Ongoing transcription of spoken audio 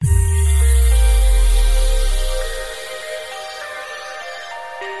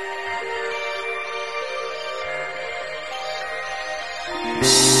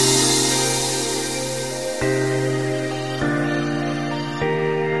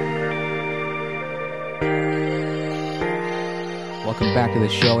Welcome back to the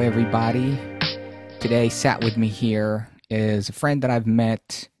show, everybody. Today, sat with me here is a friend that I've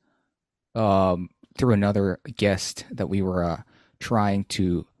met through another guest that we were trying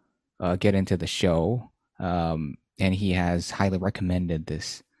to get into the show, and he has highly recommended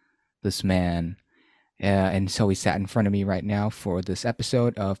this man, and so he sat in front of me right now for this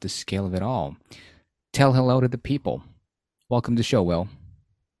episode of The Scale of It All. Tell hello to the people. Welcome to the show, Will.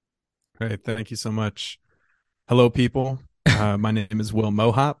 Hey, thank you so much. Hello, people. My name is Will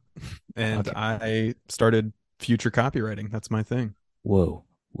Mohaupt, and Okay. I started future copywriting. That's my thing. Whoa,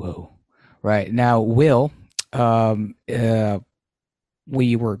 whoa. Right now, Will, um, uh,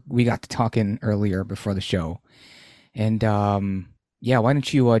 we got to talking earlier before the show, and yeah, why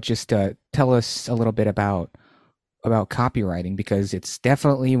don't you just tell us a little bit about copywriting, because it's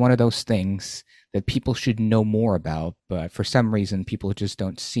definitely one of those things that people should know more about, but for some reason people just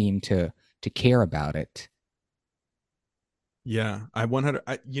don't seem to care about it. Yeah, I 100.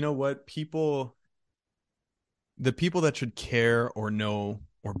 You know what? The people that should care or know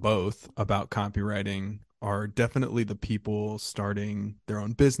or both about copywriting are definitely the people starting their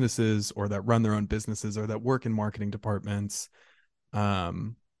own businesses or that run their own businesses or that work in marketing departments,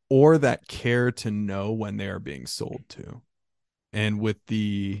 um, or that care to know when they are being sold to. And with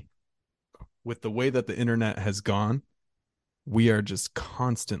the way that the internet has gone, we are just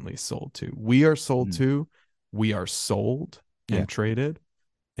constantly sold to. We are sold Mm. to, we are sold Yeah. and traded.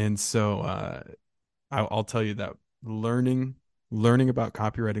 And so I'll tell you that learning about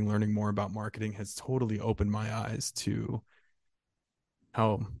copywriting, learning more about marketing has totally opened my eyes to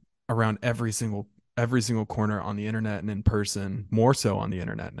how around every single corner on the internet and in person, more so on the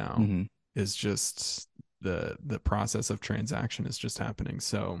internet now, Hmm. is just the process of transaction is just happening.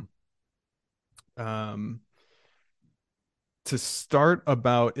 So um to start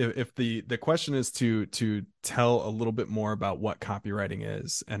about if the question is to tell a little bit more about what copywriting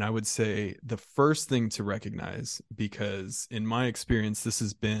is, and I would say the first thing to recognize, because in my experience this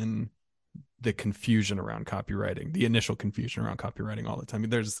has been the confusion around copywriting, the initial confusion around copywriting all the time. I mean,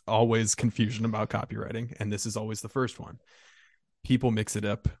 there's always confusion about copywriting, and this is always the first one. People mix it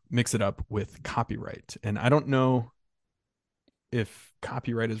up with copyright, and I don't know if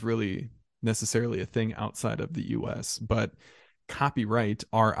copyright is really necessarily a thing outside of the US, but copyright,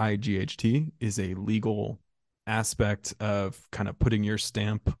 RIGHT, is a legal aspect of kind of putting your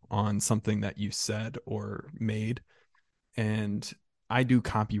stamp on something that you said or made. And I do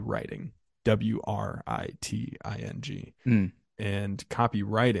copywriting, WRITING. Mm. And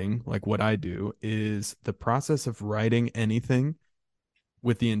copywriting, like what I do, is the process of writing anything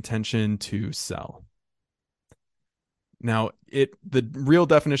with the intention to sell. Now, the real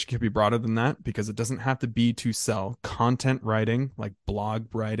definition could be broader than that because it doesn't have to be to sell. Content writing, like blog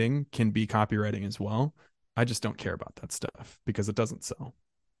writing, can be copywriting as well. I just don't care about that stuff because it doesn't sell.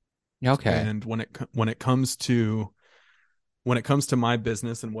 Okay. And when it comes to my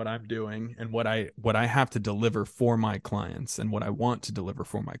business and what I'm doing and what I have to deliver for my clients and what I want to deliver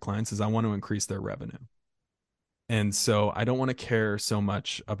for my clients is I want to increase their revenue. And so I don't want to care so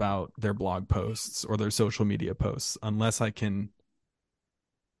much about their blog posts or their social media posts unless I can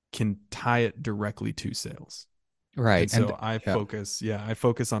tie it directly to sales. Right. And And so I yeah. focus, yeah, I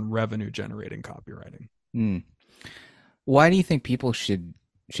focus on revenue generating copywriting. Mm. Why do you think people should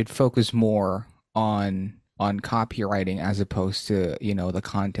focus more on copywriting as opposed to, the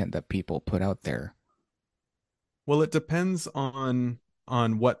content that people put out there? Well, it depends on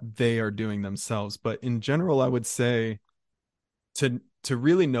what they are doing themselves, but in general I would say to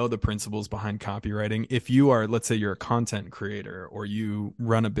really know the principles behind copywriting, if you are, let's say you're a content creator or you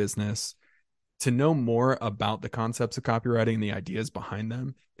run a business, to know more about the concepts of copywriting and the ideas behind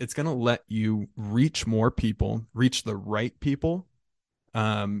them, it's going to let you reach more people, reach the right people.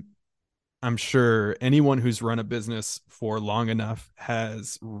 Um, I'm sure anyone who's run a business for long enough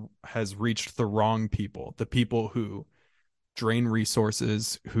has reached the wrong people, the people who drain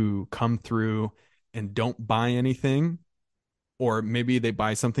resources, who come through and don't buy anything, or maybe they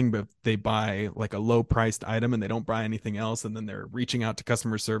buy something but they buy like a low priced item and they don't buy anything else, and then they're reaching out to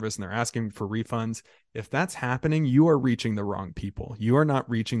customer service and they're asking for refunds. If that's happening, you are reaching the wrong people. You are not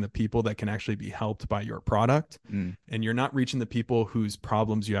reaching the people that can actually be helped by your product, Mm. and you're not reaching the people whose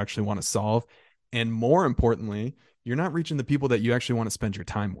problems you actually want to solve, and more importantly, you're not reaching the people that you actually want to spend your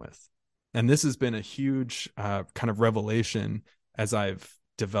time with. And this has been a huge kind of revelation as I've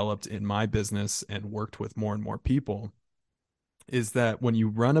developed in my business and worked with more and more people, is that when you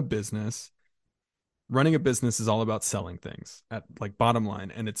run a business, running a business is all about selling things at like bottom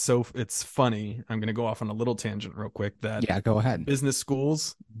line. And it's funny. I'm going to go off on a little tangent real quick that Yeah, go ahead. business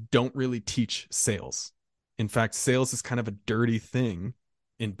schools don't really teach sales In fact, sales is kind of a dirty thing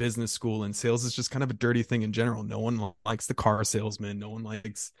in business school, and sales is just kind of a dirty thing in general. No one likes the car salesman. No one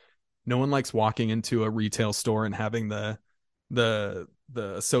likes walking into a retail store and having the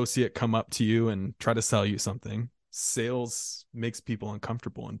associate come up to you and try to sell you something. Sales makes people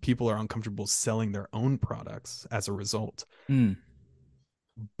uncomfortable, and people are uncomfortable selling their own products as a result. Mm.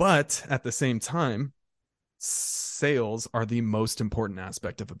 But at the same time, sales are the most important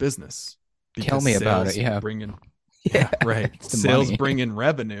aspect of a business Tell because me about it. sales Yeah. bring in, Yeah. yeah, right, It's the sales money. bring in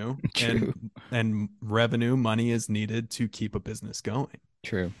revenue, True. and revenue money is needed to keep a business going.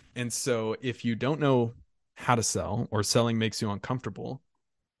 True. And so if you don't know how to sell, or selling makes you uncomfortable,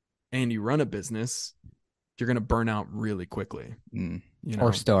 and you run a business, you're going to burn out really quickly, Mm. you Or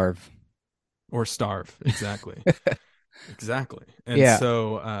know, starve. or starve. Exactly. Exactly. And Yeah.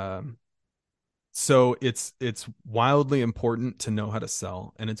 so it's wildly important to know how to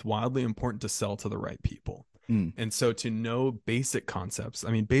sell, and it's wildly important to sell to the right people. Mm. And so to know basic concepts,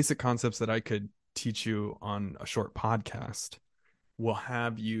 I mean, basic concepts that I could teach you on a short podcast will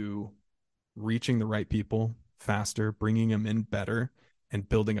have you reaching the right people faster, bringing them in better, and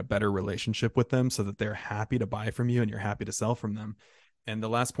building a better relationship with them so that they're happy to buy from you and you're happy to sell from them. And the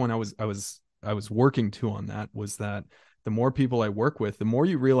last point I was working to on that was that the more people I work with, the more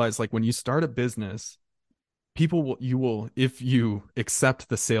you realize, like, when you start a business, people will you will if you accept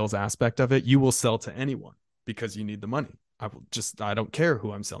the sales aspect of it, you will sell to anyone because you need the money. I don't care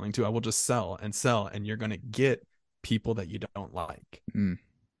who I'm selling to. I will just sell and sell, and you're going to get people that you don't like. Mm.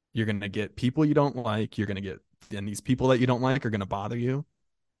 You're going to get people you don't like. And these people that you don't like are going to bother you.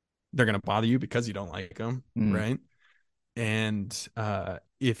 They're going to bother you because you don't like them, Mm. right? And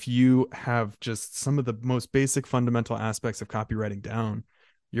if you have just some of the most basic fundamental aspects of copywriting down,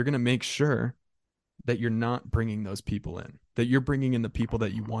 you're going to make sure that you're not bringing those people in, that you're bringing in the people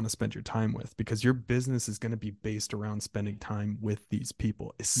that you want to spend your time with, because your business is going to be based around spending time with these people,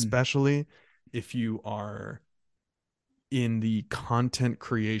 Mm. especially if you are in the content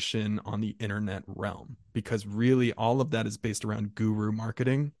creation on the internet realm, because really all of that is based around guru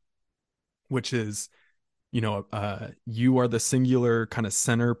marketing, which is, you are the singular kind of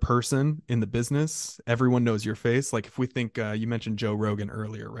center person in the business. Everyone knows your face. Like, if we think, you mentioned Joe Rogan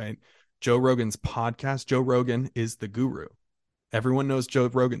earlier, right? Joe Rogan's podcast, Joe Rogan is the guru. Everyone knows Joe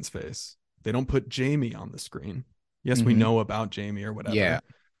Rogan's face. They don't put Jamie on the screen. Yes, we Mm-hmm. know about Jamie or Yeah. whatever,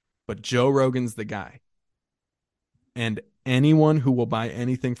 but Joe Rogan's the guy. And anyone who will buy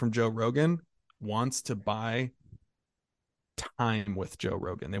anything from Joe Rogan wants to buy time with Joe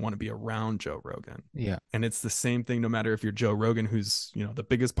Rogan. They want to be around Joe Rogan. Yeah. And it's the same thing no matter if you're Joe Rogan, who's, the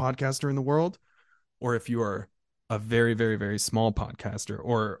biggest podcaster in the world, or if you are a very, very, very small podcaster,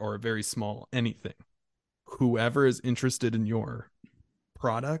 or a very small anything. Whoever is interested in your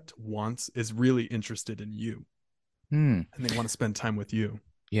product is really interested in you, Mm. and they want to spend time with you.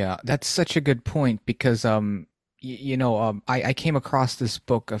 Yeah, that's such a good point because I came across this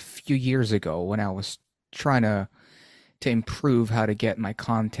book a few years ago when I was trying to improve how to get my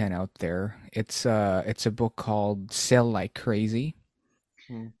content out there. It's a book called Sell Like Crazy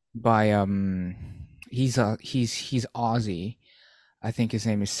Mm. by he's Aussie. I think his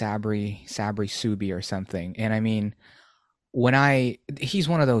name is Sabri Subi or something. And I mean, he's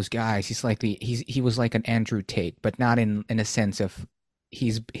one of those guys. He was like an Andrew Tate, but not in a sense of he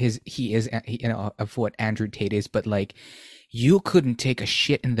is of what Andrew Tate is, but like you couldn't take a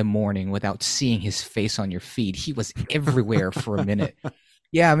shit in the morning without seeing his face on your feed. He was everywhere for a minute.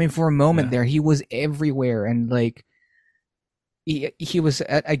 Yeah, I mean for a moment Yeah. there he was everywhere, and like he was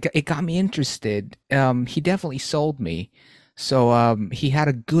it got me interested. He definitely sold me. So he had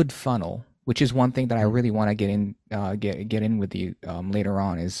a good funnel, which is one thing that I Mm. really want to get in with you later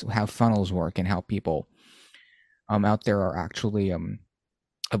on, is how funnels work and how people out there are actually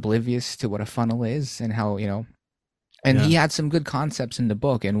oblivious to what a funnel is and how, and he Yeah. had some good concepts in the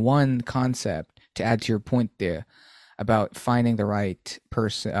book. And one concept, to add to your point there, about finding the right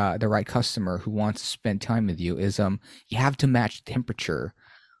person, the right customer who wants to spend time with you, is you have to match the temperature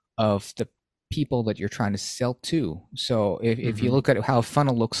of the people that you're trying to sell to. So if you Mm-hmm. look at how a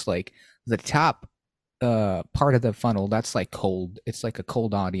funnel looks like, the top part of the funnel, that's like cold. It's like a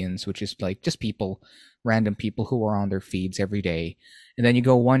cold audience, which is like just people, random people who are on their feeds every day. And then you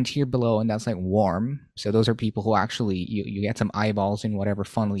go one tier below, and that's like warm. So those are people who actually you get some eyeballs in whatever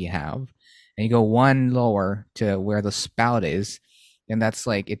funnel you have. And you go one lower to where the spout is, and that's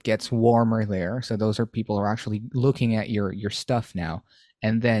like it gets warmer there. So those are people who are actually looking at your stuff now.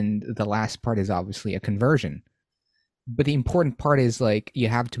 And then the last part is obviously a conversion. But the important part is like you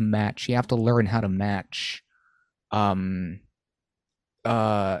have to learn how to match um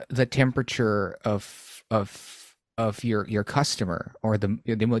the temperature of your customer or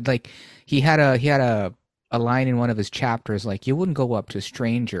like he had a line in one of his chapters like you wouldn't go up to a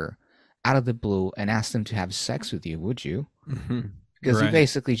stranger out of the blue and ask them to have sex with you, would you? Mhm. Because you Right.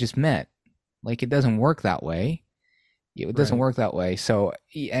 basically just met. Like it doesn't work that way. It doesn't Right. work that way. So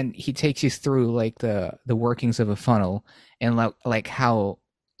and he takes you through like the workings of a funnel and like how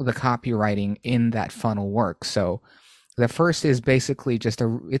the copywriting in that funnel works. So the first is basically just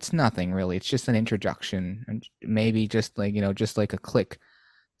it's nothing really. It's just an introduction and maybe just like, just like a click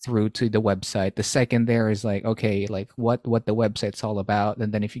through to the website. The second there is like, okay, like what the website's all about.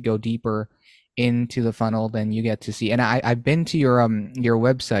 And then if you go deeper into the funnel, then you get to see. And I've been to your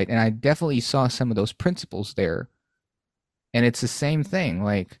website and I definitely saw some of those principles there. And it's the same thing.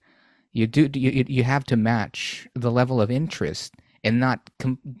 Like you have to match the level of interest and not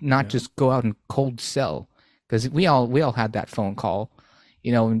Yeah. just go out and cold sell because we all had that phone call,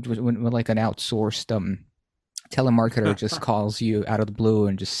 when like an outsourced telemarketer just calls you out of the blue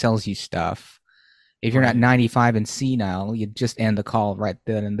and just sells you stuff. If you're not Right. 95 and senile, you just end the call right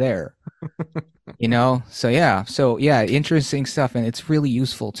then and there. So yeah, interesting stuff, and it's really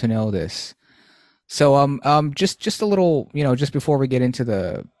useful to know this. So just a little, just before we get into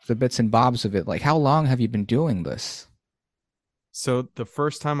the bits and bobs of it, like how long have you been doing this? So the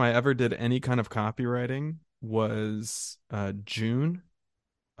first time I ever did any kind of copywriting was June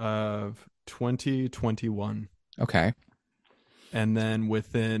of 2021. Okay. And then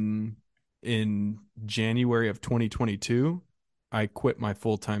within in January of 2022, I quit my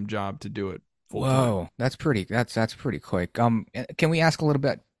full-time job to do it full time. Whoa, that's pretty quick. Can we ask a little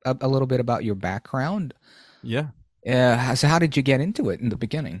bit about your background? Yeah. So how did you get into it in the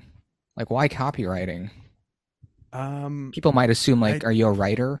beginning? Like why copywriting? Um People might assume I like, are you a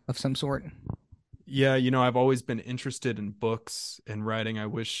writer of some sort? Yeah, I've always been interested in books and writing. I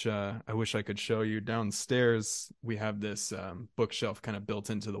wish I could show you downstairs. We have this bookshelf kind of built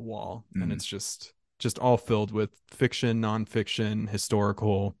into the wall, and Mm, it's just all filled with fiction, nonfiction,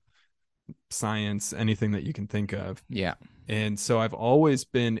 historical, science, anything that you can think of. yeah. And so I've always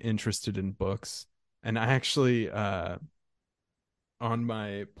been interested in books. And I actually on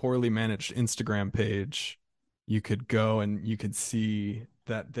my poorly managed Instagram page, you could go and you could see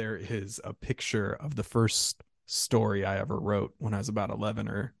that there is a picture of the first story I ever wrote when I was about 11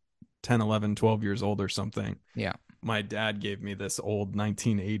 or 10, 11, 12 years old or something. Yeah. My dad gave me this old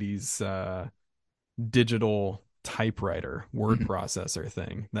 1980s digital typewriter word Hmm. processor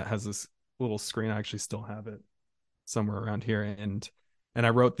thing that has this little screen. I actually still have it somewhere around here, and I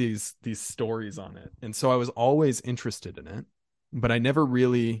wrote these stories on it. And so I was always interested in it, but I never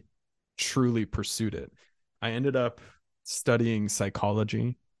really truly pursued it. I ended up studying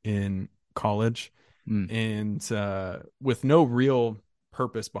psychology in college, Mm. and with no real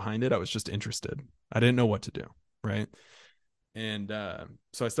purpose behind it. I was just interested. I didn't know what to do, right? And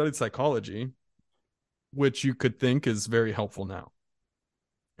so I studied psychology, which you could think is very helpful now.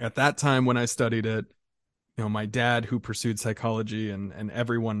 At that time when I studied it, my dad who pursued psychology and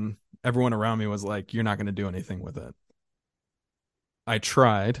everyone around me was like, you're not going to do anything with it. I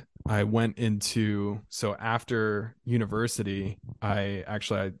tried. I went into so after university, I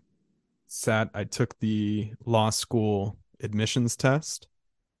took the law school admissions test,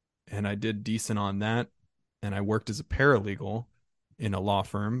 and I did decent on that, and I worked as a paralegal in a law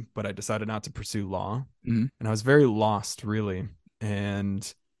firm, but I decided not to pursue law. Mm. And I was very lost really.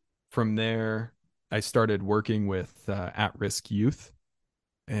 And from there, I started working with at-risk youth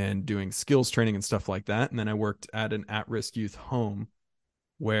and doing skills training and stuff like that. And then I worked at an at-risk youth home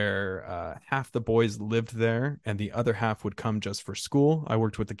where half the boys lived there and the other half would come just for school. I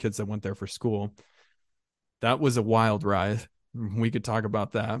worked with the kids that went there for school. That was a wild ride. We could talk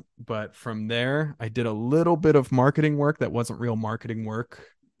about that. But from there, I did a little bit of marketing work that wasn't real marketing work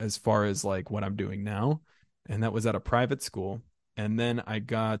as far as like what I'm doing now. And that was at a private school. And then I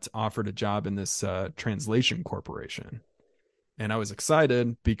got offered a job in this translation corporation. And I was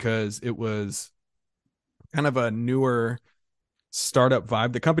excited because it was kind of a newer startup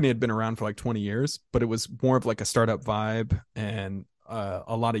vibe. The company had been around for like 20 years, but it was more of like a startup vibe, and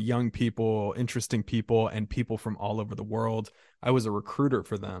a lot of young people, interesting people, and people from all over the world. I was a recruiter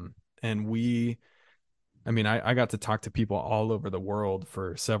for them. And I got to talk to people all over the world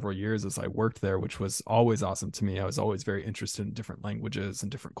for several years as I worked there, which was always awesome to me. I was always very interested in different languages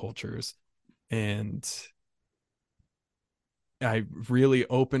and different cultures. And I really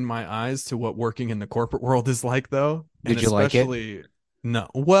opened my eyes to what working in the corporate world is like, though. And Did you like it? especially, no,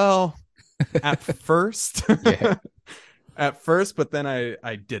 well, at first, Yeah. at first, but then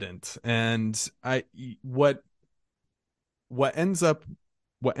I didn't. And what what ends up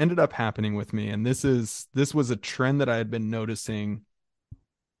what ended up happening with me, and this was a trend that I had been noticing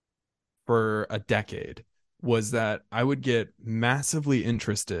for a decade, was that I would get massively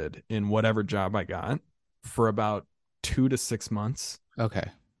interested in whatever job I got for about 2 to 6 months, Okay.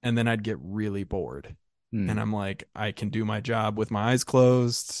 and then I'd get really bored. And Mm. I'm like, I can do my job with my eyes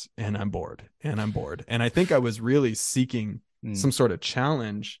closed, and I'm bored, and I'm bored. And I think I was really seeking Mm. some sort of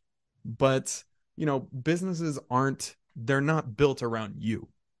challenge, but businesses they're not built around you.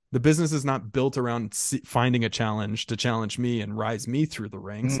 The business is not built around finding a challenge to challenge me and rise me through the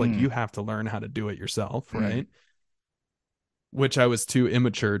ranks. Like, Mm. you have to learn how to do it yourself, Mm. right? Which I was too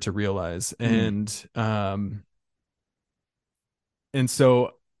immature to realize. Mm. And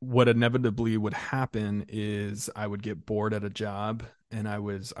so what inevitably would happen is I would get bored at a job, and I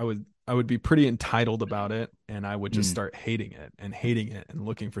would be pretty entitled about it, and I would just Mm. start hating it and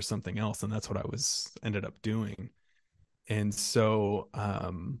looking for something else. And that's what I was ended up doing. And so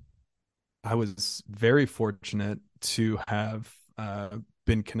I was very fortunate to have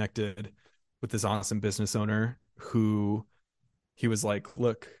been connected with this awesome business owner who, he was like,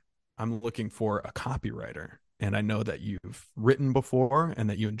 look, I'm looking for a copywriter. And I know that you've written before and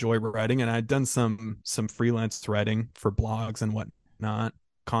that you enjoy writing. And I'd done some freelance writing for blogs and whatnot,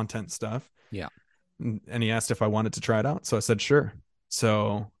 content stuff. Yeah. And he asked if I wanted to try it out. So I said, sure.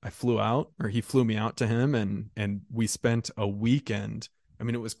 So I flew out, or he flew me out to him, and we spent a weekend. I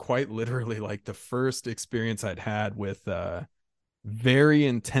mean, it was quite literally like the first experience I'd had with very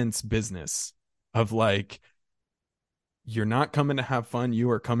intense business of like, you're not coming to have fun. You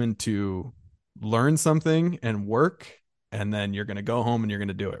are coming to learn something and work, and then you're going to go home and you're going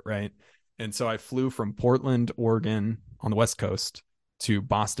to do it. Right. And so I flew from Portland, Oregon on the West Coast to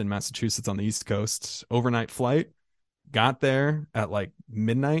Boston, Massachusetts on the East Coast, overnight flight, got there at like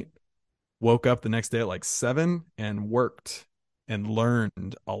midnight, woke up the next day at like 7 and worked and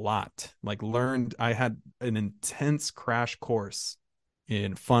learned a lot. Like, I had an intense crash course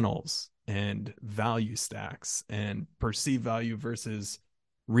in funnels and value stacks and perceived value versus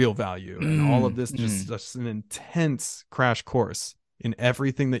real value, and all of Mm. this, Mm. just an intense crash course in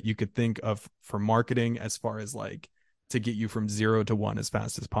everything that you could think of for marketing, as far as like to get you from 0 to 1 as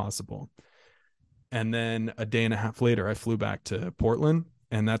fast as possible. And then a day and a half later, I flew back to Portland,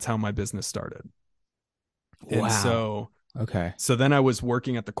 and that's how my business started. And Wow. Okay. so then I was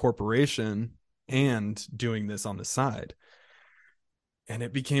working at the corporation and doing this on the side, and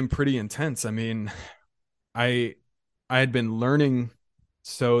it became pretty intense. I mean, I I had been learning.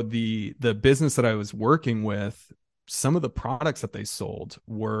 So the business that I was working with, some of the products that they sold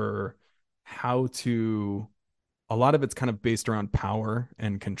were how to, a lot of it's kind of based around power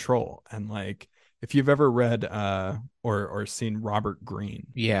and control. And like, if you've ever read or seen Robert Greene,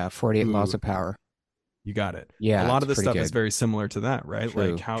 Yeah. 48 Laws who, of Power. you got it. A Yeah. lot It's of this pretty stuff is good. very similar to that, right? Like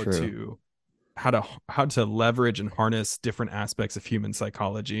True. how True. to how to leverage and harness different aspects of human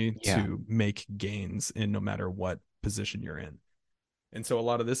psychology Yeah. to make gains in no matter what position you're in. And so a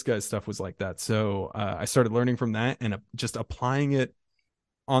lot of this guy's stuff was like that. So I started learning from that and just applying it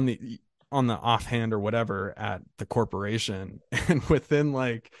on the offhand or whatever at the corporation. And within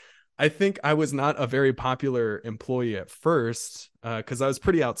like, I think I was not a very popular employee at first, because I was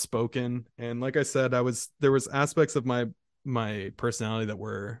pretty outspoken, and like I said, there was aspects of my personality that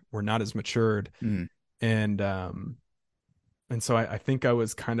were not as matured. Mm. And um and so I think I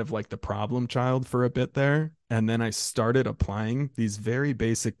was kind of like the problem child for a bit there. And then I started applying these very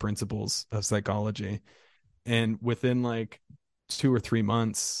basic principles of psychology. And within like 2 or 3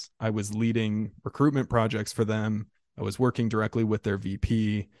 months, I was leading recruitment projects for them. I was working directly with their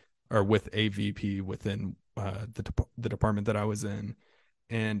VP, or with a VP within the department that I was in,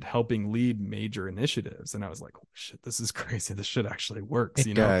 and helping lead major initiatives. And I was like, oh, shit, this is crazy. This shit actually works,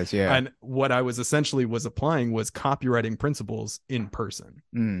 It does. Yeah. And what I was essentially was applying was copywriting principles in person,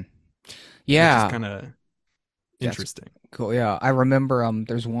 Mm. which is Yeah. kind of That's interesting. cool. Yeah. I remember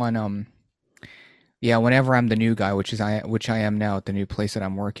there's one yeah, whenever I'm the new guy, which I am now at the new place that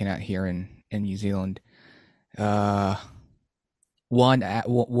I'm working at here in New Zealand. Uh one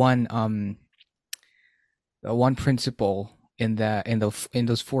principle in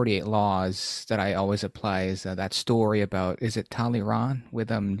those 48 laws that I always apply is that story about, is it Talleyrand with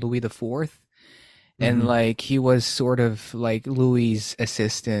Louis the Fourth, and Mm-hmm. like he was sort of like Louis's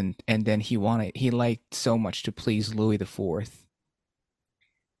assistant, and then he liked so much to please Louis the Fourth,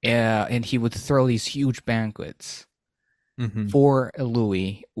 and he would throw these huge banquets Mm-hmm. for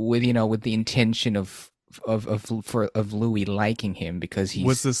Louis with with the intention of Louis liking him because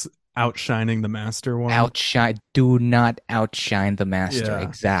Was he's this? outshining the master one. Outshine, do not outshine the master. Yeah.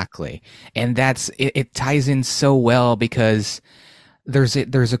 Exactly. And it ties in so well because there's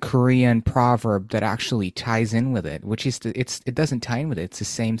a Korean proverb that actually ties in with it, which is it doesn't tie in with it. It's the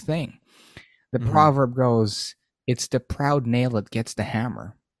same thing. The Mm-hmm. proverb goes, "It's the proud nail that gets the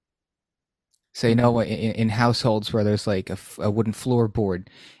hammer." So in households where there's like a wooden floorboard,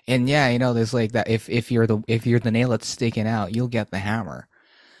 and yeah, there's like that. If you're the nail that's sticking out, you'll get the hammer.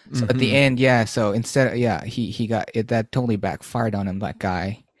 So at the Mm-hmm. end, yeah. So instead, yeah, he got it. That totally backfired on him. That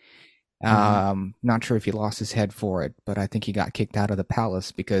guy. Mm-hmm. Not sure if he lost his head for it, but I think he got kicked out of the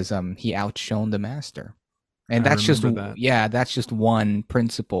palace because he outshone the master. And I that's just remember that. yeah, that's just one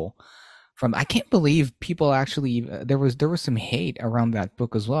principle from. I can't believe people actually there was some hate around that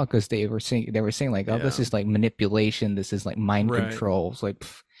book as well because they were saying like, oh, this Yeah. is like manipulation, this is like mind Right. control. It's like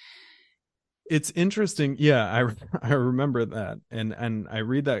pff, It's interesting. Yeah, I remember that. And I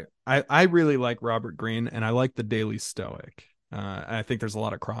read that. I really like Robert Greene and I like the Daily Stoic. I think there's a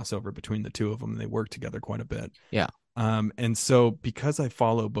lot of crossover between the two of them. They work together quite a bit. yeah, And so because I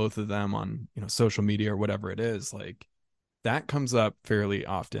follow both of them on, social media or whatever it is, like that comes up fairly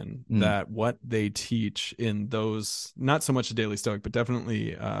often, mm, that what they teach in those, not so much the Daily Stoic, but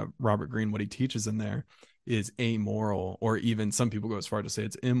definitely Robert Greene, what he teaches in there is amoral, or even some people go as far to say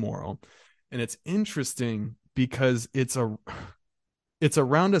it's immoral. And it's interesting because it's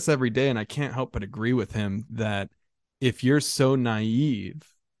around us every day, and I can't help but agree with him that if you're so naive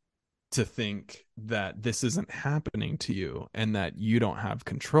to think that this isn't happening to you and that you don't have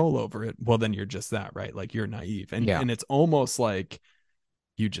control over it, well, then you're just that, right? Like you're naive. And yeah, and it's almost like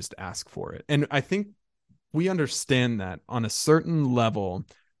you just ask for it. And I think we understand that on a certain level.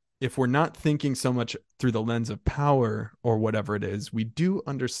 If we're not thinking so much through the lens of power or whatever it is, we do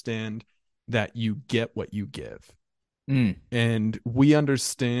understand that you get what you give. mm, And we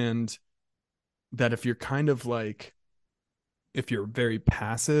understand that if you're kind of like, if you're very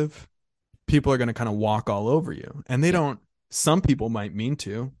passive, people are going to kind of walk all over you. And they yeah, don't, some people might mean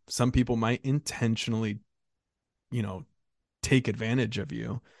to, some people might intentionally, you know, take advantage of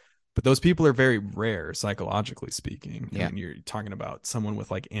you. But those people are very rare, psychologically speaking. I yeah, mean, you're talking about someone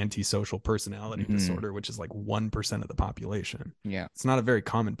with like antisocial personality mm, disorder, which is like 1% of the population. yeah, It's not a very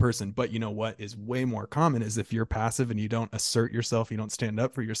common person. But you know what is way more common is if you're passive and you don't assert yourself, you don't stand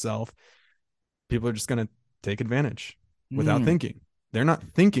up for yourself, people are just going to take advantage without mm, thinking. They're not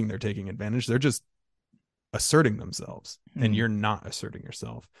thinking they're taking advantage. They're just asserting themselves, and mm, you're not asserting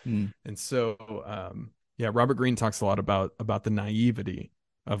yourself. mm, And so, yeah, Robert Greene talks a lot about the naivety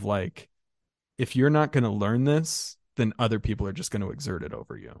of like, if you're not going to learn this, then other people are just going to exert it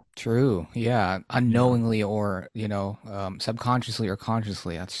over you. true, yeah, You know? unknowingly or subconsciously or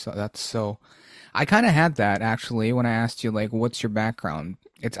consciously. That's so. I kind of had that actually when I asked you, like, what's your background?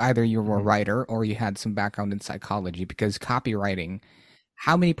 It's either you were a Mm-hmm. writer or you had some background in psychology because copywriting,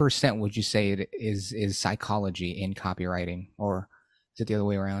 how many percent would you say it is psychology in copywriting? Or is it the other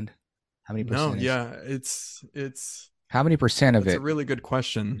way around? How many No, percent is, yeah, it's how many percent of that's a it? really good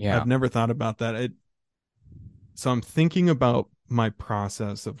question. Yeah. I've never thought about that. So I'm thinking about my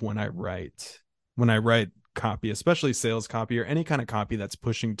process of when I write copy, especially sales copy or any kind of copy that's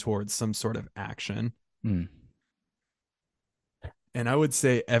pushing towards some sort of action. Mm, And I would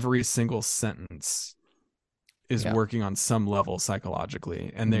say every single sentence is yeah. working on some level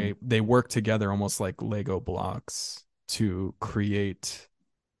psychologically, and Mm, they work together almost like Lego blocks to create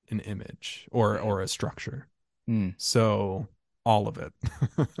an image mm, or a structure. mm. So all of it,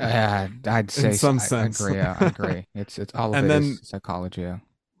 I'd in say so. some I sense. agree. Yeah, I agree. It's all of And it is then psychology. Yeah.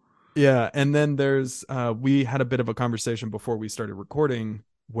 yeah, and then there's we had a bit of a conversation before we started recording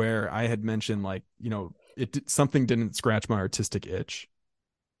where I had mentioned like, something didn't scratch my artistic itch.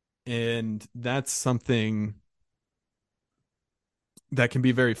 And that's something that can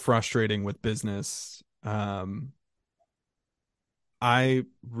be very frustrating with business. I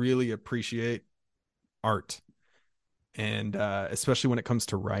really appreciate art, and especially when it comes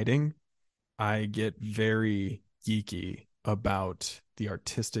to writing, I get very geeky about the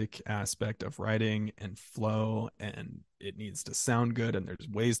artistic aspect of writing and flow, and it needs to sound good, and there's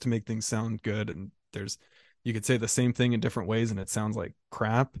ways to make things sound good, and there's you could say the same thing in different ways and it sounds like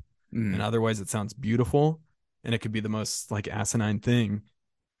crap, and Mm, otherwise it sounds beautiful, and it could be the most like asinine thing.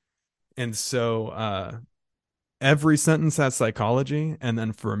 And so every sentence has psychology, and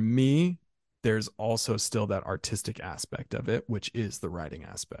then for me there's also still that artistic aspect of it, which is the writing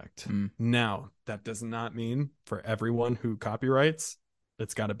aspect. mm. Now that does not mean for everyone who copyrights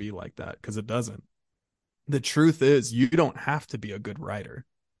it's got to be like that, because it doesn't. The truth is you don't have to be a good writer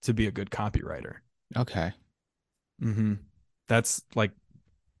to be a good copywriter. Okay. Mm-hmm. That's like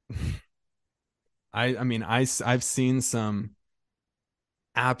I've seen some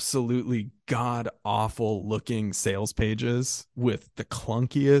absolutely god awful looking sales pages with the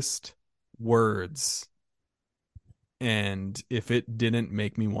clunkiest words, and if it didn't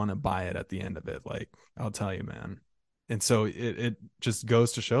make me want to buy it at the end of it, like, I'll tell you, man. And so it just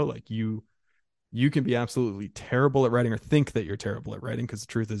goes to show, like, you can be absolutely terrible at writing or think that you're terrible at writing, because the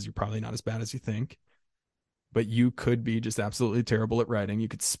truth is you're probably not as bad as you think, but you could be just absolutely terrible at writing. You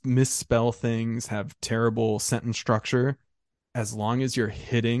could misspell things, have terrible sentence structure. As long as you're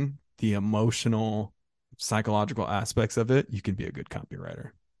hitting the emotional, psychological aspects of it, you can be a good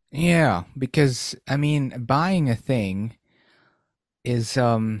copywriter. Yeah, because I mean, buying a thing is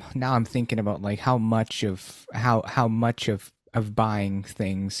now I'm thinking about like how much of buying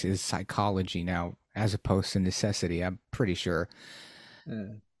things is psychology now as opposed to necessity. I'm pretty sure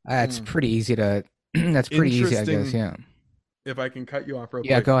Mm. that's Mm. pretty easy to that's pretty easy, I guess. Interesting. Yeah. If I can cut you off real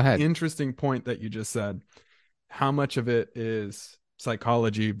Yeah, quick, go ahead. interesting point that you just said. How much of it is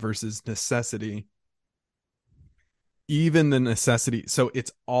psychology versus necessity? Even the necessity. So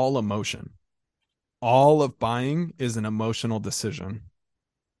it's all emotion. All of buying is an emotional decision,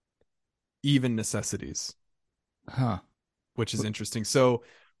 even necessities, Huh. which is interesting. So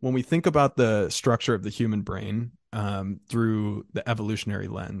when we think about the structure of the human brain, through the evolutionary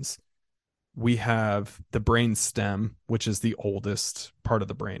lens, we have the brain stem, which is the oldest part of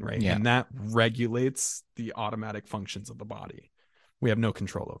the brain, right? Yeah. And that regulates the automatic functions of the body. We have no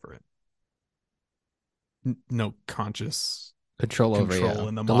control over it, no conscious Control over, control yeah.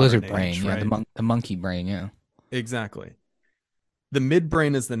 in the The modern lizard brain, age, yeah, right? the monkey brain, yeah. Exactly. The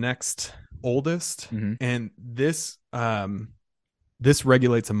midbrain is the next oldest, Hmm. and this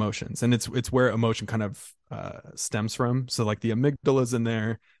regulates emotions, and it's where emotion kind of stems from. So like the amygdala is in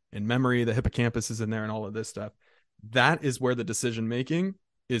there, and memory, the hippocampus is in there, and all of this stuff. That is where the decision making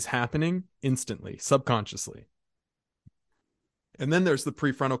is happening instantly, subconsciously. And then there's the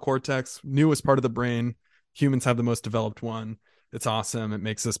prefrontal cortex, newest part of the brain. Humans have the most developed one. It's awesome. It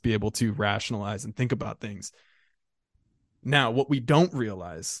makes us be able to rationalize and think about things. Now, what we don't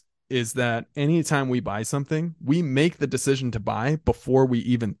realize is that anytime we buy something, we make the decision to buy before we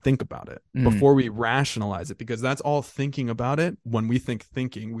even think about it, Mm. before we rationalize it, because that's all thinking about it. When we think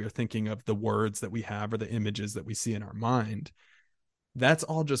thinking, we are thinking of the words that we have or the images that we see in our mind. That's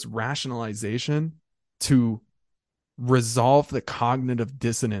all just rationalization to resolve the cognitive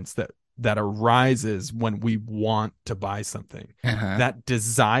dissonance that arises when we want to buy something. Uh-huh. That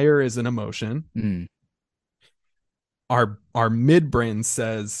desire is an emotion. Mm. Our midbrain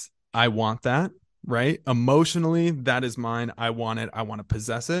says, I want that, right? Emotionally, that is mine. I want it. I want to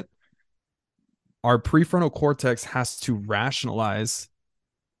possess it. Our prefrontal cortex has to rationalize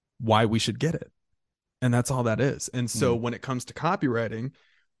why we should get it. And that's all that is. And so Mm. when it comes to copywriting,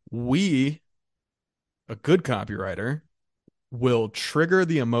 we, a good copywriter, will trigger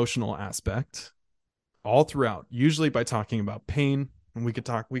the emotional aspect all throughout, usually by talking about pain. And we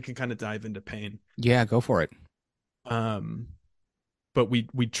can kind of dive into pain. Yeah, go for it. Um, but we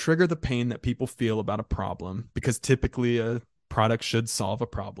trigger the pain that people feel about a problem, because typically a product should solve a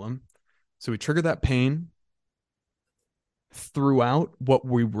problem. So we trigger that pain throughout what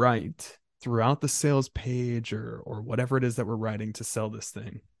we write, throughout the sales page, or whatever it is that we're writing to sell this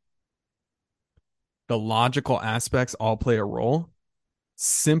thing. The logical aspects all play a role,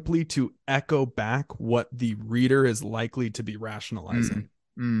 simply to echo back what the reader is likely to be Mm. rationalizing.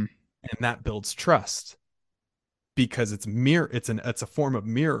 Mm. And that builds trust, because it's a form of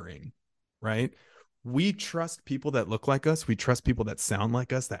mirroring, right? We trust people that look like us, we trust people that sound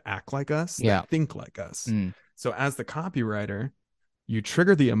like us, that act like us, that Yeah. think like us. Mm. So as the copywriter, you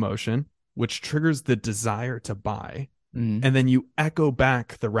trigger the emotion, which triggers the desire to buy, Mm. and then you echo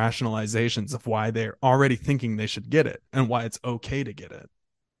back the rationalizations of why they're already thinking they should get it and why it's okay to get it,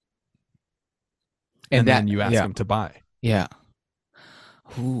 And and that, then you ask yeah. them to buy. Yeah.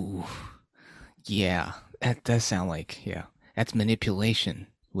 Ooh. Yeah. That does sound like, yeah. That's manipulation,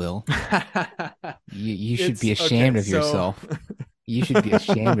 Will. You should be It's okay. ashamed of So yourself. You should be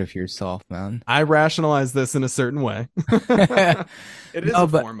ashamed of yourself, man. I rationalize this in a certain way. It is No, a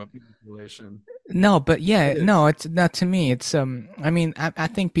but form of manipulation. no, but yeah, It is. no, it's not to me. It's I mean, I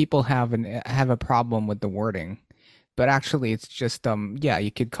think people have a problem with the wording, but actually it's just yeah,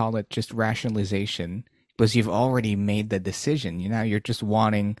 you could call it just rationalization because you've already made the decision. You know, you're just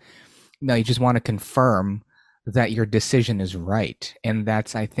wanting no, you just want to confirm that your decision is right. And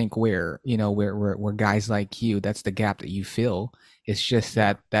that's I think where, you know, where guys like you, that's the gap that you fill. It's just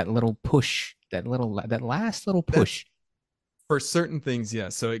Yeah. that little push, that last little That's push. for certain things,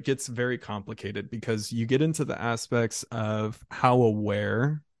 yes. So it gets very complicated because you get into the aspects of how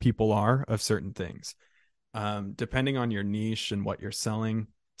aware people are of certain things. Depending on your niche and what you're selling,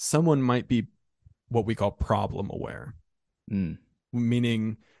 someone might be what we call problem aware, Mm.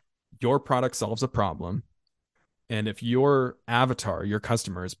 meaning your product solves a problem. And if your avatar, your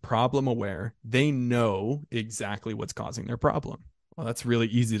customer, is problem aware, they know exactly what's causing their problem. Well, that's really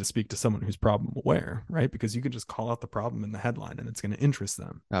easy to speak to someone who's problem aware, right? Because you can just call out the problem in the headline and it's going to interest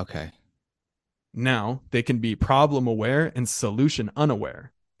them. Okay. Now, they can be problem aware and solution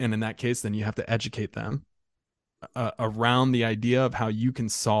unaware. And in that case, then you have to educate them around the idea of how you can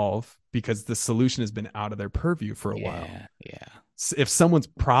solve, because the solution has been out of their purview for a while. Yeah. Yeah. If someone's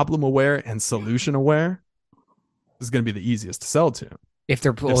problem aware and solution aware, this is going to be the easiest to sell to. If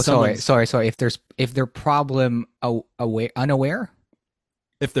they're If oh someone's sorry if they're problem aware unaware.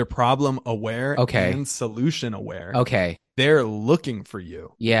 if they're problem aware Okay. and solution aware, Okay. they're looking for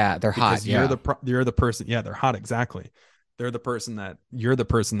you Yeah, they're hot. because Yeah. you're the person. Yeah, they're hot, exactly. They're the person that you're the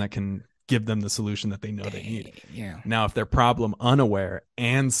person that can give them the solution that they know they need. Dang. Yeah. Now, if they're problem unaware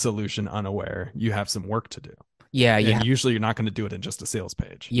and solution unaware, you have some work to do. Yeah, And usually you're not going to do it in just a sales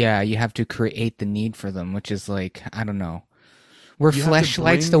page. you have to create the need for them, which is like, I don't know. Were You have to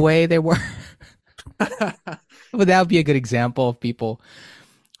fleshlights the bring way they were? Would that be a good example of people?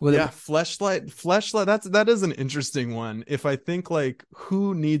 Would yeah, it, fleshlight, that is an interesting one. If I think like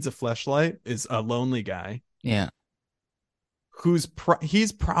who needs a fleshlight is a lonely guy yeah.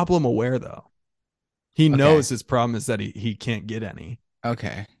 he's problem aware though. He Okay. knows his problem is that he can't get any,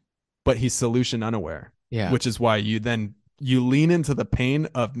 Okay. but he's solution unaware, Yeah. which is why you lean into the pain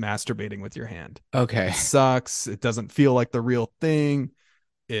of masturbating with your hand. Okay. It sucks. It doesn't feel like the real thing.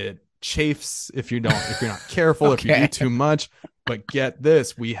 It chafes if you're not careful, if you do Okay. too much. But get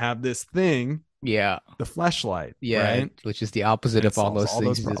this, we have this thing, Yeah. the fleshlight, Yeah, right? which is the opposite And it of all solves those all things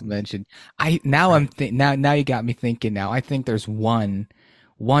those you just problems. mentioned. I now I'm Right. now you got me thinking now. I think there's one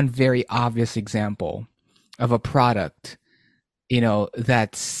very obvious example of a product,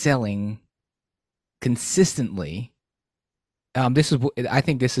 that's selling consistently. I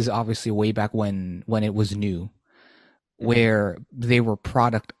think this is obviously way back when it was new, Mm-hmm. where they were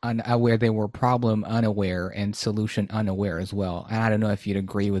where they were problem unaware and solution unaware as well. And I don't know if you'd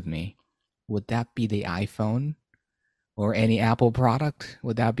agree with me. Would that be the iPhone or any Apple product?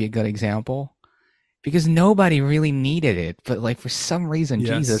 Would that be a good example? Because nobody really needed it, but like for some reason, Yes.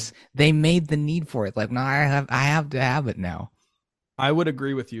 Jesus, they made the need for it. Like, no, I have to have it now. I would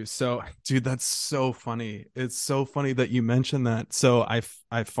agree with you. So, dude, that's so funny. It's so funny that you mentioned that. So,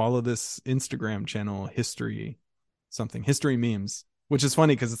 I follow this Instagram channel, History Memes, which is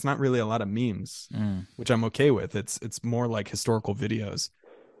funny because it's not really a lot of memes, Mm. which I'm okay with. It's more like historical videos.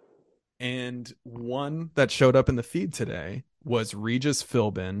 And one that showed up in the feed today was Regis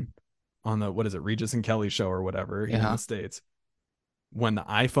Philbin on the what is it, Regis and Kelly show or whatever here in Yeah, the States. When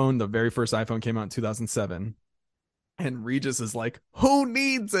the very first iPhone came out in 2007, and Regis is like, "Who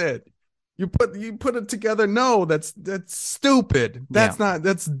needs it? You put it together. No, that's stupid. yeah,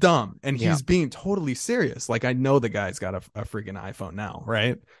 That's dumb." And yeah, he's being totally serious. Like I know the guy's got a freaking iPhone now,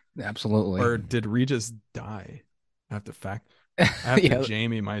 right? absolutely. Or did Regis die? I have to fact. I have to Yeah,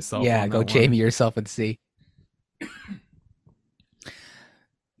 Jamie myself yeah. on Go that Jamie one. yourself and see.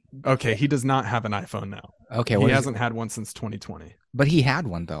 Okay, he does not have an iPhone now. Okay, He what is it? hasn't had one since 2020. But he had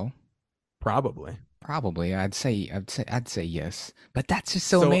one though. Probably. Probably, I'd say yes. But that's just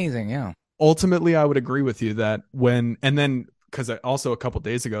so So amazing. Yeah, ultimately I would agree with you that and then because also a couple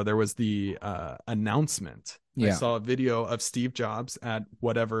days ago there was the announcement. I yeah, saw a video of Steve Jobs at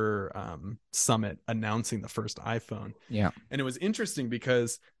whatever summit announcing the first iPhone, yeah, and it was interesting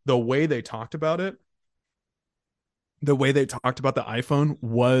because the way they talked about the iPhone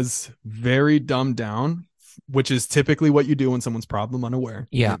was very dumbed down, which is typically what you do when someone's problem unaware.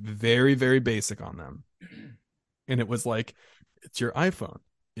 You yeah, get very, very basic on them. And it was like, it's your iPhone,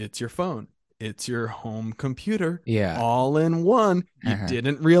 it's your phone, it's your home computer, yeah. all in one. You Uh-huh.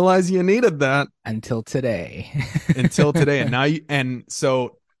 didn't realize you needed that Until today. until today. And now and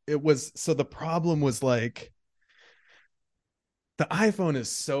so the problem was like, the iPhone is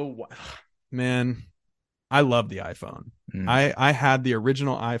so, man, I love the iPhone. Mm. I had the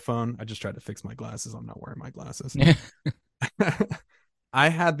original iPhone. I just tried to fix my glasses. I'm not wearing my glasses. I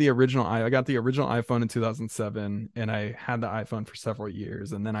got the original iPhone in 2007, and I had the iPhone for several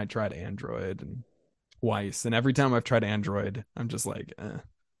years, and then I tried Android and twice, and every time I've tried Android, I'm just like, eh.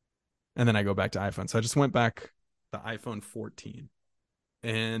 And then I go back to iPhone. So I just went back the iPhone 14,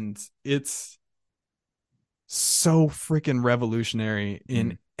 and it's so freaking revolutionary Mm.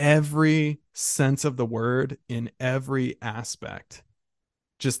 in every sense of the word, in every aspect.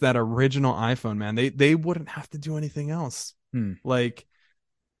 Just that original iPhone, man. They wouldn't have to do anything else. Mm. Like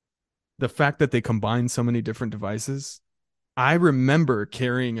the fact that they combine so many different devices. I remember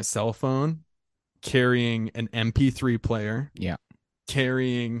carrying a cell phone, carrying an MP3 player, Yeah.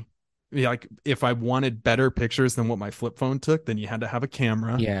 carrying, like, if I wanted better pictures than what my flip phone took, then you had to have a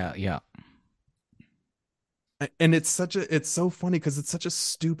camera. Yeah. Yeah. And it's so funny because it's such a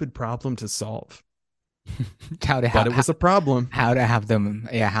stupid problem to solve, How to but have it was a problem, how to have them.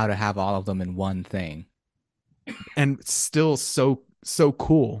 Yeah. How to have all of them in one thing. and still so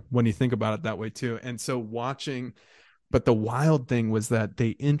cool when you think about it that way too. And so watching, but the wild thing was that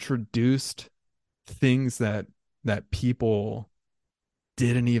they introduced things that people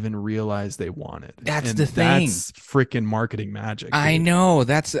didn't even realize they wanted. That's the And thing. that's freaking marketing magic, I dude. know.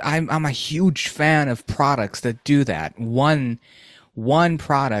 I'm a huge fan of products that do that. One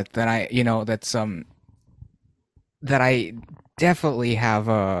product that that I definitely have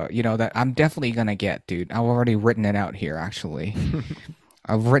that I'm definitely gonna get, dude. I've already written it out here actually.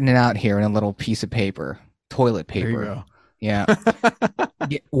 I've written it out here in a little piece of paper, toilet There you paper. go. Yeah.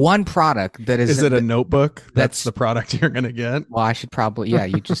 One product that is Is it a notebook? That's that's the product you're gonna get. well, I should probably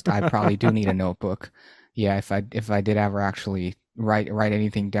I probably do need a notebook. Yeah, if I did ever actually write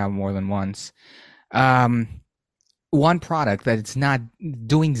anything down more than once. Um One product that it's not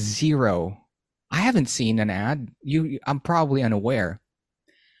doing zero. I haven't seen an ad. I'm probably unaware.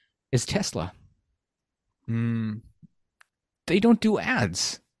 Is Tesla. Mm, They don't do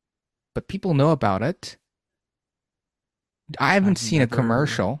ads, but people know about it. I haven't I've seen a never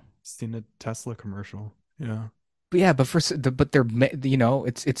commercial. seen a Tesla commercial. Yeah. But yeah, but they're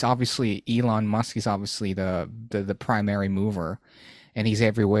it's obviously Elon Musk is obviously the primary mover, and he's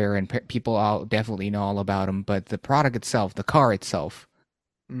everywhere, and people all definitely know all about him. But the product itself, the car itself,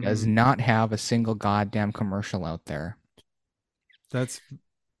 does Hmm. not have a single goddamn commercial out there. That's,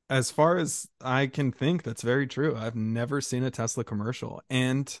 as far as I can think, that's very true. I've never seen a Tesla commercial,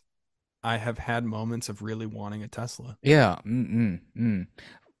 and I have had moments of really wanting a Tesla. Yeah,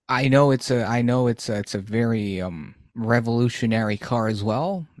 I know it's a very revolutionary car as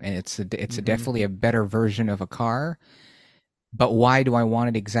well, and it's a Hmm. definitely a better version of a car. But why do I want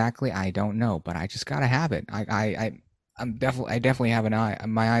it exactly? I don't know, but I just gotta have it. I definitely have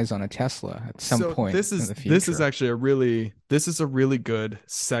my eyes on a Tesla at some So point in the this is future. actually this is a really good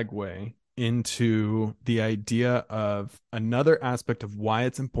segue into the idea of another aspect of why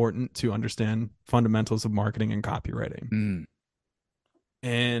it's important to understand fundamentals of marketing and copywriting. Mm,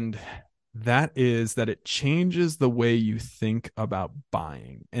 And that is that it changes the way you think about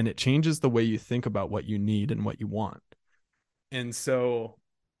buying, and it changes the way you think about what you need and what you want. And so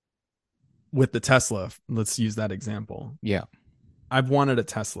with the Tesla, let's use that example. yeah. I've wanted a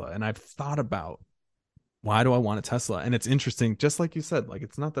Tesla, and I've thought about, why do I want a Tesla? And it's interesting, just like you said, like,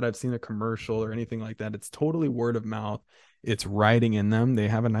 it's not that I've seen a commercial or anything like that. It's totally word of mouth. It's riding in them. They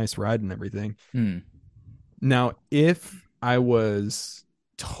have a nice ride and everything. Mm, Now, if I was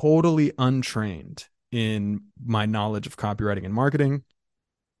totally untrained in my knowledge of copywriting and marketing,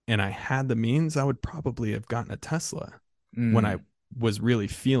 and I had the means, I would probably have gotten a Tesla when I mm, was really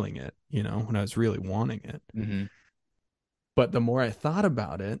feeling it, when I was really wanting it. mm-hmm, But the more I thought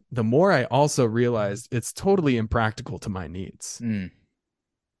about it, the more I also realized it's totally impractical to my needs. mm,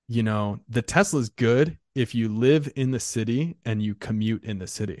 The Tesla's good if you live in the city and you commute in the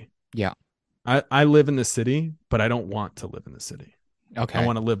city. yeah. I live in the city, but I don't want to live in the city. I Okay.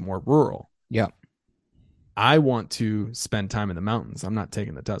 want to live more rural. Yeah. I want to spend time in the mountains. I'm not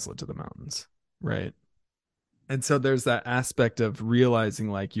taking the Tesla to the mountains. Right. And so there's that aspect of realizing,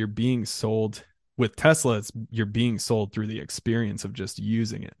 like, you're being sold with Tesla, you're being sold through the experience of just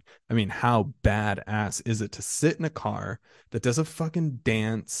using it. I mean, how badass is it to sit in a car that does a fucking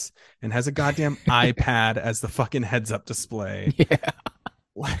dance and has a goddamn iPad as the fucking heads up display? Yeah.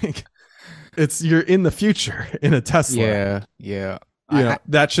 Like, you're in the future in a Tesla. Yeah. Yeah. I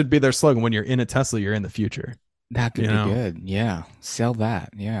That should be their slogan. When you're in a Tesla, you're in the future, that could you be know? good. Yeah. Sell that.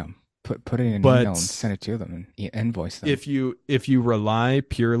 Yeah. Put it in an email and But send it to them and invoice them. if you rely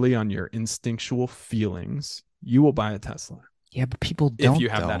purely on your instinctual feelings, you will buy a Tesla Yeah, but people if don't you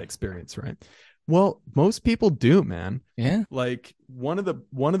have that though. experience, right? Well, most people do, man. Yeah. Like, one of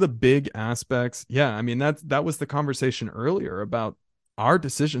the big aspects, yeah, I mean, that was the conversation earlier about, our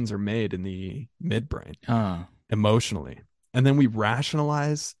decisions are made in the midbrain Uh. emotionally. And then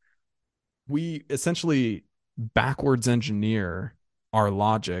we essentially backwards engineer our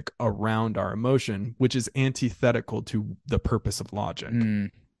logic around our emotion, which is antithetical to the purpose of logic,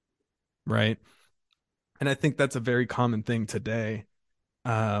 Mm, right? And I think that's a very common thing today.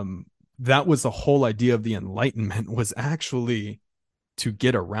 That was the whole idea of the Enlightenment, was actually to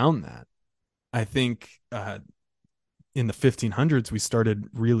get around that. I think in the 1500s we started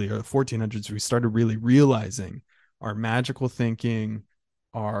really, or the 1400s we started really realizing our magical thinking,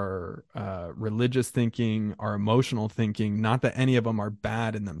 our religious thinking, our emotional thinking, not that any of them are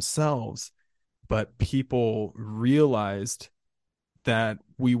bad in themselves, but people realized that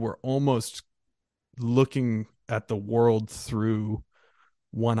we were almost looking at the world through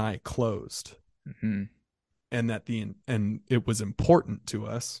one eye closed, Mm-hmm. and it was important to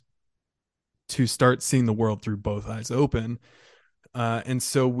us to start seeing the world through both eyes open. And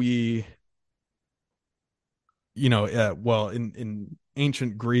so we, well, in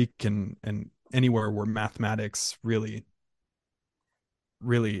ancient Greek and anywhere where mathematics really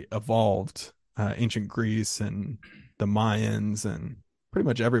evolved, ancient Greece and the Mayans and pretty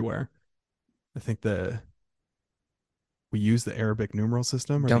much everywhere. I think we use the Arabic numeral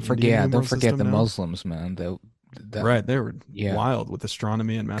system or the Don't Indian forget, don't numeral forget system the now. Muslims, man. The Right, they were yeah, wild with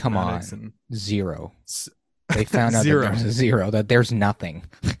astronomy and come mathematics on, and zero. They found out that there's zero. a zero, that there's nothing.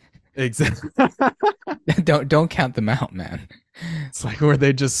 Exactly. Don't count them out, man. It's like where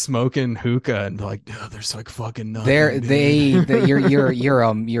they just smoking hookah and like, oh, there's like fucking They're nothing, dude. they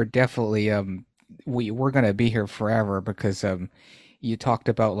the, you're definitely we're gonna be here forever because you talked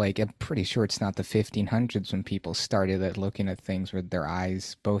about like I'm pretty sure it's not the 1500s when people started at looking at things with their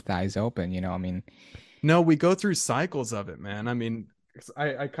eyes, both eyes open. I mean, No, we go through cycles of it, man. I mean,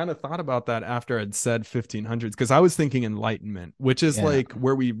 I kind of thought about that after I'd said 1500s because I was thinking Enlightenment, which is yeah, like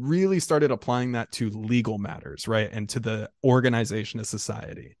where we really started applying that to legal matters, right? And to the organization of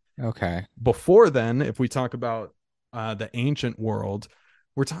society. okay, Before then, if we talk about the ancient world,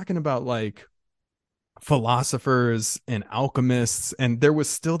 we're talking about like philosophers and alchemists, and there was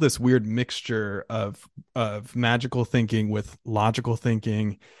still this weird mixture of magical thinking with logical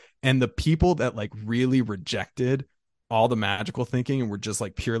thinking, and the people that like really rejected all the magical thinking and were just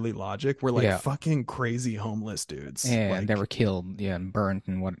like purely logic were like yeah, fucking crazy homeless dudes, and they were like, killed, yeah, and burnt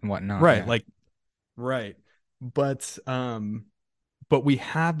and whatnot, right, yeah. like, right. But we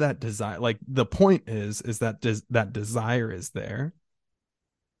have that desire. Like the point is that that desire is there,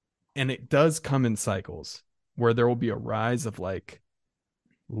 and it does come in cycles where there will be a rise of like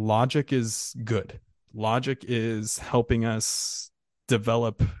logic is good. Logic is helping us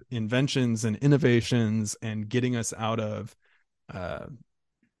develop inventions and innovations and getting us out of uh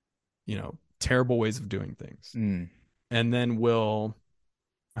terrible ways of doing things. Mm, And then we'll,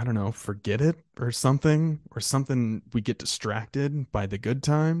 I don't know, forget it or something we get distracted by the good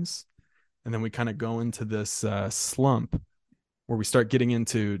times, and then we kind of go into this slump where we start getting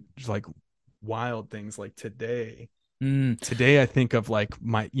into like wild things like mm, today I think of like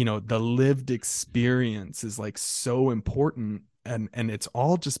the lived experience is like so important, and it's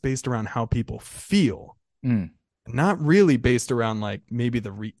all just based around how people feel, mm, not really based around like maybe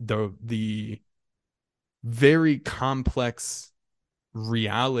the very complex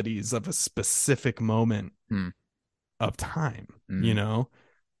realities of a specific moment mm, of time, mm.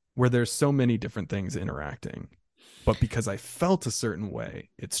 where there's so many different things interacting, but because I felt a certain way,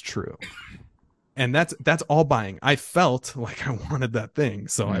 it's true. And that's all buying. I felt like I wanted that thing,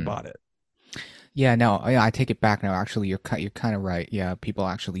 so I Mm. bought it. Yeah, no, yeah, I take it back now. Actually, you're kind of right. Yeah, people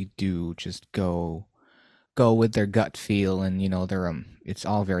actually do just go with their gut feel, and they're it's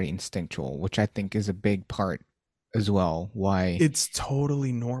all very instinctual, which I think is a big part as well. Why? It's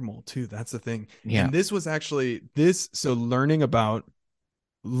totally normal too. That's the thing. Yeah. And this was actually this so learning about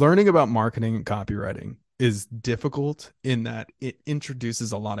marketing and copywriting is difficult in that it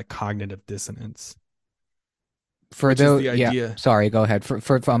introduces a lot of cognitive dissonance, For which is those, the yeah. idea. Sorry, go ahead.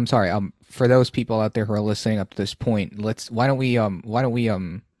 I'm sorry. For those people out there who are listening up to this point, why don't we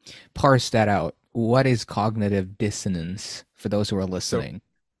parse that out? What is cognitive dissonance for those who are So listening?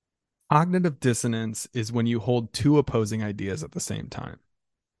 cognitive dissonance is when you hold two opposing ideas at the same time,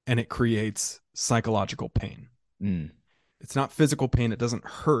 and it creates psychological pain. Mm, It's not physical pain, it doesn't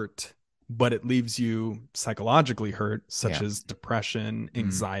hurt, but it leaves you psychologically hurt, such yeah. as depression, Mm,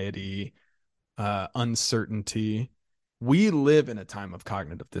 anxiety, uncertainty. We live in a time of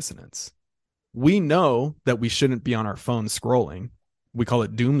cognitive dissonance. We know that we shouldn't be on our phone scrolling. We call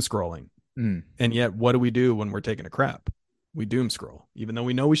it doom scrolling. mm, And yet, what do we do when we're taking a crap? We doom scroll, even though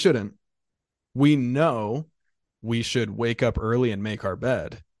we know we shouldn't. We know we should wake up early and make our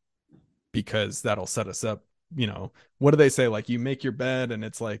bed because that'll set us up. What do they say? Like, you make your bed and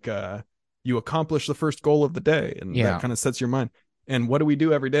it's like you accomplish the first goal of the day, and that yeah. kind of sets your mind. And what do we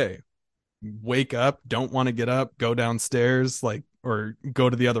do every day? Wake up, don't want to get up, go downstairs, like, or go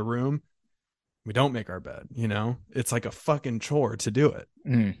to the other room. We don't make our bed. It's like a fucking chore to do it.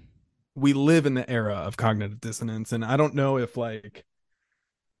 Mm, We live in the era of cognitive dissonance, and I don't know if like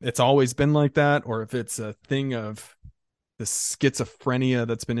it's always been like that or if it's a thing of the schizophrenia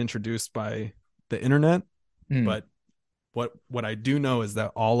that's been introduced by the internet. Mm. But what I do know is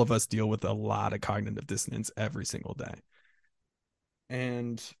that all of us deal with a lot of cognitive dissonance every single day.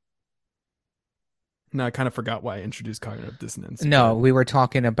 And now I kind of forgot why I introduced cognitive dissonance, No, but we were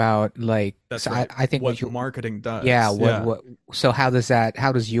talking about like, that's so right. I think what What you, marketing yeah, does. Yeah. so how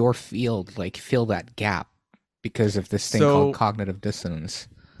does your field like fill that gap because of this thing called So, cognitive dissonance?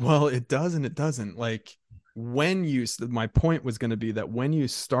 well, it does and it doesn't. Like when you, my point was going to be that when you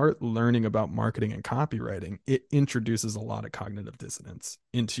start learning about marketing and copywriting, it introduces a lot of cognitive dissonance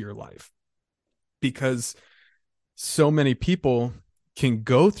into your life because so many people can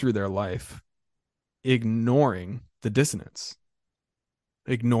go through their life ignoring the dissonance,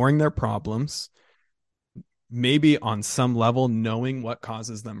 ignoring their problems, maybe on some level knowing what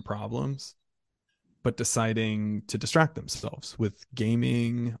causes them problems, but deciding to distract themselves with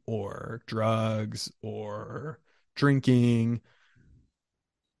gaming or drugs or drinking,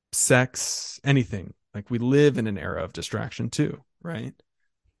 sex, anything. Like we live in an era of distraction too, right?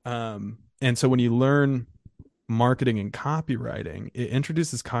 And so when you learn marketing and copywriting, it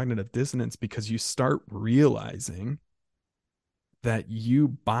introduces cognitive dissonance because you start realizing that you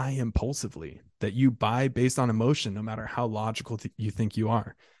buy impulsively, that you buy based on emotion, no matter how logical you think you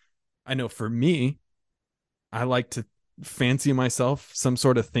are. I know for me, I like to fancy myself some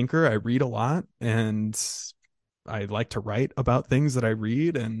sort of thinker. I read a lot and I like to write about things that I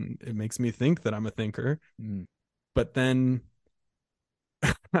read, and it makes me think that I'm a thinker. Mm. But then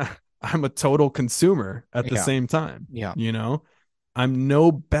I'm a total consumer at the Yeah, same time. yeah. You know, I'm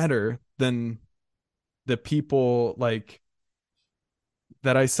no better than the people like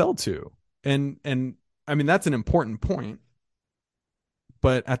that I sell to. And I mean that's an important point,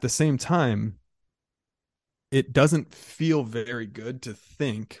 but at the same time, it doesn't feel very good to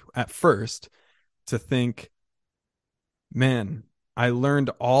think at first to think, man, I learned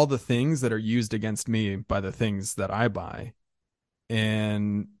all the things that are used against me by the things that I buy.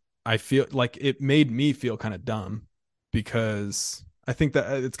 And I feel like it made me feel kind of dumb because I think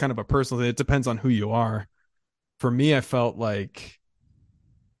that it's kind of a personal thing. It depends on who you are. For me, I felt like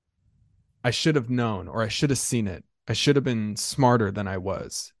I should have known or I should have seen it. I should have been smarter than I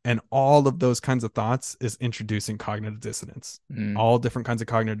was. And all of those kinds of thoughts is introducing cognitive dissonance, Mm. all different kinds of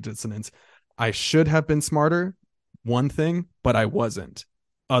cognitive dissonance. I should have been smarter, one thing, but I wasn't.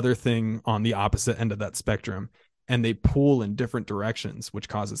 Other thing on the opposite end of that spectrum. And they pull in different directions, which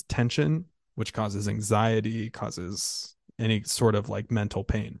causes tension, which causes anxiety, causes any sort of like mental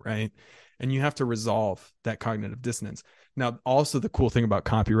pain, right? And you have to resolve that cognitive dissonance. Now, also the cool thing about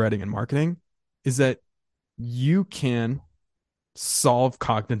copywriting and marketing is that you can solve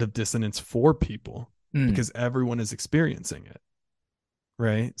cognitive dissonance for people Mm. because everyone is experiencing it,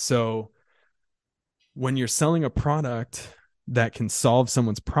 right? So when you're selling a product that can solve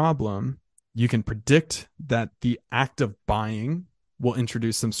someone's problem, you can predict that the act of buying will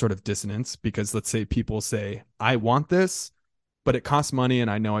introduce some sort of dissonance because let's say people say, I want this, but it costs money and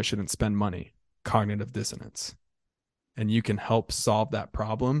I know I shouldn't spend money. Cognitive dissonance. And you can help solve that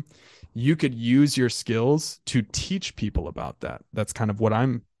problem. You could use your skills to teach people about that. That's kind of what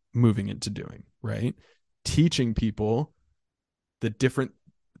I'm moving into doing, right? Teaching people the different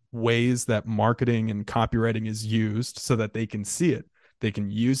ways that marketing and copywriting is used so that they can see it. They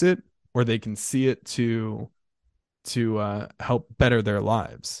can use it or they can see it to help better their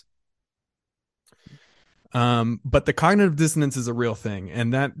lives. But the cognitive dissonance is a real thing,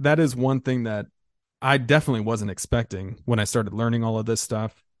 and that is one thing that I definitely wasn't expecting when I started learning all of this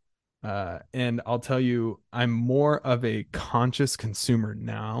stuff. And I'll tell you, I'm more of a conscious consumer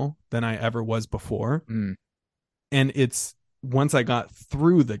now than I ever was before. Mm. And it's once I got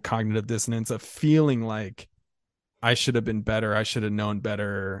through the cognitive dissonance of feeling like I should have been better, I should have known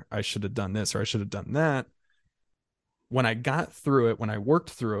better, I should have done this or I should have done that. When I got through it, when I worked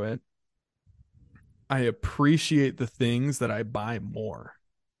through it, I appreciate the things that I buy more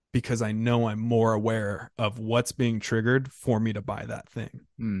because I know I'm more aware of what's being triggered for me to buy that thing.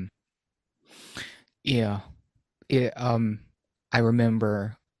 Mm. Yeah. It, I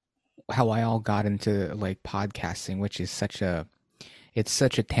remember how I all got into like podcasting, which is it's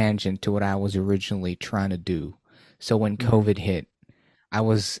such a tangent to what I was originally trying to do. So when Mm-hmm. COVID hit, I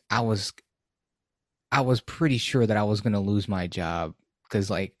was I was I was pretty sure that I was going to lose my job because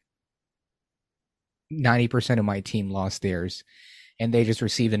like 90% of my team lost theirs, and they just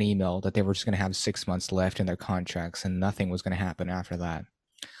received an email that they were just going to have 6 months left in their contracts and nothing was going to happen after that.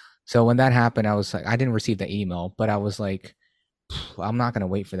 So when that happened, I was like, I didn't receive the email, but I was like, I'm not going to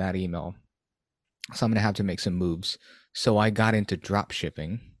wait for that email. So I'm going to have to make some moves. So I got into drop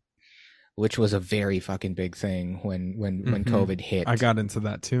shipping. which was a very fucking big thing when Mm-hmm. COVID I hit. got into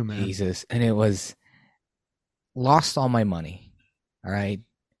that too, man. Jesus, and it was lost all my money. All right,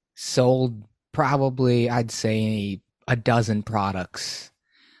 sold probably I'd say a dozen products.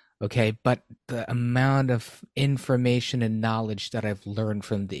 Okay, but the amount of information and knowledge that I've learned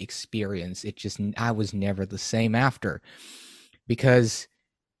from the experience, it just I was never the same after because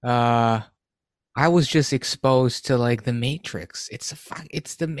uh I was just exposed to like the Matrix.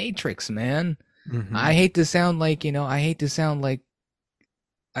 It's the Matrix, man. I Mm-hmm. hate to sound like,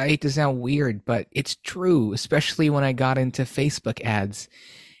 I hate to sound weird, but it's true, especially when I got into Facebook ads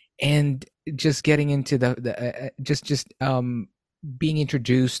and just getting into the just being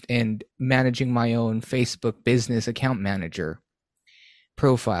introduced and managing my own Facebook business account manager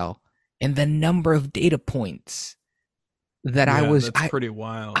profile and the number of data points that Yeah, that's pretty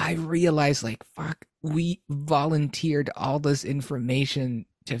wild. I realized like fuck, we volunteered all this information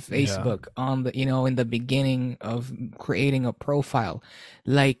to Yeah. Facebook on the in the beginning of creating a profile.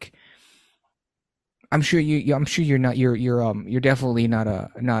 Like I'm sure you're not you're definitely not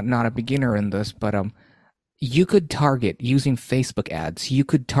a beginner in this, but you could target using Facebook ads. You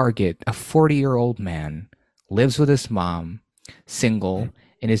could target a 40-year-old man lives with his mom, single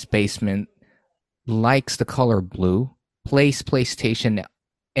in his basement, likes the color blue, plays PlayStation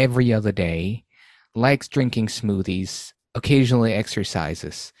every other day, likes drinking smoothies, occasionally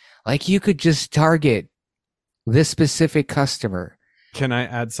exercises. Like you could just target this specific customer. Can I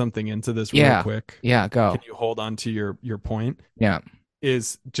add something into this real Yeah. quick? Yeah, Can go. you hold on to your point? Yeah.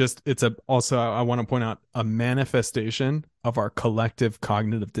 Is just it's a also I want to point out a manifestation of our collective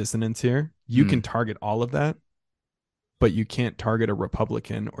cognitive dissonance here. You Hmm. can target all of that, but you can't target a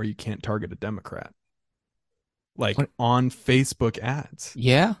Republican or you can't target a Democrat. Like What? on Facebook ads.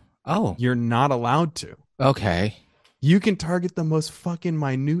 Yeah? Oh, You're not allowed to. okay. You can target the most fucking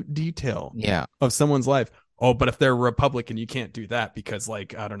minute detail Yeah. of someone's life. Oh, but if they're Republican, you can't do that because,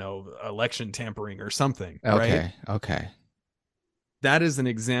 like, I don't know, election tampering or something, right? Okay. Okay. That is an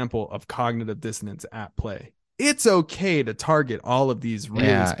example of cognitive dissonance at play. It's okay to target all of these really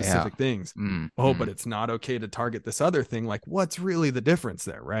Yeah, yeah. specific things. Mm, Oh, but mm. it's not okay to target this other thing. Like, what's really the difference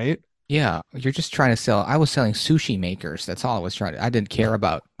there, right? Yeah, you're just trying to sell. I was selling sushi makers. That's all I was trying to. I didn't care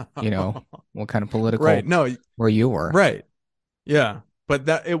about, what kind of Right. political No, where you were. right. Yeah. But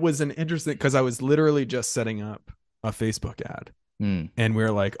that it was an interesting because I was literally just setting up a Facebook ad Mm. and we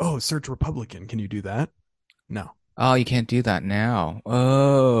were like, oh, search Republican. Can you do that? No. Oh, you can't do that now.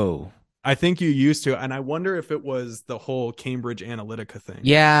 Oh. I think you used to. And I wonder if it was the whole Cambridge Analytica thing.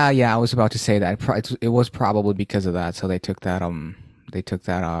 Yeah, yeah, I was about to say that. It was probably because of that. So they took that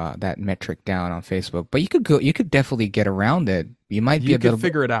metric down on Facebook. But you could definitely get around it. You might be You could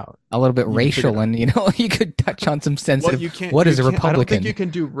figure it out. a little bit You could figure it racial out. and you could touch on some Well, sensitive you can't. what You is a can't. I don't think Republican? you can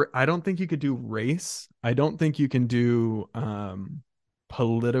do. I don't think you could do race. I don't think you can do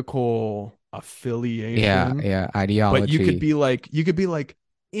political Yeah, affiliation. yeah, But you could ideology. be like. You could be like.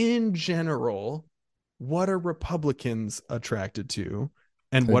 In general, what are Republicans attracted to,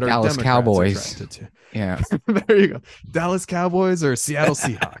 and The what are Dallas Democrats Cowboys. attracted to? Yeah. There you go. Dallas Cowboys or Seattle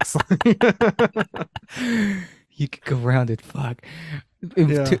Seahawks. You could go around it. Fuck.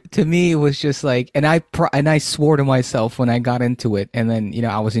 Yeah. To me, it was just like, and I swore to myself when I got into it, and then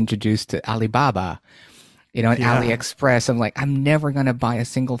I was introduced to Alibaba, and Yeah. AliExpress. I'm like, I'm never gonna buy a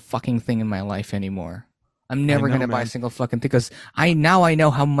single fucking thing in my life anymore. I'm I never know, gonna buy a man. single fucking thing because I know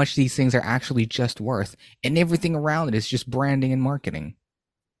how much these things are actually just worth, and everything around it is just branding and marketing.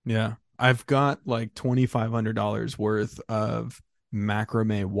 Yeah. I've got like $2,500 worth of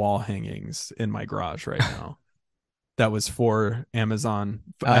macrame wall hangings in my garage right now. That was for Amazon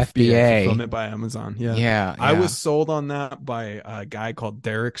FBA, FBA. fulfillment by Amazon. Yeah. Yeah, I was yeah. sold on that by a guy called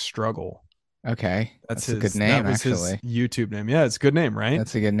Derek Struggle. Okay, That's that's a good his name, that was his actually. YouTube name. Yeah, it's a good name, right?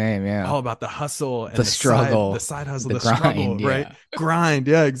 That's a good name. Yeah. All about the hustle The and the struggle, side hustle, the the struggle, grind. right? Yeah. Grind.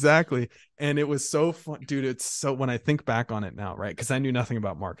 Yeah, exactly. And it was so fun, dude. It's so when I think back on it now, right? Because I knew nothing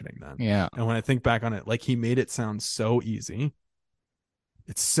about marketing then. Yeah. And when I think back on it, like he made it sound so easy.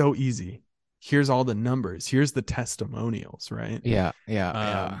 It's so easy. Here's all the numbers. Here's the testimonials, right? Yeah. Yeah.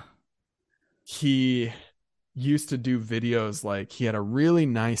 Yeah. Um, he used to do videos like he had a really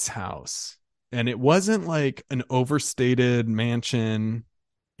nice house and it wasn't like an overstated mansion,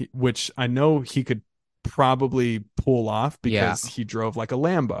 which I know he could probably pull off Yeah. because he drove like a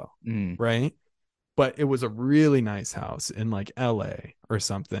Lambo, Mm. right? But it was a really nice house in like LA or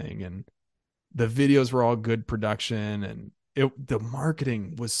something. And the videos were all good production and the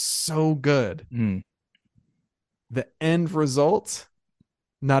marketing was so good. Mm. The end result,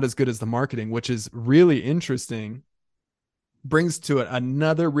 not as good as the marketing, which is really interesting brings to it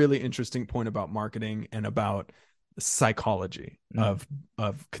another really interesting point about marketing and about the psychology Mm.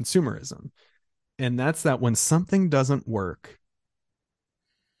 of consumerism. And that's that when something doesn't work,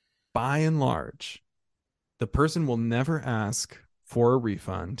 by and large, the person will never ask for a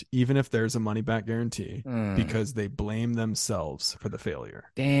refund, even if there's a money back guarantee, Mm. because they blame themselves for the failure.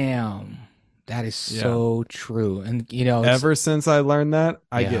 Damn. That is Yeah. so true. And you know, it's Ever since I learned that,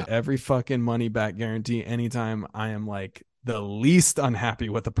 I yeah. get every fucking money back guarantee anytime I am like the least unhappy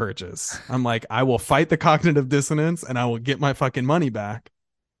with the purchase. I'm like, I will fight the cognitive dissonance and I will get my fucking money back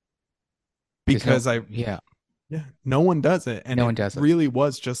There's no because I, yeah, yeah, no one does it. And no it one does it. really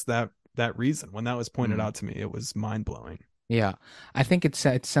was just that reason. When that was pointed Mm. out to me, it was mind blowing. Yeah. I think it's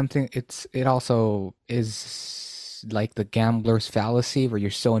something it also is like the gambler's fallacy where you're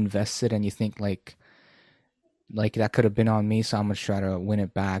so invested and you think like that could have been on me, so I'm gonna try to win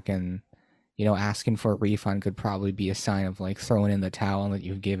it back. And you know, asking for a refund could probably be a sign of like throwing in the towel that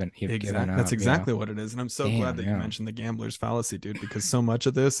you've given That's up, you know. exactly what it is. And I'm so glad Damn, that you yeah. mentioned the gambler's fallacy, dude, because so much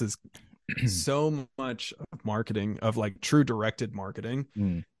of this is so much of marketing, of like true directed marketing,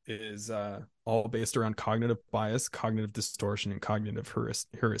 Mm. is all based around cognitive bias, cognitive distortion, and cognitive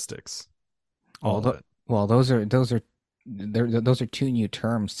heuristics. Well, All of it. those are two new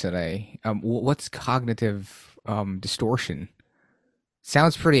terms today. What's cognitive distortion?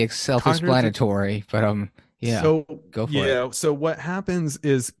 Sounds pretty Cognitive. self-explanatory, but yeah, So go for it. yeah. So what happens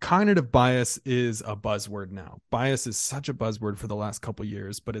is cognitive bias is a buzzword now. Bias is such a buzzword for the last couple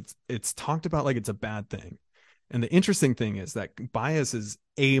years, but it's talked about like it's a bad thing. And the interesting thing is that bias is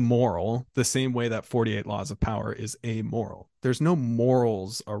amoral, the same way that 48 laws of power is amoral. There's no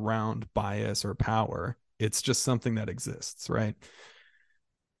morals around bias or power. It's just something that exists, right?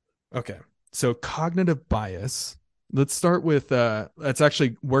 Okay. So cognitive bias. Let's start with that's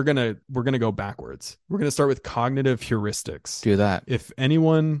actually we're gonna go backwards. We're gonna start with cognitive heuristics. Do that. If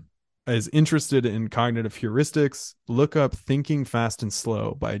anyone is interested in cognitive heuristics, look up Thinking Fast and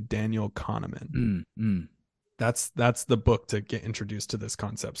Slow by Daniel Kahneman. Mm, mm. That's the book to get introduced to this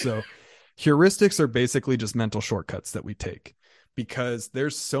concept. So heuristics are basically just mental shortcuts that we take because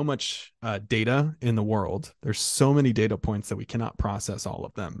there's so much data in the world. There's so many data points that we cannot process all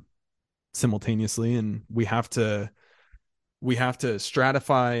of them simultaneously, and we have to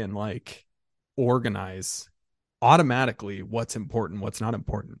stratify and like organize automatically what's important, what's not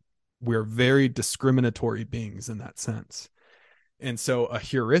important. We're very discriminatory beings in that sense. And so a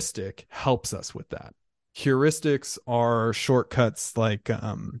heuristic helps us with that. Heuristics are shortcuts like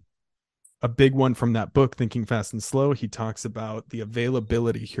a big one from that book, Thinking Fast and Slow. He talks about the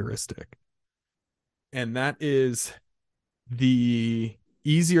availability heuristic. And that is the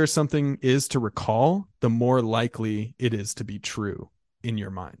easier something is to recall, the more likely it is to be true in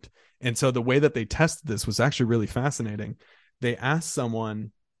your mind. And so the way that they tested this was actually really fascinating. They asked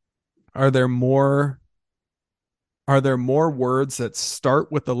someone, are there more words that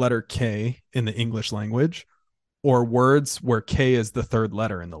start with the letter K in the English language or words where K is the third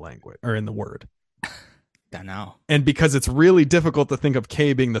letter in the language or in the word? Don't know. And because it's really difficult to think of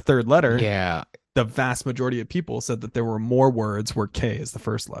K being the third letter, Yeah, the vast majority of people said that there were more words where K is the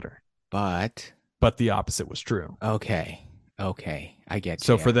first letter, but but the opposite was true. okay, okay, I get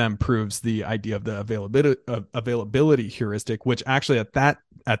So you. for Yeah. them proves the idea of the availability heuristic, which actually at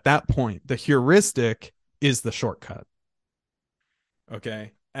that point, the heuristic is the shortcut.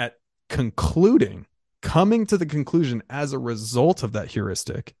 Okay. At concluding, coming to the conclusion as a result of that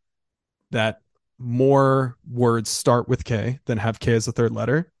heuristic that more words start with K than have K as a third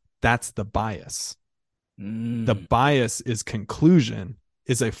letter, that's the bias. The Mm, bias is conclusion,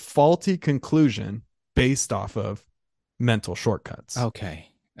 is a faulty conclusion based off of mental shortcuts. okay,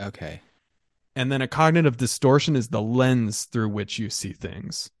 okay. And then a cognitive distortion is the lens through which you see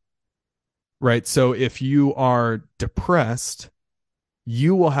things, right? So if you are depressed,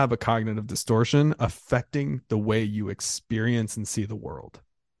 you will have a cognitive distortion affecting the way you experience and see the world.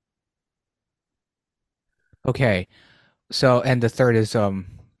 Okay. So, and the third is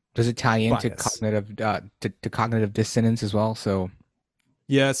does it tie into Bias. cognitive to cognitive dissonance as well? So,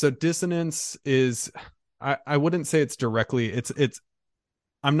 Yeah, so dissonance is I wouldn't say it's directly it's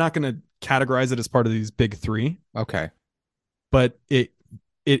I'm not going to categorize it as part of these big 3, okay, but it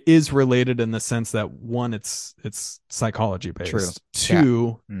is related in the sense that one, it's psychology true. based. Yeah.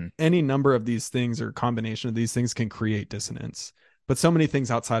 Two, Mm. any number of these things or combination of these things can create dissonance. But so many things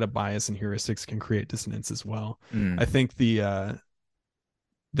outside of bias and heuristics can create dissonance as well. Mm. I think the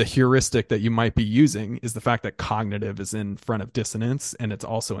heuristic that you might be using is the fact that cognitive is in front of dissonance and it's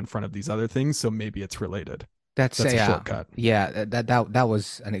also in front of these other things, so maybe it's related. That's That's a yeah, shortcut. yeah. That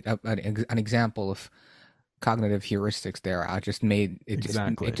was an example of cognitive heuristics there. I just made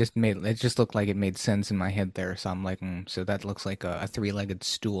Exactly. it just looked like it made sense in my head there. So I'm like, so that looks like a three-legged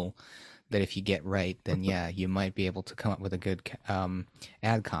stool that if you get right, then yeah, you might be able to come up with a good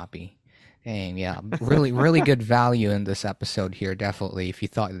ad copy. And yeah, really, really good value in this episode here. Definitely, if you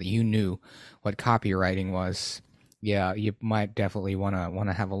thought that you knew what copywriting was, yeah, you might definitely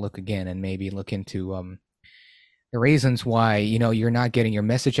wanna have a look again and maybe look into the reasons why you're not getting your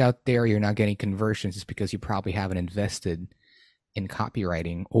message out there, you're not getting conversions, is because you probably haven't invested in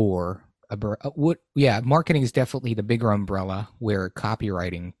copywriting or what. Yeah, marketing is definitely the bigger umbrella where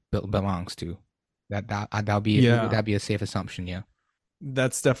copywriting belongs to. That'll be would Yeah, that be a safe assumption? Yeah.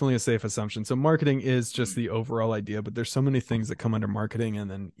 that's definitely a safe assumption. So marketing is just the overall idea, but there's so many things that come under marketing, and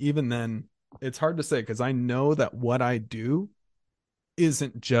then even then, it's hard to say because I know that what I do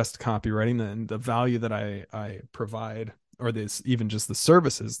isn't just copywriting, and the value that I provide, or this even just the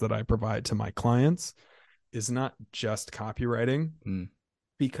services that I provide to my clients, is not just copywriting, Mm.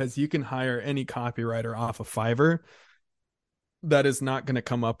 because you can hire any copywriter off of Fiverr that is not going to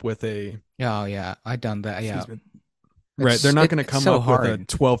come up with a, Oh yeah, I done that. Yeah, excuse me, right, they're not going to it's come so up with a hard.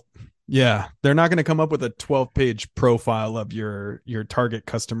 12, yeah, they're not going to come up with a 12-page profile of your target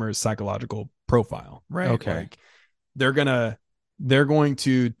customer's psychological profile, right? Okay. Like they're going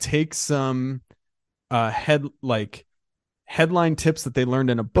to take some headline tips that they learned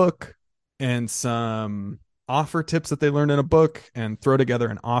in a book and some offer tips that they learned in a book and throw together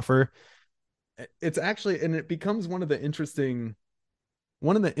an offer. It's actually, and it becomes one of the interesting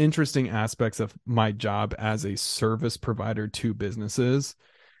aspects of my job as a service provider to businesses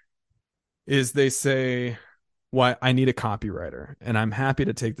is they say, why I need a copywriter, and I'm happy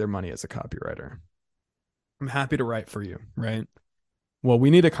to take their money as a copywriter. I'm happy to write for you, right? Well, we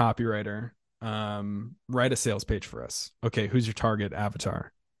need a copywriter. Write a sales page for us. Okay, who's your target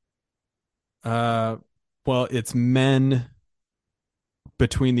avatar? Uh, well, it's men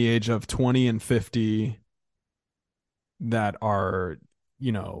between the age of 20 and 50 that are,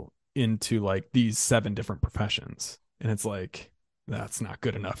 into like these 7 different professions. And it's like, that's not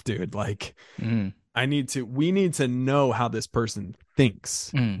good enough, dude. Like, Mm. we need to know how this person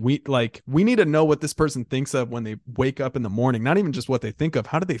thinks. Mm. We need to know what this person thinks of when they wake up in the morning. Not even just what they think of,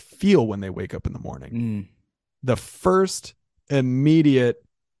 how do they feel when they wake up in the morning? Mm. The first immediate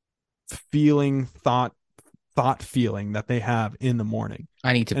feeling, thought feeling that they have in the morning.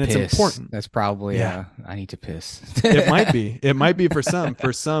 I need to And it's piss. important. That's probably Yeah. I need to piss. It might be. It might be for some.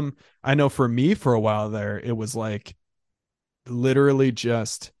 For some, I know for me for a while there, it was like literally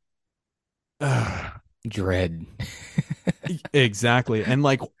just Dread. exactly. And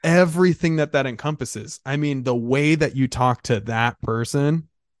like everything that encompasses. I mean, the way that you talk to that person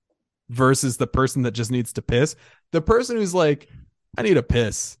versus the person that just needs to piss. The person who's like, I need a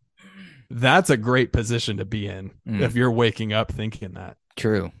piss. That's a great position to be in if you're waking up thinking that.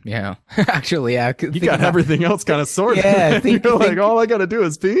 True. Yeah. Actually, yeah. You got everything else kind of sorted. Yeah. You're like, all I got to do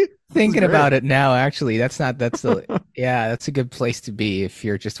is pee. Thinking about it now, actually, yeah, that's a good place to be if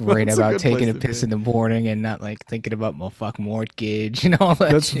you're just worried That's a about good place taking a to piss be. in the morning and not like thinking about my fuck mortgage and all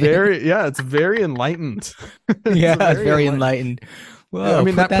that That's shit. it's very enlightened. It's Yeah, it's very very enlightened. enlightened. Yeah, I Whoa,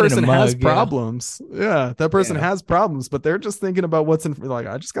 mean, put that that in a person has mug. Yeah. problems. Yeah, that person Yeah. has problems, but they're just thinking about what's in. Like,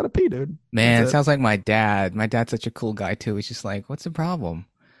 I just gotta pee, dude. That's Man, it it. sounds like my dad. My dad's such a cool guy too. He's just like, what's the problem?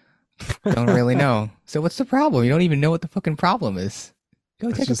 Don't really know. So what's the problem? You don't even know what the fucking problem is. Go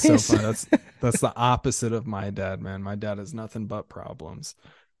That's take a just so piss. funny. That's the opposite of my dad, man. My dad has nothing but problems.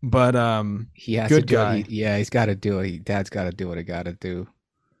 But He has to good do it. guy. Yeah, he's got to do it. Dad's got to do what he got to do. I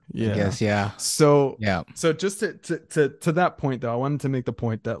Yeah. guess. Yeah. So Yeah. just to that point though, I wanted to make the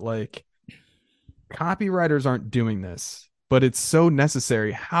point that like copywriters aren't doing this, but it's so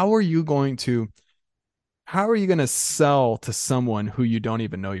necessary. How are you going to sell to someone who you don't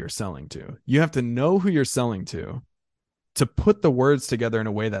even know you're selling to? You have to know who you're selling to put the words together in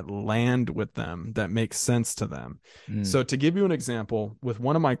a way that land with them, that makes sense to them. Mm. So to give you an example, with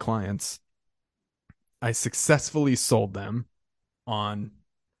one of my clients, I successfully sold them on,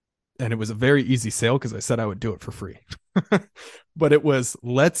 and it was a very easy sale because I said I would do it for free. But it was,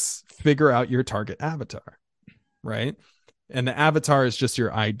 let's figure out your target avatar, right? And the avatar is just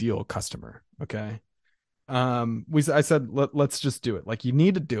your ideal customer. Okay. I said, let's just do it. Like, you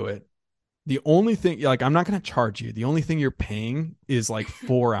need to do it. The only thing, like, I'm not going to charge you. The only thing you're paying is like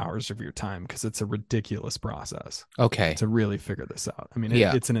 4 hours of your time because it's a ridiculous process Okay. to really figure this out. I mean,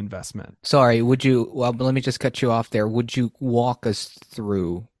 Yeah. it's an investment. Sorry. Well, let me just cut you off there. Would you walk us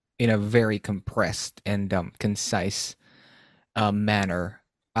through in a very compressed and concise manner?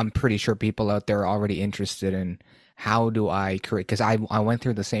 I'm pretty sure people out there are already interested in how do I create? Because I went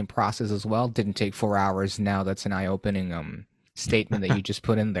through the same process as well. Didn't take 4 hours. Now that's an eye opening statement that you just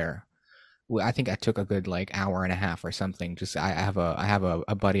put in there. Well, I think I took a good like hour and a half or something. Just I have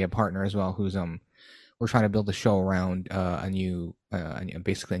a buddy, a partner as well, who's we're trying to build a show around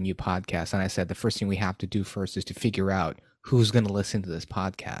basically a new podcast. And I said the first thing we have to do first is to figure out who's going to listen to this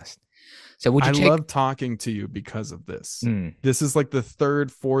podcast. So would you I take? love talking to you because of this. Mm, This is like the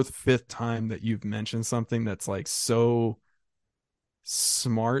third, fourth, fifth time that you've mentioned something that's like so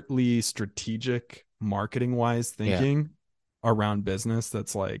smartly strategic marketing wise yeah. thinking around business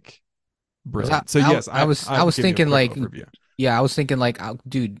that's like Because I, brilliant. So I, yes, I was I I'll was give you a thinking quick like, overview. yeah, I was thinking like,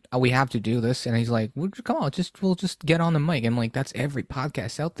 dude, we have to do this, and he's like, well, come on, we'll just get on the mic. I'm like, that's every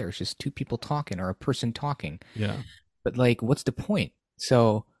podcast out there. It's just two people talking or a person talking. Yeah. But like, what's the point?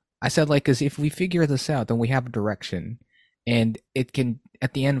 So I said like, because if we figure this out, then we have a direction, and it can.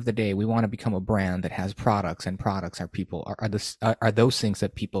 At the end of the day, we want to become a brand that has products, and products are people are those things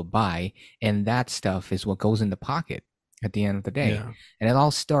that people buy, and that stuff is what goes in the pocket at the end of the day. Yeah. And it all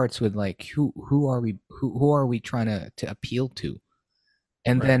starts with like, who are we trying to appeal to?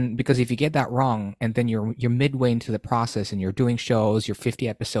 And Right. then because if you get that wrong, and then you're midway into the process and you're doing shows, you're 50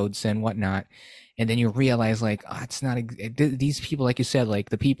 episodes and whatnot, and then you realize like, oh, it's not these people, like you said, like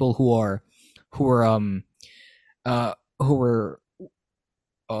the people who are who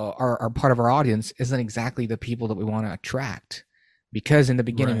are part of our audience isn't exactly the people that we want to attract, because in the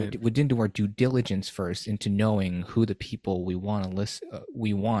beginning Right. we didn't do our due diligence first into knowing who the people we want to list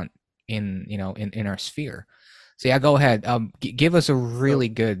we want in in our sphere. So yeah, go ahead. Give us a So really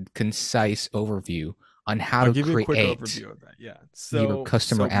good, concise overview on how I'll to give you a quick create overview of that. Yeah. your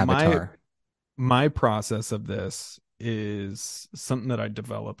customer My avatar. process of this is something that I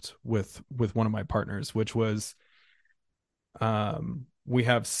developed with one of my partners, which was we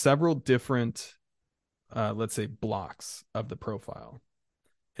have several different let's say blocks of the profile.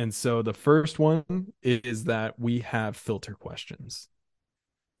 And so the first one is that we have filter questions.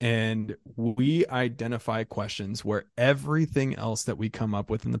 And we identify questions where everything else that we come up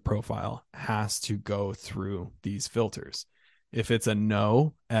with in the profile has to go through these filters. If it's a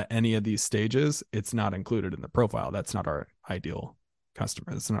no at any of these stages, it's not included in the profile. That's not our ideal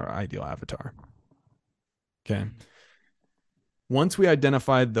customer. That's not our ideal avatar. Okay. Once we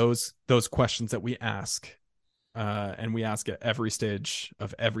identify those questions that we ask, and we ask at every stage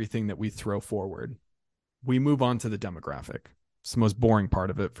of everything that we throw forward, we move on to the demographic. It's the most boring part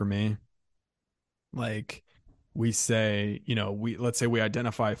of it for me. Like we say, let's say we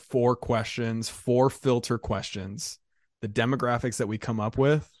identify 4 questions, 4 filter questions. The demographics that we come up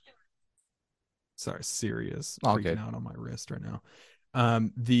with. Sorry, Siri is All freaking good. out on my wrist right now.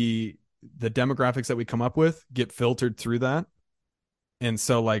 The demographics that we come up with get filtered through that. And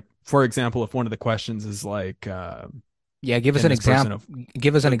so, like, for example, if one of the questions is like, Yeah, give us can an this person example. of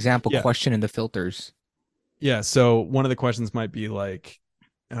Give us an example yeah, question in the filters. yeah. So one of the questions might be like,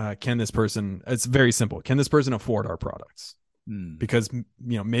 can this person, it's very simple. Can this person afford our products? Hmm. Because,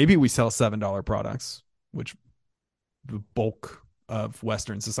 maybe we sell $7 products, which the bulk of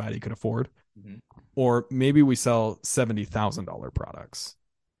Western society could afford, Mhm. or maybe we sell $70,000 products.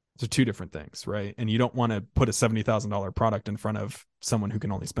 So two different things, right? And you don't want to put a $70,000 product in front of someone who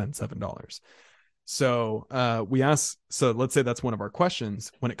can only spend $7. So we ask, so let's say that's one of our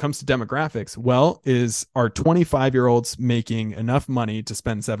questions. When it comes to demographics, well, is our 25-year-olds making enough money to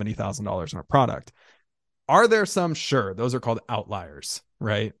spend $70,000 on a product? Are there some? Sure. Those are called outliers,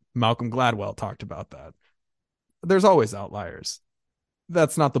 right? Malcolm Gladwell talked about that. There's always outliers.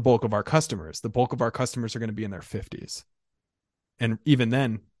 That's not the bulk of our customers. The bulk of our customers are going to be in their 50s. And even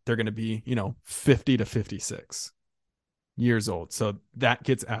then, they're going to be, 50 to 56 years old. So that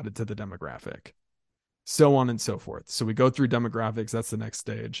gets added to the demographic, so on and so forth. So we go through demographics. That's the next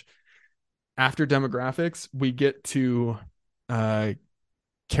stage. After demographics, we get to uh,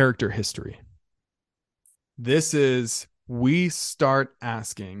 character history. This is, we start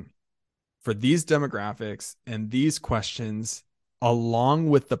asking for these demographics and these questions along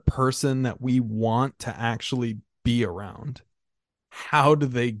with the person that we want to actually be around. How do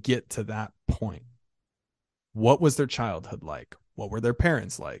they get to that point? What was their childhood like? What were their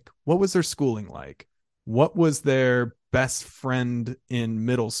parents like? What was their schooling like? What was their best friend in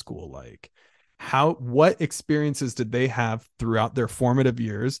middle school like? What experiences did they have throughout their formative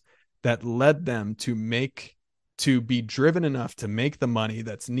years that led them to be driven enough to make the money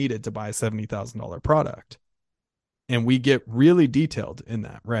that's needed to buy a $70,000 product? And we get really detailed in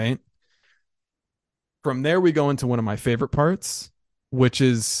that, right? From there, we go into one of my favorite parts, which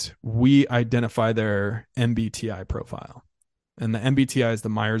is we identify their MBTI profile. And the MBTI is the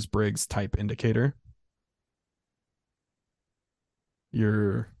Myers Briggs type indicator.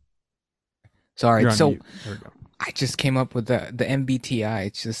 You're Sorry. you're on So mute. There we go. I just came up with the MBTI.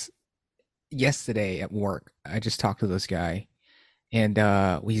 It's just yesterday at work. I just talked to this guy, and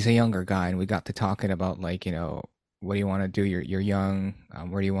he's a younger guy, and we got to talking about like what do you want to do? You're young.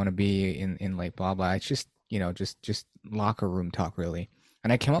 Where do you want to be in like blah blah. It's just just locker room talk really.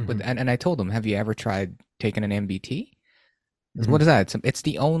 And I came up with Hmm. and I told him, have you ever tried taking an MBT? What Hmm. is that? It's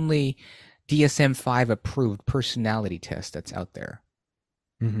the only DSM-5 approved personality test that's out there,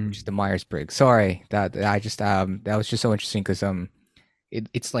 Hmm. which is the Myers-Briggs. Sorry, that I just that was just so interesting because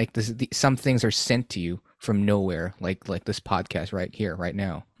it's like some things are sent to you from nowhere, like this podcast right here, right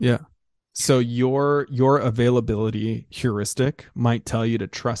now. Yeah. So your availability heuristic might tell you to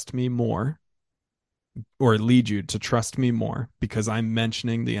trust me more or lead you to trust me more because I'm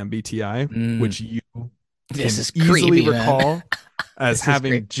mentioning the MBTI, Mm, which you this can is easily creepy, man. recall as This is great.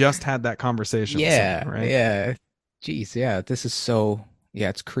 having just had that conversation with someone, Yeah, right? yeah. Jeez, yeah. This is so. Yeah,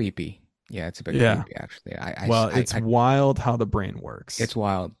 it's creepy. Yeah, it's a bit Yeah. creepy actually. Well, it's wild how the brain works. It's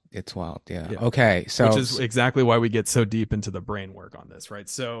wild. It's wild. Yeah. Yeah. Okay. Which So is exactly why we get so deep into the brain work on this, right?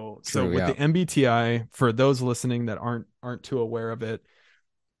 So true. with Yeah. the MBTI, for those listening that aren't too aware of it,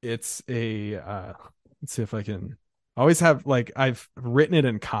 it's a let's see if I can I always have like I've written it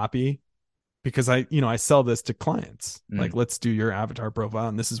in copy because I sell this to clients. Mm. Like, let's do your avatar profile,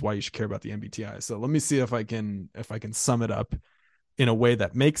 and this is why you should care about the MBTI. So let me see if I can sum it up in a way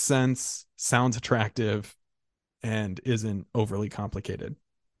that makes sense, sounds attractive, and isn't overly complicated.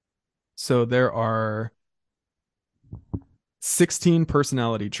 So there are 16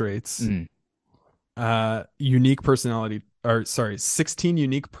 personality traits, Mm. unique personality, or sorry, 16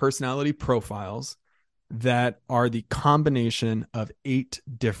 unique personality profiles that are the combination of 8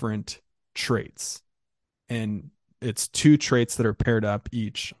 different traits. And it's 2 traits that are paired up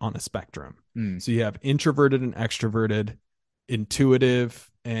each on a spectrum. Mm. So you have introverted and extroverted,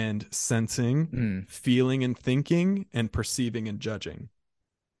 intuitive and sensing, Mm. feeling and thinking, and perceiving and judging.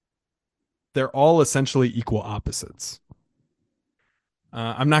 They're all essentially equal opposites.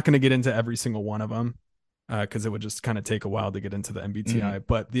 I'm not going to get into every single one of them because it would just kind of take a while to get into the Mm. MBTI.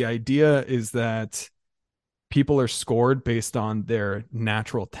 But the idea is that people are scored based on their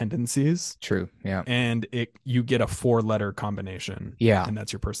natural tendencies, True. Yeah. and it you get a 4 letter combination, Yeah. and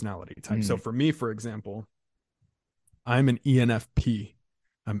that's your personality type. So Mm. for me, for example, I'm an ENFP.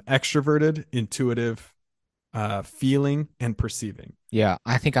 I'm extroverted, intuitive, feeling, and perceiving. Yeah.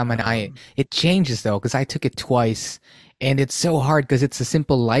 I think I'm an I. Um, It changes though because I took it twice, and it's so hard because it's a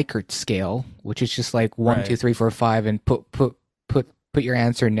simple Likert scale, which is just like one, two, right. three, four, five, and put your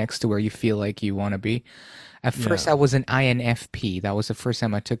answer next to where you feel like you want to be. At first, Yeah. I was an INFP. That was the first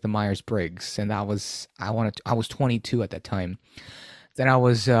time I took the Myers Briggs, and I was 22 at that time. Then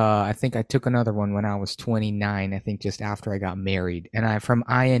I think I took another one when I was 29. I think just after I got married, and I from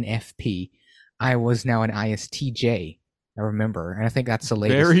INFP, I was now an ISTJ. I remember, and I think that's the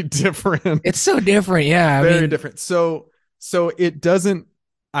latest. Very different. It's so different. Yeah, I Very mean, different. So it doesn't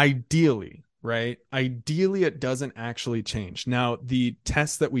ideally, right? Ideally it doesn't actually change. Now, the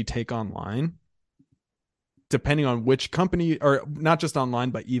tests that we take online, depending on which company, or not just online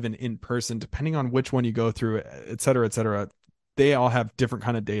but even in person, depending on which one you go through, et cetera, they all have different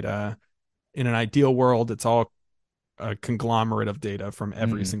kind of data. In an ideal world, it's all a conglomerate of data from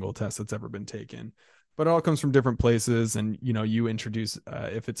every mm, single test that's ever been taken, but it all comes from different places. And you introduce,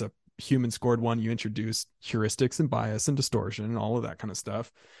 if it's a human scored one, you introduce heuristics and bias and distortion and all of that kind of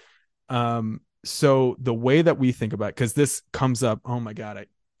stuff. So the way that we think about it, because this comes up, oh my god,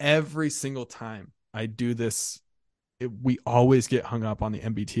 every single time I do this, we always get hung up on the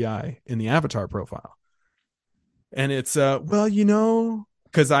MBTI in the avatar profile. And it's well,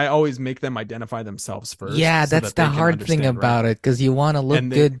 because I always make them identify themselves first yeah, so that's that the they can hard thing understand, right? about it because you want to look And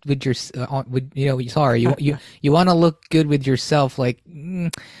they good with your, with sorry, you want to look good with yourself. Like,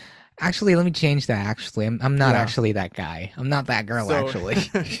 actually, let me change that. Actually, I'm not yeah. actually that guy. I'm not that girl. So Actually.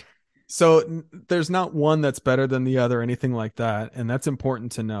 there's not one that's better than the other, anything like that, and that's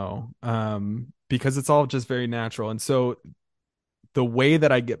important to know, because it's all just very natural. And so the way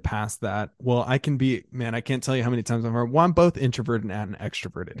that I get past that, well, I can be, man, I can't tell you how many times I've heard, well, I'm both introverted and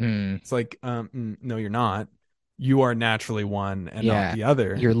extroverted. Mm, It's like, no, you're not. You are naturally one and not yeah, the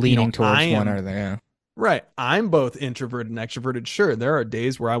other. you're leaning I towards one am or the. Yeah. right. I'm both introverted and extroverted. Sure, there are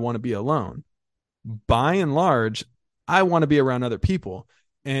days where I want to be alone. By and large, I want to be around other people.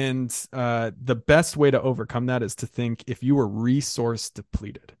 And the best way to overcome that is to think, if you were resource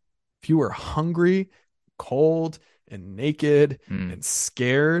depleted, if you were hungry, cold, and naked Mm, and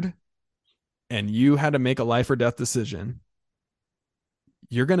scared, and you had to make a life or death decision,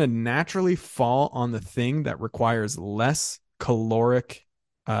 you're going to naturally fall on the thing that requires less caloric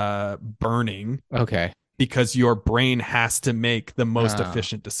burning Okay. because your brain has to make the most Uh,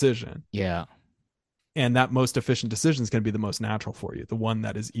 efficient decision. yeah. And that most efficient decision is going to be the most natural for you, the one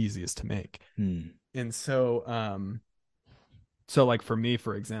that is easiest to make. Hmm. And so, so like for me,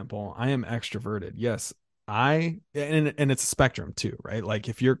 for example, I am extroverted. Yes, and it's a spectrum too, right? Like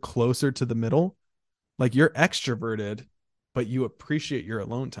if you're closer to the middle, like you're extroverted, but you appreciate your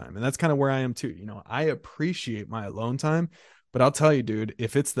alone time. And that's kind of where I am too. You know, I appreciate my alone time, but I'll tell you, dude,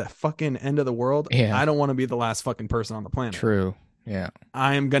 if it's the fucking end of the world, Yeah. I don't want to be the last fucking person on the planet. True. Yeah.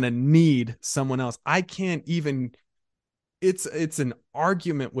 I am going to need someone else. I can't even it's an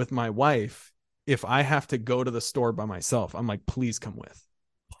argument with my wife if I have to go to the store by myself. I'm like, please come with.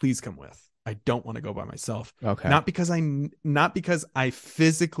 Please come with. I don't want to go by myself. Okay. Not because I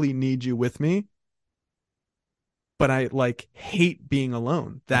physically need you with me, but I like hate being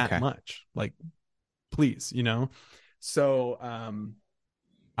alone that Okay. much. Like, please, So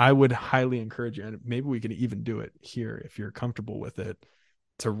I would highly encourage you, and maybe we can even do it here if you're comfortable with it,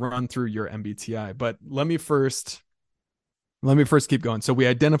 to run through your MBTI. But let me first keep going. So we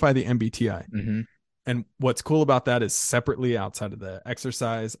identify the MBTI. Mm-hmm. And what's cool about that is separately outside of the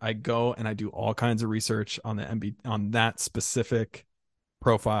exercise, I go and I do all kinds of research on on that specific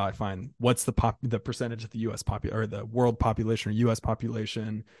profile. I find what's the percentage of the US or the world population or US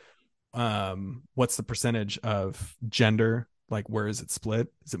population. What's the percentage of gender? Like where is it split?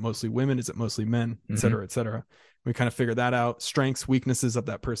 Is it mostly women? Is it mostly men? Et Mm-hmm. cetera, et cetera. We kind of figure that out. Strengths, weaknesses of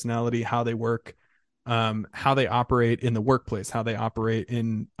that personality, how they work, how they operate in the workplace, how they operate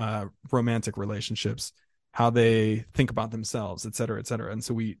in romantic relationships, how they think about themselves, et cetera, et cetera. And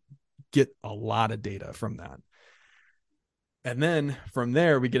so we get a lot of data from that. And then from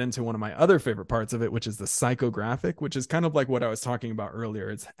there, we get into one of my other favorite parts of it, which is the psychographic, which is kind of like what I was talking about earlier.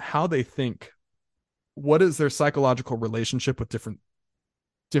 It's how they think. What is their psychological relationship with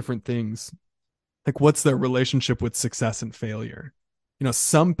different things? Like, what's their relationship with success and failure?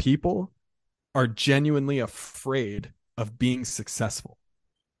 Some people are genuinely afraid of being successful.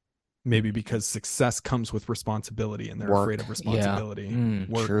 Maybe Mm-hmm. because success comes with responsibility and they're afraid Work. of Yeah. responsibility, Mm,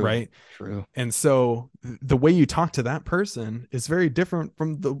 work, true. right? True. And so the way you talk to that person is very different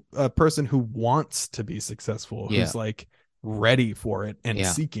from the person who wants to be successful, Yeah. who's like ready for it and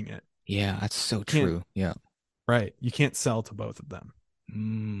Yeah. seeking it. Yeah. That's so Can't, true. Yeah. right? You can't sell to both of them.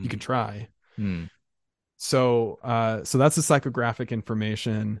 You can Mm. try. Mm. So that's the psychographic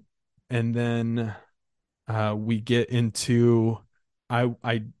information. And then we get into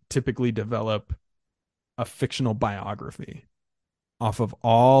I typically develop a fictional biography off of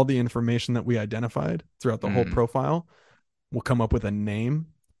all the information that we identified throughout the whole Mm. profile. We'll come up with a name.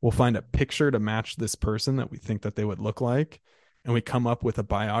 We'll find a picture to match this person that we think that they would look like, and we come up with a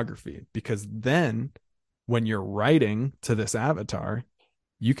biography, because then when you're writing to this avatar,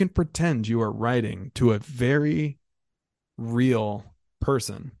 you can pretend you are writing to a very real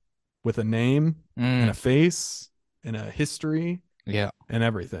person with a name and Mm. a face and a history Yeah. and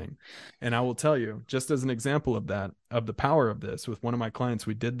everything. And I will tell you, just as an example of that, of the power of this, with one of my clients,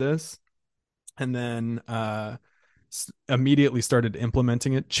 we did this and then immediately started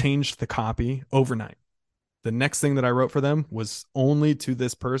implementing it, changed the copy overnight. The next thing that I wrote for them was only to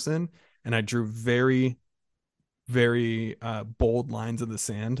this person. And I drew very, very bold lines in the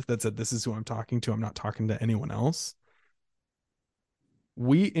sand that said, this is who I'm talking to. I'm not talking to anyone else.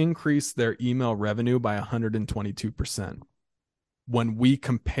 We increased their email revenue by 122% when we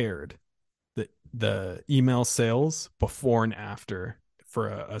compared the email sales before and after for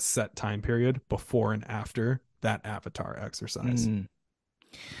a set time period, before and after that avatar exercise, Mm.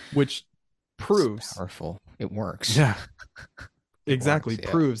 which It's proves, powerful. It works. yeah, It exactly, works.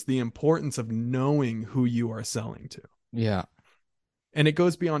 Yeah. proves the importance of knowing who you are selling to. Yeah. And it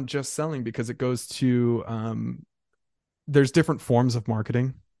goes beyond just selling, because it goes to there's different forms of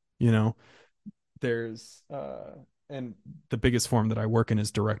marketing. you know there's and the biggest form that I work in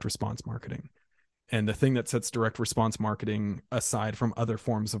is direct response marketing. And the thing that sets direct response marketing aside from other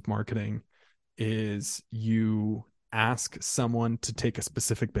forms of marketing is you ask someone to take a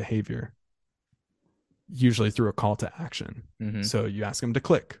specific behavior, usually through a call to action. Mm-hmm. So you ask them to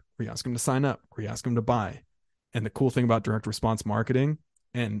click, or you ask them to sign up, or you ask them to buy. And the cool thing about direct response marketing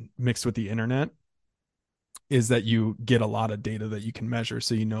and mixed with the internet is that you get a lot of data that you can measure,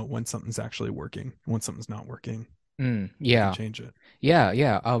 so you know when something's actually working, when something's not working. Mm. You can Yeah. change it. Yeah.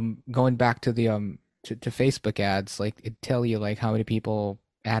 Yeah. Going back to the to Facebook ads, like it tell you like how many people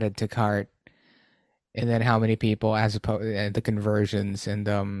added to cart, and then how many people as opposed the conversions, and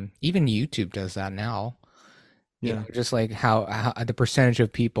even YouTube does that now. Yeah. Just like how the percentage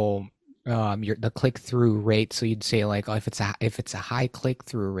of people the click through rate. So you'd say like, oh, if it's a high click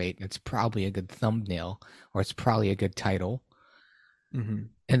through rate, it's probably a good thumbnail or it's probably a good title.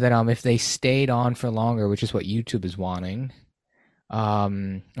 Hmm. And then if they stayed on for longer, which is what YouTube is wanting,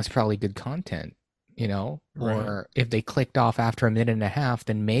 that's probably good content, you know. Right. Or if they clicked off after a minute and a half,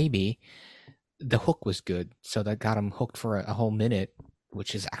 then maybe the hook was good, so that got them hooked for a whole minute,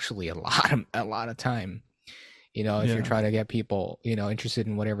 which is actually a lot of time. You know, if you're Yeah. trying to get people, you know, interested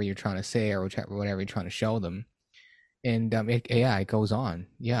in whatever you're trying to say or whatever you're trying to show them, and yeah, it goes on.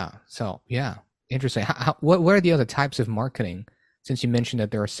 Yeah, so yeah, interesting. What are the other types of marketing? Since you mentioned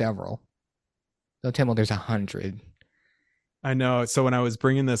that there are several, don't tell me there's 100. I know. So when I was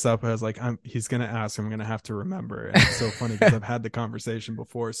bringing this up, I was like, he's going to ask, I'm going to have to remember. And it's so funny because I've had the conversation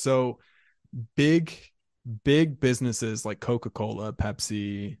before. So big, big businesses like Coca-Cola,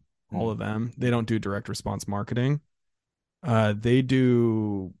 Pepsi, all Mm. of them, they don't do direct response marketing. They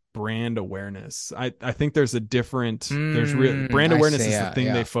do brand awareness. I think there's a different, brand I awareness say, is the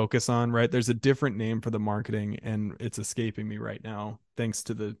thing they yeah. focus on, right? There's a different name for the marketing and it's escaping me right now, thanks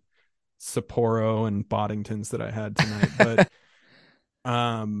to the Sapporo and Boddingtons that I had tonight. But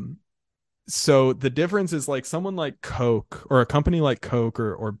um, so the difference is like someone like Coke or a company like Coke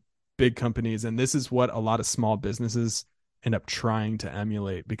or big companies, and this is what a lot of small businesses end up trying to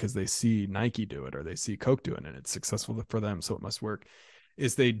emulate because they see Nike do it or they see Coke do it and it's successful for them, so it must work.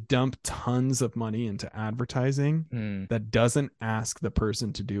 Is they dump tons of money into advertising Mm, that doesn't ask the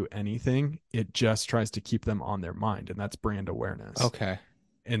person to do anything. It just tries to keep them on their mind, and that's brand awareness. okay.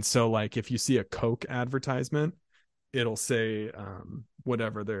 And so, like, if you see a Coke advertisement, it'll say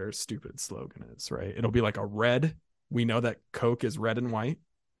whatever their stupid slogan is, right? It'll be like a red. We know that Coke is red and white.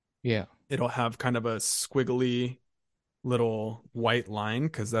 Yeah. It'll have kind of a squiggly little white line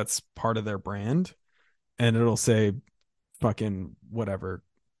because that's part of their brand. And it'll say fucking whatever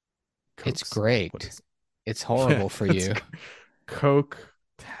It's Coke's, what great. is It's it? Yeah, horrible for it's you. Coke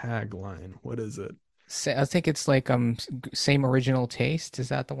tagline. What is it? I think it's like same original taste. Is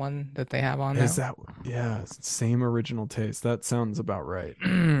that the one that they have on Is now? that, yeah, same original taste. That sounds about right.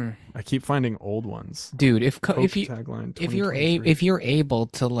 I keep finding old ones. Dude, Coke tagline if 2023. you're able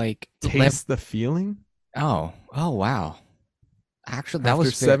to like Taste the feeling. oh wow. Actually, that After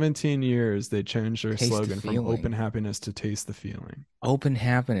was very 17 years, they changed their taste the slogan from open feeling. happiness to taste the feeling. Open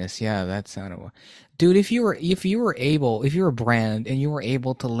happiness. Yeah, that sounded dude, if you were a brand and you were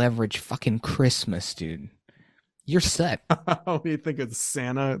able to leverage fucking Christmas, dude, you're set. What do you think of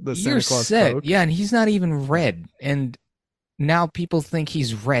Santa, the You're Santa Claus set. Coke? Yeah, and he's not even red. And now people think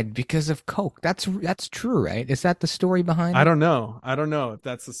he's red because of Coke. That's true, right? Is that the story behind I it? don't know. I don't know if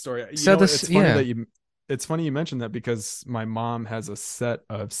that's the story. You So know, this, yeah. it's funny you mentioned that because my mom has a set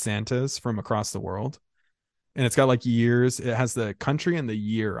of Santas from across the world and it's got like years. It has the country and the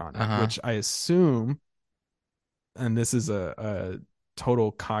year on it, Uh-huh. which I assume, and this is a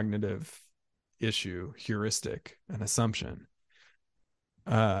total cognitive issue, heuristic, an assumption.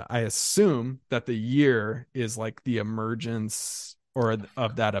 I assume that the year is like the emergence or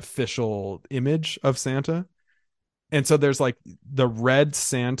of that official image of Santa. And so there's like the red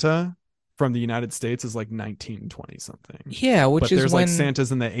Santa from the United States is like 1920 something. Yeah, which But is there's like when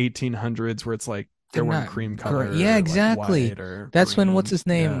Santas in the 1800s where it's like they're they're wearing not cream great. Yeah, color or like exactly. white or That's when what's green. his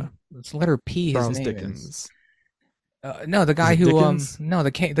Yeah. name? It's letter P. His Charles name is. Dickens. No, the Is guy it who Dickens? no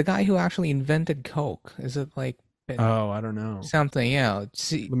the guy who actually invented Coke. Is it like Oh, I don't know. something? Yeah.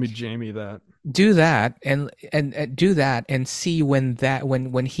 See, Let me Jamie that. do that and do that and see when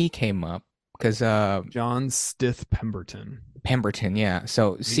when he came up because John Stith Pemberton, Pemberton. Yeah.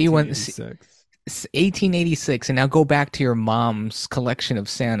 So see when 1886. 1886, and now go back to your mom's collection of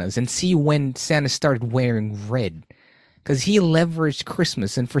Santas and see when Santa started wearing red because he leveraged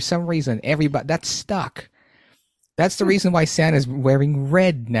Christmas, and for some reason, everybody that's stuck. That's the reason why Santa's wearing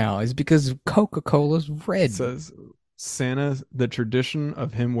red now is because Coca Cola's It red. says Santa, the tradition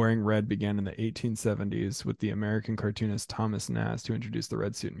of him wearing red began in the 1870s with the American cartoonist Thomas Nast, who introduced the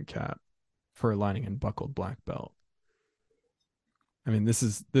red suit and cap, fur lining, and buckled black belt. I mean, this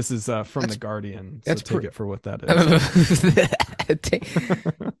is from the That's Guardian, so that's take pretty. it for what that is.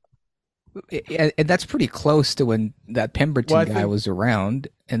 And that's pretty close to when that Well, Pemberton I guy think was around.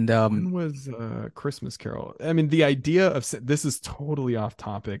 And when was Christmas Carol? I mean, the idea of this is totally off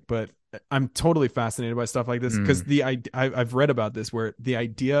topic, but I'm totally fascinated by stuff like this because mm, I've read about this where the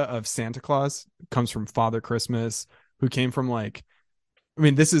idea of Santa Claus comes from Father Christmas, who came from like, I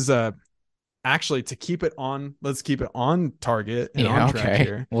mean, this is actually to keep it on, let's keep it on target and on yeah, track okay,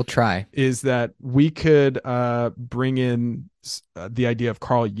 here, we'll try. is that we could bring in the idea of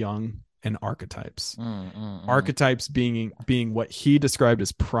Carl Jung and archetypes. Mm, mm, mm. Archetypes being what he described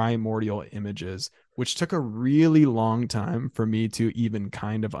as primordial images, which took a really long time for me to even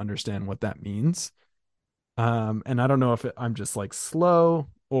kind of understand what that means. And I don't know if I'm just like slow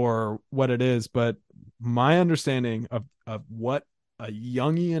or what it is, but my understanding of what a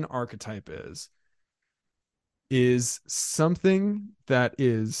Jungian archetype is something that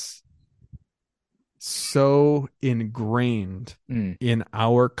is so ingrained Mm. in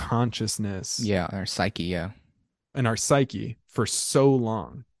our consciousness Yeah, our psyche, yeah. and our psyche for so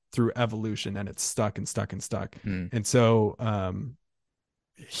long through evolution, and it's stuck and stuck and stuck. Mm. And so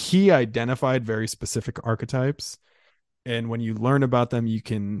he identified very specific archetypes, and when you learn about them, you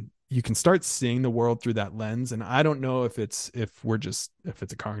can start seeing the world through that lens. And I don't know if it's a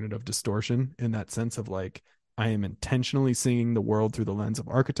cognitive distortion in that sense of like I am intentionally seeing the world through the lens of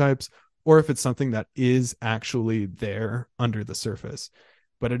archetypes, or if it's something that is actually there under the surface.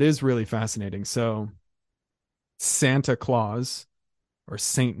 But it is really fascinating. So Santa Claus or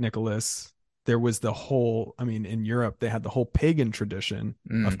Saint Nicholas, there was the whole, I mean, in Europe, they had the whole pagan tradition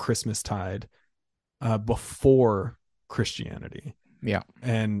of Mm. Christmastide before Christianity. Yeah.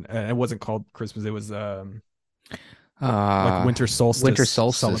 And it wasn't called Christmas, it was like Uh winter Winter solstice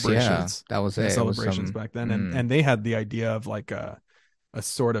solstice, yeah. celebrations. That was Yeah, it. It was celebrations some back then. mm. And they had the idea of like a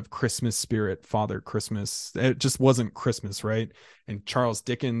sort of Christmas spirit, Father Christmas. It just wasn't Christmas, right? And Charles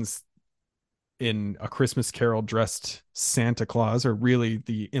Dickens in A Christmas Carol dressed Santa Claus, or really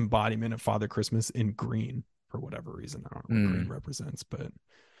the embodiment of Father Christmas, in green for whatever reason. I don't know what green Mm. represents, but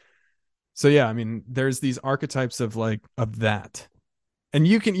so yeah, I mean, there's these archetypes of like of that. And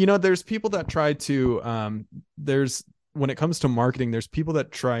you can, there's people that try to there's when it comes to marketing, there's people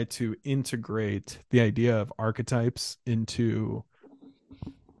that try to integrate the idea of archetypes into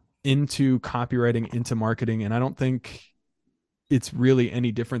copywriting, into marketing, and I don't think it's really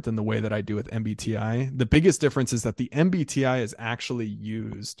any different than the way that I do with MBTI. The biggest difference is that the MBTI is actually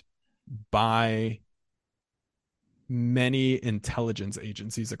used by many intelligence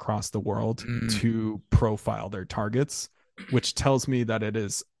agencies across the world Mm. to profile their targets, which tells me that it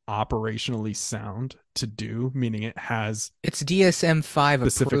is operationally sound to do, meaning it has It's DSM-5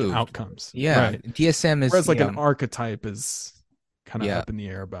 specific approved. outcomes. Yeah, Right. DSM is Whereas like yeah. an archetype is kind of Yeah. up in the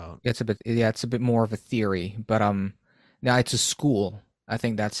air about. It's a bit more of a theory, but now it's a school. I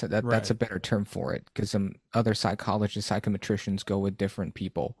think that's a Right. better term for it because other psychologists, psychometricians go with different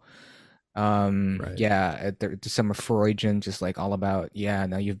people. Right. Yeah, some are Freudian, just like all about yeah.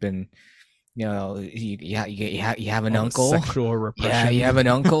 Now you've been, you have an All the uncle. sexual Yeah, you repression. have an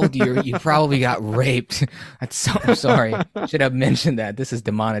uncle. You probably got raped. That's so I'm sorry. Should have mentioned that. This is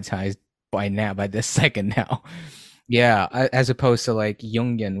demonetized by now, by this second now. Yeah, as opposed to like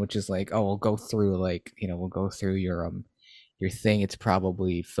Jungian, which is like, oh, we'll go through like, we'll go through your thing. It's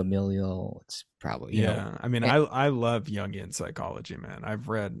probably familial. It's probably, Yeah, I mean, eh, I love Jungian psychology, man. I've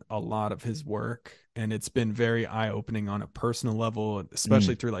read a lot of his work, and it's been very eye opening on a personal level, mm,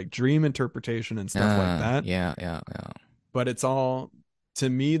 especially through like dream interpretation and stuff like that. yeah, yeah, yeah. But it's all, to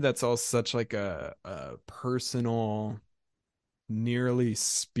me, that's all such like a personal, nearly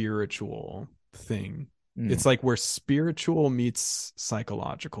spiritual thing. Mm. It's like where spiritual meets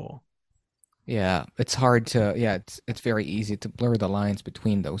psychological. Yeah, it's hard to yeah, it's very easy to blur the lines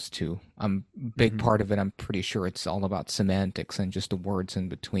between those two. Big Mm-hmm. part of it, I'm pretty sure it's all about semantics and just the words in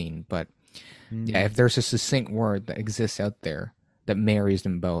between. But yeah, if Mm, there's a succinct word that exists out there that marries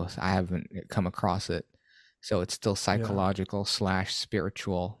them both, I haven't come across it. So it's still yeah. psychological slash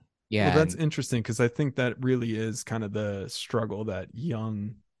spiritual. Well, Yeah, that's and interesting because I think that really is kind of the struggle that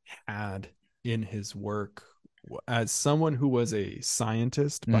Jung had in his work as someone who was a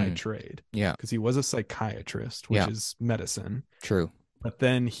scientist by mm, trade, yeah, because he was a psychiatrist, which yeah, is medicine, true. but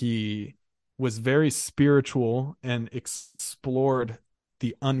then he was very spiritual and explored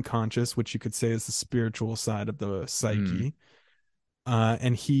the unconscious, which you could say is the spiritual side of the Mm, psyche.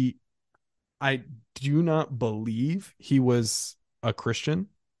 And I do not believe he was a Christian,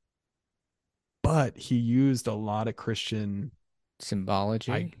 but he used a lot of Christian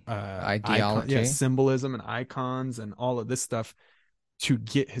symbology, icon, yeah, ideology. symbolism and icons and all of this stuff to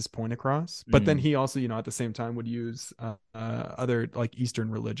get his point across. But then Mm, he also, at the same time would use other like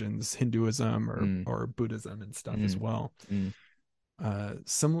Eastern religions, Hinduism mm, or Buddhism and stuff as mm, well. mm.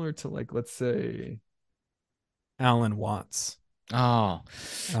 Similar to like, let's say Alan Watts. Oh,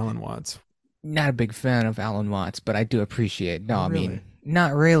 Alan Watts. not a big fan of Alan Watts, but I do appreciate. No, Oh, I mean, really?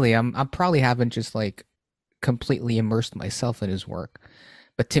 not really. I probably haven't just like completely immersed myself in his work.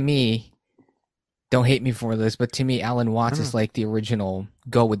 But to me, don't hate me for this, but to me, Alan No, Watts is no. like the original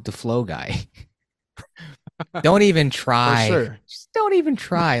go with the flow guy. Don't even For try. sure. Just don't even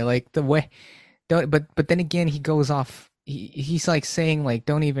try. Like the way don't but then again he goes off he's like saying like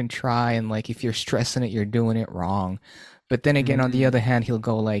don't even try and like if you're stressing it you're doing it wrong. But then again on the Mm, other hand he'll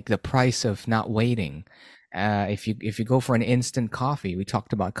go like the price of not waiting. If you go for an instant coffee, we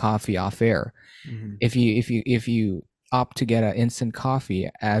talked about coffee off air. mm. If you opt to get an instant coffee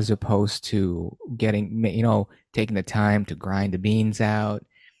as opposed to getting taking the time to grind the beans out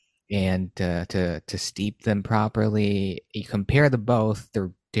and to steep them properly. You compare the both;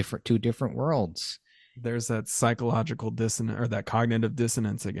 they're different, two different worlds. There's that psychological dissonance or that cognitive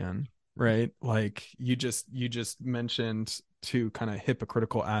dissonance again, right? Like you just mentioned two kind of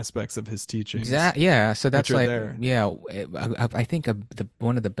hypocritical aspects of his teachings, Exactly. Yeah. So which that's are like, there. yeah. I think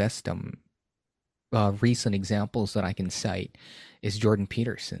one of the best recent examples that I can cite is Jordan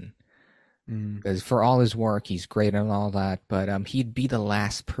Peterson. Mm, Because for all his work, he's great and all that, but he'd be the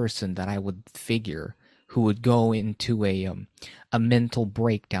last person that I would figure who would go into a mental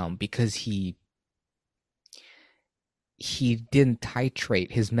breakdown because he didn't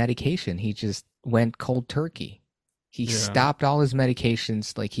titrate his medication. He just went cold turkey. He yeah. stopped all his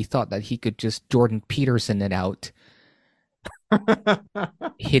medications like he thought that he could just Jordan Peterson it out.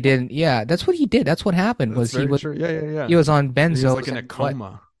 He didn't. Yeah, that's what he did. That's what happened. That's Was very true. Yeah, yeah, he yeah. was on And he was like benzos in a and what?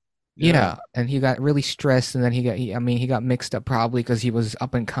 coma. Yeah. Yeah, and he got really stressed, and then I mean, he got mixed up probably because he was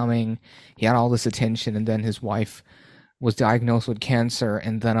up and coming. He had all this attention, and then his wife was diagnosed with cancer,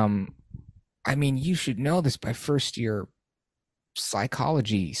 and then I mean, you should know this by first year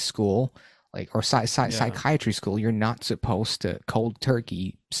psychology school, like or Yeah. psychiatry school, you're not supposed to cold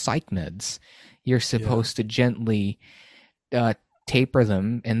turkey psych meds. You're Yeah. supposed to gently uh, taper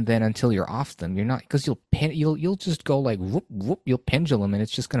them, and then until you're off them, you're not because you'll just go like whoop whoop, you'll pendulum, and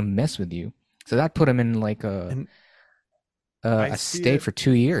it's just gonna mess with you. So that put him in like And I a see state it. for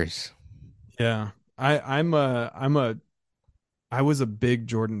 2 years. Yeah. I was a big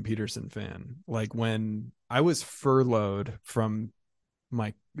Jordan Peterson fan. Like when I was furloughed from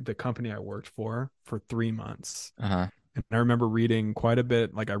the company I worked for 3 months. Uh huh. And I remember reading quite a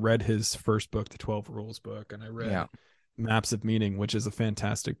bit. Like I read his first book, the 12 Rules book, and I Yeah. read Maps of Meaning, which is a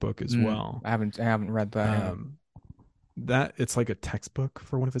fantastic book as well. I haven't read that. Yeah. Um, that it's like a textbook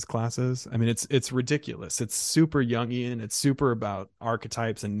for one of his classes. I mean, it's ridiculous. It's super Jungian. It's super about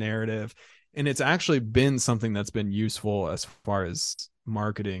archetypes and narrative, and it's actually been something that's been useful as far as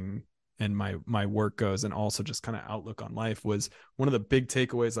marketing and my work goes, and also just kind of outlook on life. Was one of the big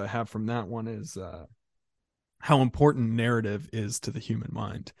takeaways I have from that one is how important narrative is to the human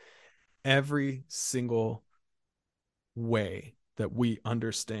mind. Every single way that we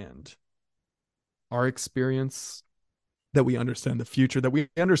understand our experience, that we understand the future, that we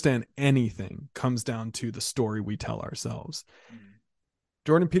understand anything comes down to the story we tell ourselves.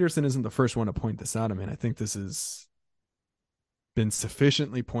 Jordan Peterson isn't the first one to point this out. I mean, I think this has been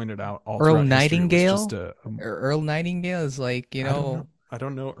sufficiently pointed out all Earl throughout history. It was just Nightingale. Earl Nightingale is like I don't know. I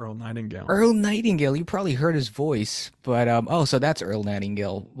don't know Earl Nightingale. Earl Nightingale. You probably heard his voice, but oh, so that's Earl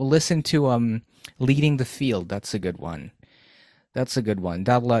Nightingale. Well, listen to "Leading the Field." That's a good one. That's a good one.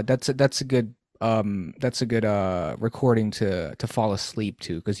 That's a good recording to fall asleep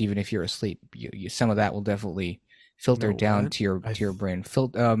to because even if you're asleep, some of that will definitely You filter know down what? to your brain.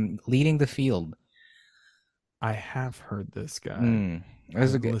 Leading the Field. I have heard this guy. Mm,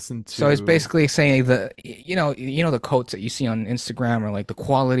 that's a I've good. listened So it's to basically saying the quotes that you see on Instagram are like the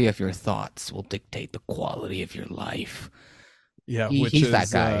quality of your thoughts will dictate the quality of your life. yeah, which He's that is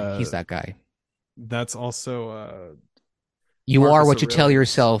guy. He's that guy. that's also You are Marcus what you tell Aurelius.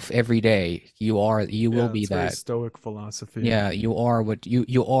 yourself every day. You will Yeah, be it's very that. stoic philosophy. Yeah, you are what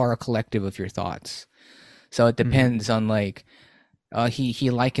you are a collective of your thoughts. So it Mm-hmm. depends on like he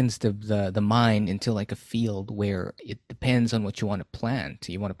likens the mind into like a field where it depends on what you want to plant.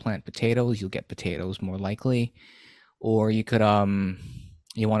 You want to plant potatoes, you'll get potatoes more likely. Or you could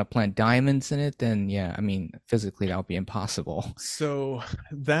you want to plant diamonds in it, then yeah, I mean physically that would be impossible. So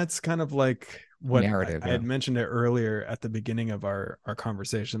that's kind of like what Narrative, I yeah. had mentioned it earlier at the beginning of our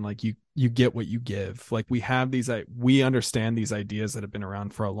conversation. Like you get what you give. Like we understand these ideas that have been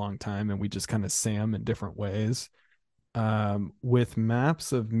around for a long time, and we just kind of say them in different ways. With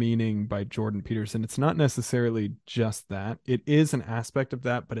Maps of Meaning by Jordan Peterson, it's not necessarily just that. It is an aspect of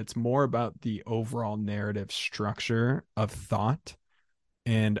that, but it's more about the overall narrative structure of thought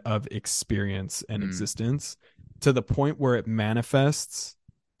and of experience and Mm. existence to the point where it manifests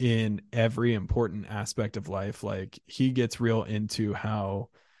in every important aspect of life. Like he gets real into how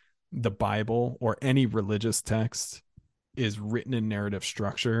the Bible or any religious text is written in narrative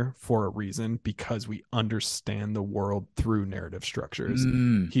structure for a reason, because we understand the world through narrative structures.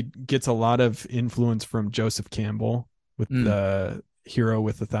 Mm, He gets a lot of influence from Joseph Campbell with mm. the Hero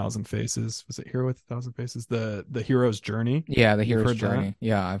with a Thousand Faces. Was it Hero with a Thousand Faces? The hero's journey. Yeah, the You've hero's heard that? journey.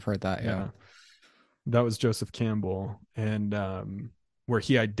 Yeah, I've heard that. Yeah. Yeah, that was Joseph Campbell. And where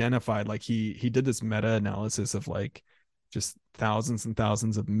he identified, like, he did this meta analysis of like just thousands and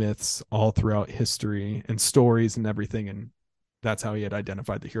thousands of myths all throughout history and stories and everything. And that's how he had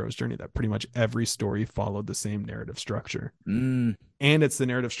identified the hero's journey, that pretty much every story followed the same narrative structure. Mm, And it's the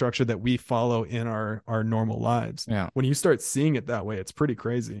narrative structure that we follow in our normal lives. yeah. When you start seeing it that way, it's pretty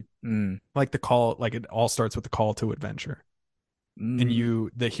crazy. Mm, Like the call, like it all starts with the call to adventure. And mm,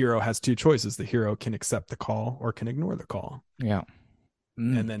 the hero has two choices. The hero can accept the call or can ignore the call. yeah.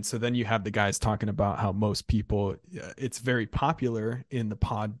 Mm, And then so then you have the guys talking about how most people, it's very popular in the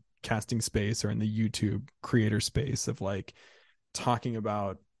podcasting space or in the YouTube creator space of like talking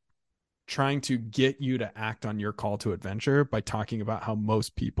about trying to get you to act on your call to adventure by talking about how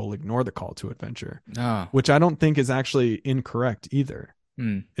most people ignore the call to adventure, oh. which I don't think is actually incorrect either.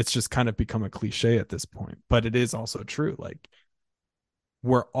 Mm, It's just kind of become a cliche at this point, but it is also true. Like,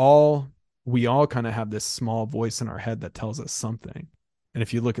 we're all we all kind of have this small voice in our head that tells us something. And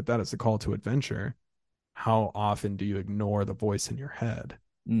if you look at that as a call to adventure, how often do you ignore the voice in your head,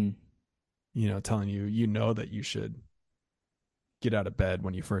 mm, telling you, that you should get out of bed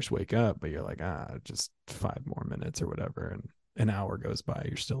when you first wake up, but you're like, just 5 more minutes or whatever, and an hour goes by,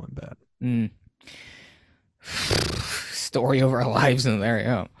 you're still in bed. mm. Story over our lives in there.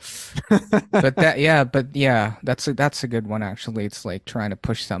 Yeah. But yeah, that's a good one actually. It's like trying to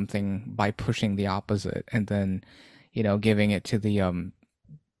push something by pushing the opposite, and then, giving it to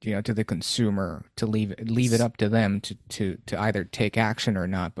the consumer to leave it up to them to either take action or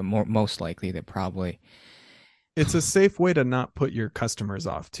not. But most likely they probably, It's a safe way to not put your customers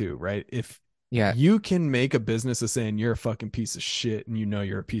off too, right? If yeah, you can make a business of saying you're a fucking piece of shit, and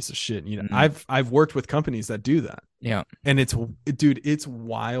you're a piece of shit, and mm, I've worked with companies that do that. yeah, And it's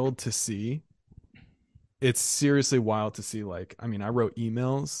wild to see. It's seriously wild to see. Like, I mean, I wrote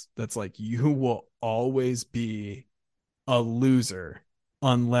emails that's like, you will always be a loser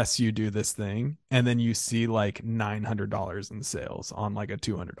unless you do this thing. And then you see like $900 in sales on like a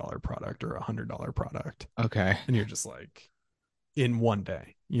 $200 product or $100 product. okay, And you're just like, in one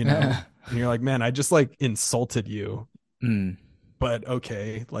day, and you're like, man, I just like insulted you. mm, But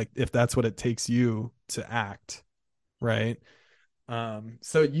okay, like, if that's what it takes you to act, right?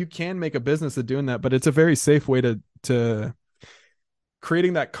 So you can make a business of doing that, but it's a very safe way to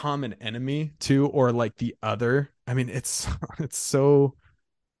creating that common enemy too, or like the other. I mean, it's so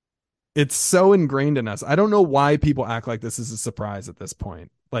it's so ingrained in us. I don't know why people act like this is a surprise at this point.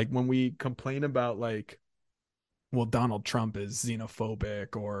 Like, when we complain about like, well, Donald Trump is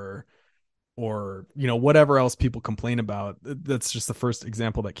xenophobic, or whatever else people complain about, that's just the first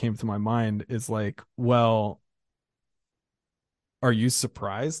example that came to my mind, is like, well, are you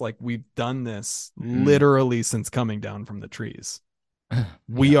surprised? Like, we've done this mm, literally since coming down from the trees.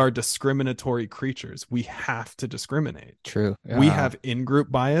 We yeah, are discriminatory creatures. We have to discriminate. true, We yeah, have in-group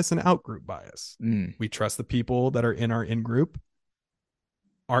bias and out-group bias. mm, We trust the people that are in our in-group.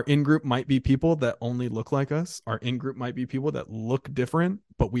 Our in-group might be people that only look like us. Our in-group might be people that look different,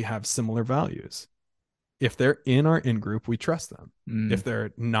 but we have similar values. If they're in our in-group, we trust them. mm, If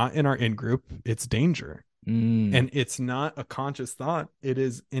they're not in our in-group, it's danger. mm, And it's not a conscious thought. It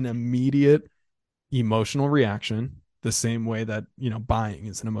is an immediate emotional reaction, the same way that, buying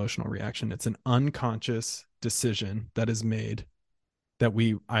is an emotional reaction. It's an unconscious decision that is made, that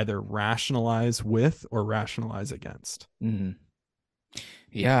we either rationalize with or rationalize against. mm.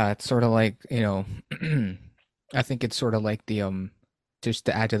 Yeah, it's sort of like, I think it's sort of like just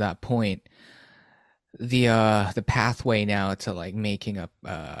to add to that point, the pathway now to like making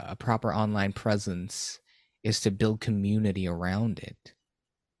a proper online presence is to build community around it,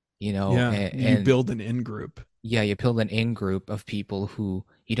 Yeah, you and build an in-group. yeah, you build an in group of people who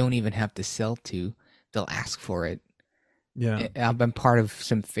you don't even have to sell to. They'll ask for it. Yeah. I've been part of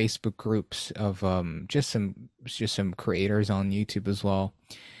some Facebook groups of just some creators on YouTube as well,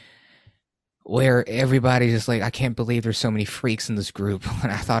 where everybody's just like, I can't believe there's so many freaks in this group,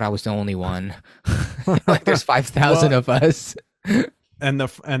 and I thought I was the only one. Like there's 5,000 Well, of us. and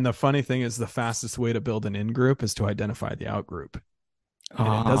the funny thing is, the fastest way to build an in-group is to identify the out-group. And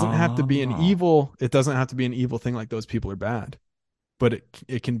Oh, it doesn't have to be an evil thing, like those people are bad, but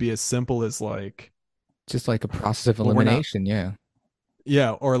it can be as simple as like, just like a process of well, we're not, elimination. Yeah.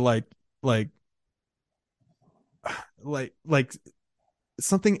 yeah, or like like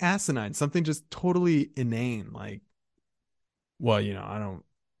something asinine, something just totally inane, like, well, I don't.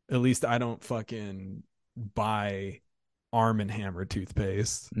 At least I don't fucking buy Arm and Hammer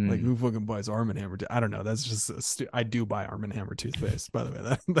toothpaste. Like, Mm, who fucking buys Arm and Hammer? I don't know. That's just I do buy Arm and Hammer toothpaste. By the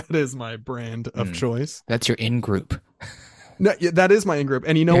way, that is my brand of mm. choice. That's your in group. No, yeah, that is my in group.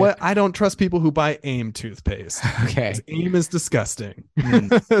 And you know Yeah. what? I don't trust people who buy Aim toothpaste because Okay. Aim is disgusting.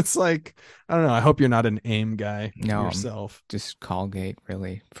 Mm. It's like, I don't know. I hope you're not an Aim guy No, yourself. just Colgate,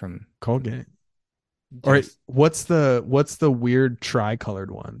 really, from Colgate. All right, just what's the weird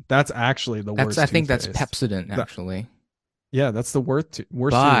tricolored one? That's actually the that's I worst think that's toothpaste. Pepsodent That, actually. yeah, that's the worst too.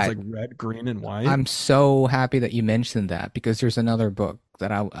 It's But like red, green, and white. I'm so happy that you mentioned that because there's another book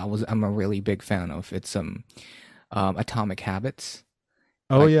that I'm a really big fan of. It's Atomic Habits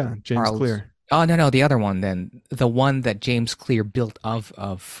Oh by yeah, James Charles. Clear. Oh no, the other one then. The one that James Clear built of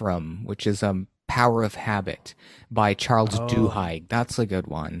from, which is Power of Habit by Charles Oh. Duhigg. That's a good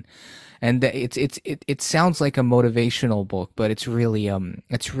one. And it sounds like a motivational book, but it's really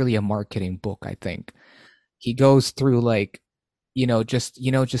a marketing book, I think. He goes through like, just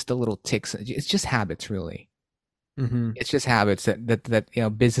the little ticks. It's just habits, really. Mm-hmm. It's just habits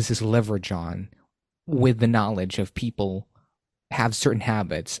that businesses leverage on with the knowledge of people have certain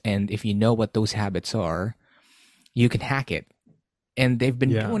habits, and if you know what those habits are, you can hack it. And they've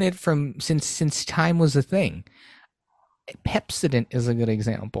been Yeah. doing it from since time was a thing. Pepsodent is a good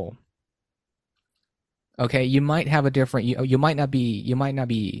example. Okay, you might have a different you might not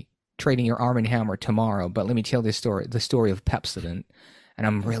be trading your Arm and Hammer tomorrow, but let me tell this story, the story of Pepsodent, and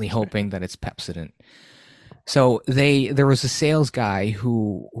I'm really Okay. hoping that it's Pepsodent. So there was a sales guy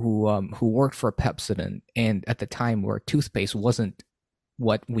who worked for Pepsodent, and at the time where toothpaste wasn't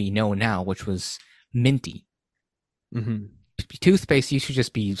what we know now, which was minty. Mm-hmm. Toothpaste used to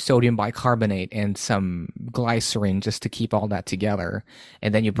just be sodium bicarbonate and some glycerin just to keep all that together,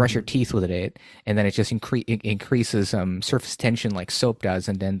 and then you brush your Mm-hmm. teeth with it, and then it just increases surface tension like soap does,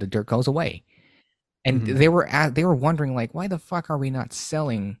 and then the dirt goes away. And Mm-hmm. they were wondering like, why the fuck are we not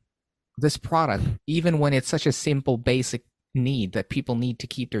selling this product even when it's such a simple basic need that people need to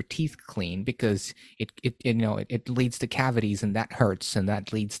keep their teeth clean because it leads to cavities and that hurts and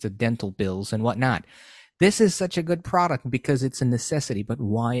that leads to dental bills and whatnot. This is such a good product because it's a necessity, but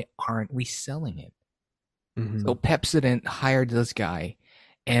why aren't we selling it? Mm-hmm. So Pepsodent hired this guy,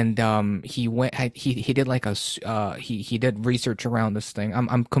 and he did like he did research around this thing.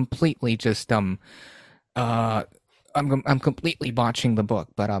 I'm completely just uh I'm completely botching the book,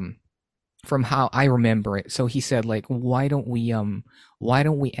 but from how I remember it, so he said like, why don't we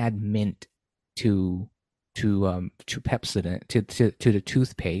add mint to to Pepsodent to the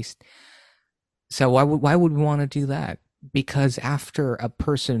toothpaste? So why would we want to do that? Because after a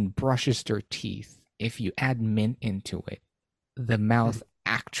person brushes their teeth, if you add mint into it, the mouth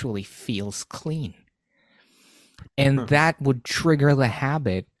actually feels clean. And that would trigger the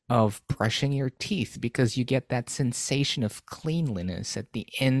habit of brushing your teeth because you get that sensation of cleanliness at the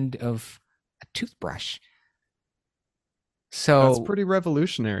end of a toothbrush. That's So pretty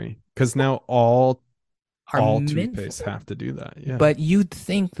revolutionary because now are all mint, toothpaste have to do that. Yeah. but you'd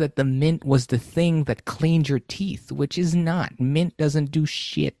think that the mint was the thing that cleaned your teeth, which is not. Mint doesn't do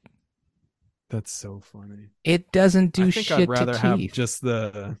shit. That's so funny. It doesn't I do think I'd shit to rather have teeth. just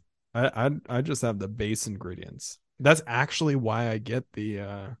the I just have the base ingredients. That's actually why I get the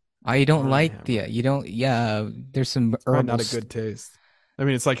Oh, you don't Arm and like the Hammer. you don't yeah. There's some It's probably not a herbals. good taste. I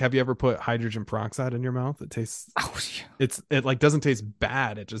mean, it's like, have you ever put hydrogen peroxide in your mouth? It tastes Oh, it like doesn't taste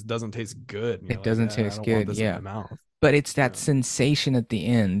bad. It just doesn't taste good. And you're it like, doesn't I taste don't want good. this in Yeah. my mouth. But it's that Yeah, sensation at the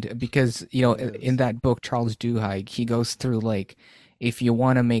end because it in is. that book Charles Duhigg he goes through like if you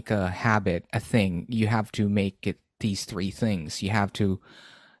want to make a habit a thing you have to make it these three things you have to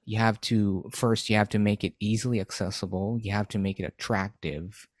make it easily accessible, you have to make it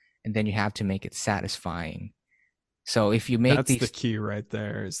attractive, and then you have to make it satisfying. So if you make That's the these key right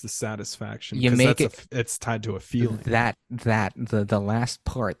there is the satisfaction you because make it it's tied to a feeling. the last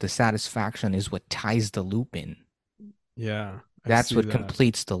part, the satisfaction is what ties the loop in. Yeah, I That's see what that.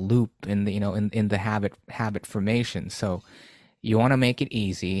 completes the loop in the in the habit formation. So you want to make it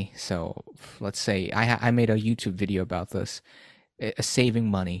easy. So let's say I made a YouTube video about this, saving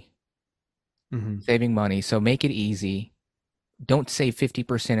money, Hmm. saving money. So make it easy. Don't save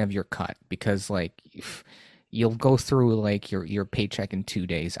 50% of your cut because like you'll go through like your paycheck in 2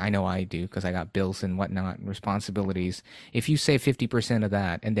 days. I know I do because I got bills and whatnot and responsibilities. If you save 50% of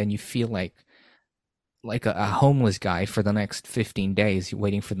that and then you feel like a homeless guy for the next 15 days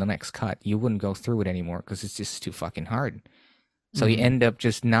waiting for the next cut, you wouldn't go through it anymore because it's just too fucking hard. So you Hmm. end up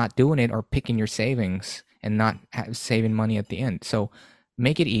just not doing it or picking your savings and not saving money at the end. So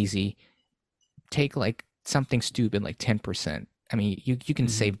make it easy. Take like something stupid like 10%. I mean, you can Hmm.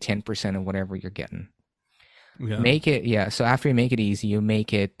 save 10% of whatever you're getting. Yeah. Make it, yeah. So after you make it easy, you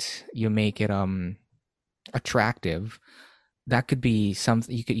make it attractive. That could be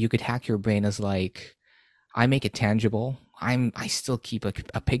something you could hack your brain as like, I make it tangible. I still keep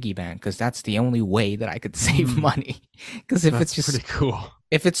a piggy bank because that's the only way that I could save Hmm. money. Because if it's That's pretty just cool.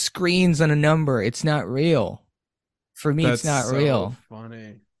 if it screens on a number, it's not real. For me, it's That's not so real.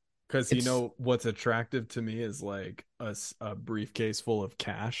 funny. Because you It's know what's attractive to me is like a briefcase full of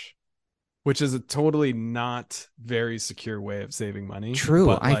cash, which is a totally not very secure way of saving money, true.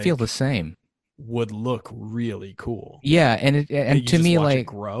 but I feel the like same. would look really cool. Yeah, and You to just me watch it like,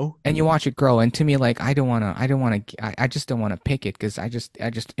 grow. and you watch it grow, and to me like, I just don't wanna pick it because I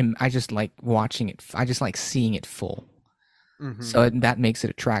just like watching it. I just like seeing it full. Hmm. So that makes it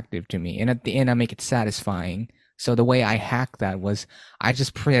attractive to me, and at the end, I make it satisfying. So the way I hacked that was I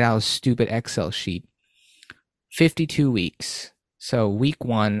just printed out a stupid Excel sheet, 52 weeks. So week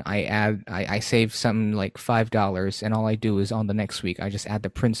one, I save something like $5, and all I do is on the next week, I just add the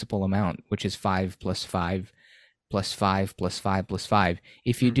principal amount, which is 5 plus 5 plus 5 plus 5 plus 5.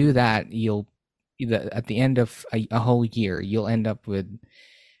 If you do Hmm. that, at the end of a whole year, you'll end up with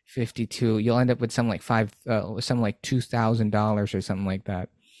 52. You'll end up with something like $2,000 or something like that.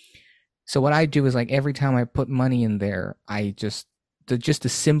 So what I do is like every time I put money in there, I just the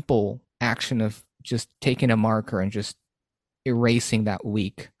simple action of just taking a marker and just erasing that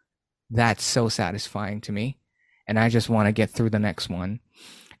week. That's so satisfying to me, and I just want to get through the next one.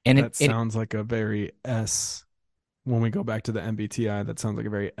 And That it sounds like a very S. When we go back to the MBTI, that sounds like a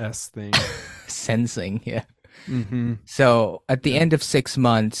very S thing. sensing, yeah. Hmm. So at the Yeah. end of 6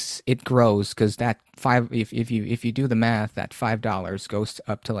 months, it grows because that five, if you do the math, that $5 goes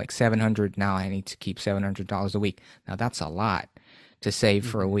up to like 700. Now I need to keep $700 a week. Now that's a lot to save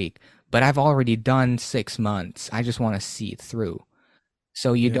for a Hmm. week. But I've already done 6 months. I just want to see it through.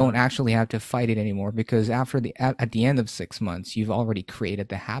 So you don't Yeah. actually have to fight it anymore because at the end of 6 months, you've already created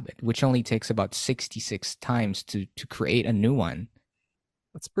the habit, which only takes about 66 times to create a new one.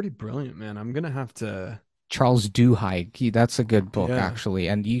 That's pretty brilliant, man. I'm gonna have to. Charles Duhigg. That's a good book, Yeah. actually,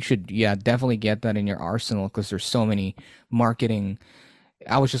 and you should, yeah, definitely get that in your arsenal because there's so many marketing.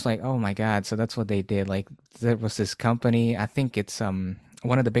 I was just like, oh my god, so that's what they did. Like there was this company, I think it's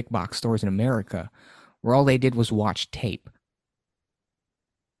one of the big box stores in America, where all they did was watch tape.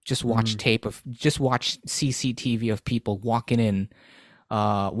 Mm. Just watch CCTV of people walking in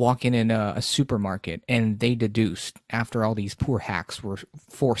a supermarket, and they deduced after all these poor hacks were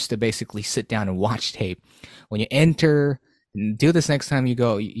forced to basically sit down and watch tape. When you enter, do this next time you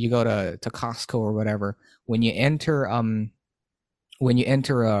go to Costco or whatever. When you enter a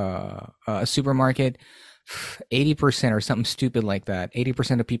supermarket, 80% or something stupid like that.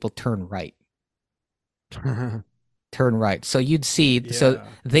 80% of people turn right. Turn right. So you'd see, so Yeah.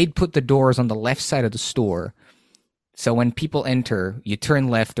 they'd put the doors on the left side of the store. So when people enter, you turn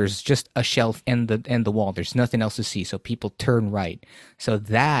left. There's just a shelf and the wall. There's nothing else to see. So people turn right. So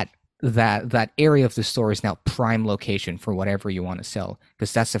that area of the store is now prime location for whatever you want to sell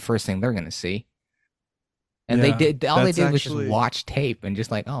because that's the first thing they're gonna see. And they Yeah. did all they That's did was just actually watch tape and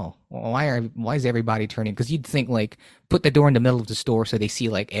just like, oh, well, why is everybody turning? Because you'd think like put the door in the middle of the store so they see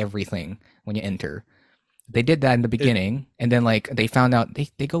like everything when you enter. They did that in the it. beginning, and then like they found out they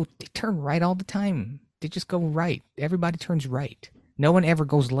turn right all the time. They just go right. Everybody turns right. No one ever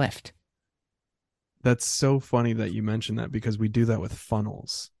goes left. That's so funny that you mentioned that because we do that with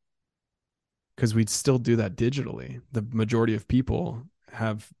funnels. Because we'd still do that digitally. The majority of people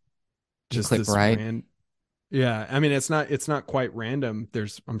have You just click this right. rand. Yeah, I mean it's not quite random.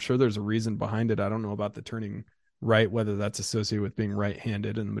 I'm sure there's a reason behind it. I don't know about the turning right, whether that's associated with being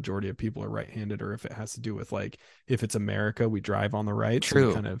right-handed and the majority of people are right-handed, or if it has to do with like if it's America, we drive on the right, so we True.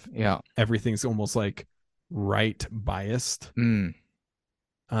 kind of Yeah. everything's almost like right biased. Mm.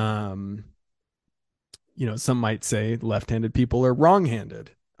 Um, some might say left-handed people are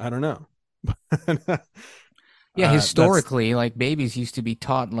wrong-handed. I don't know. Yeah, That's historically, like babies used to be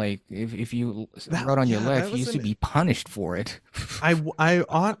taught like if you that. wrote on your Yeah, that left, you was used to an. be punished for it. I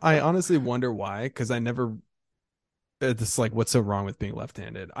honestly wonder why, because I never. It's like, what's so wrong with being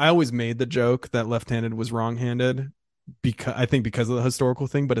left-handed? I always made the joke that left-handed was wrong-handed because I think because of the historical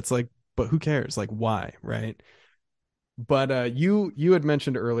thing, but it's like, but who cares? Like, why, right? But you had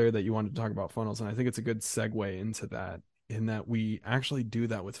mentioned earlier that you wanted to talk about funnels, and I think it's a good segue into that. In that we actually do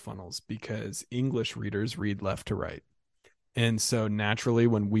that with funnels because English readers read left to right. And so naturally,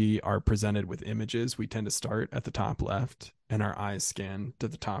 when we are presented with images, we tend to start at the top left and our eyes scan to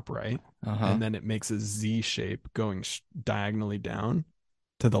the top right. Uh huh. And then it makes a Z shape going diagonally down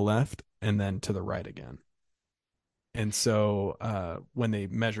to the left and then to the right again. And so when they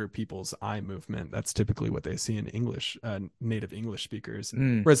measure people's eye movement, that's typically what they see in English, native English speakers.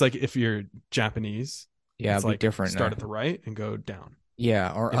 Mm. Whereas, like, if you're Japanese, Yeah, it's it'd be like different. start at the right and go down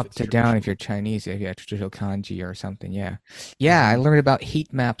Yeah, or if up it's to down if you're traditional. Chinese, if you have traditional kanji or something. Yeah. Yeah, I Mm-hmm. learned about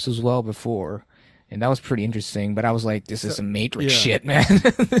heat maps as well before, and that was pretty interesting, but I was like, this is So, some Matrix yeah. shit, man.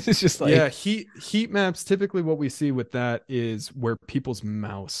 This is just Yeah, like, heat maps, typically what we see with that is where people's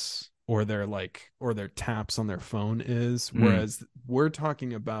mouse or their taps on their phone is, mm, whereas we're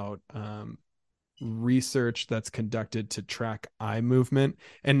talking about research that's conducted to track eye movement.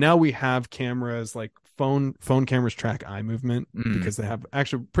 And now we have cameras, like phone cameras track eye movement mm. because they have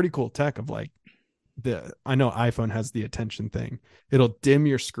actually pretty cool tech of like, the I know iPhone has the attention thing. It'll dim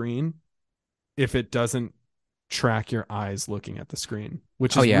your screen if it doesn't track your eyes looking at the screen,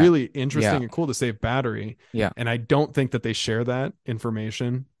 which Oh is yeah. really Yeah. interesting and cool to save battery. Yeah. And I don't think that they share that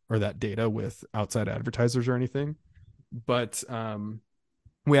information or that data with outside advertisers or anything. But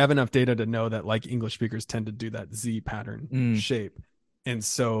we have enough data to know that like English speakers tend to do that Z pattern Mm. shape. And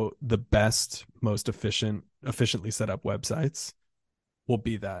so the best, most efficiently set up websites will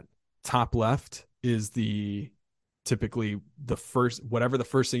be that top left is the typically the first, whatever the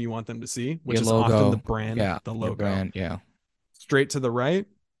first thing you want them to see, which Your is often the logo. brand, Yeah. the Your logo. brand. Yeah. Straight to the right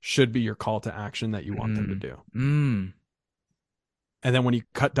should be your call to action that you want them to Mm. do. Mm. And then when you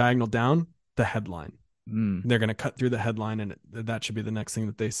cut diagonal down, the headline. Mm. They're going to cut through the headline, and that should be the next thing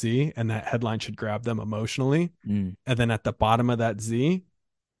that they see. And that headline should grab them emotionally. Mm. And then at the bottom of that Z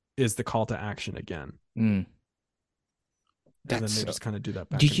is the call to action again. Mm. And then That's they just kind of do that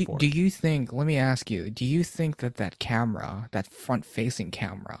do back and forth. you think, let me ask you, do you think that that camera, that front facing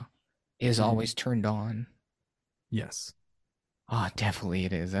camera is Mm-hmm. always turned on? Yes. Oh, definitely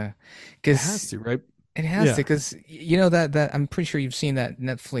it is. It has Because to, right? it has to, Yeah. because you know that I'm pretty sure you've seen that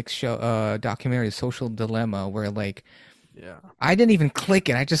Netflix show, documentary, Social Dilemma, where like Yeah. I didn't even click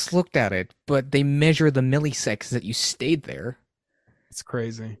it, I just looked at it, but they measure the milliseconds that you stayed there, It's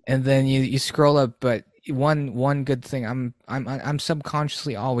crazy. and then you scroll up. But one good thing, I'm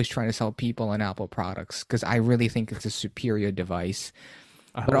subconsciously always trying to sell people on Apple products because I really think it's a superior device.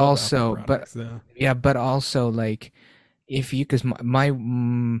 I But love Apple also, but products. Yeah. yeah, but also like if you, because my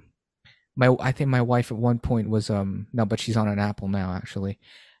I think my wife at one point was no, but she's on an Apple now actually.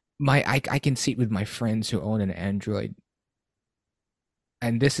 I can see it with my friends who own an Android,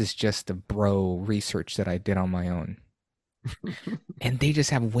 and this is just the bro research that I did on my own. And they just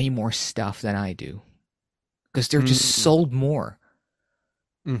have way more stuff than I do because they're just Mm. sold more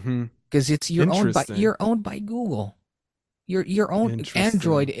Mm-hmm. because it's Interesting. you're owned by Google. Your own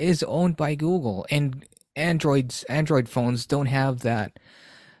Android Interesting. is owned by Google, and Android phones don't have that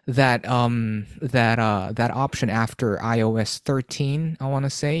option after iOS 13, I want to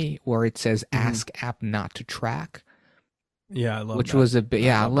say, where it says Mm-hmm. ask app not to track, Yeah, I love which that. was a bit, I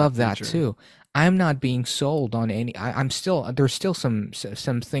yeah, I love that love that feature. too. I'm not being sold on any, I'm still, there's still some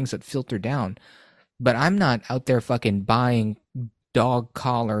things that filter down, but I'm not out there fucking buying dog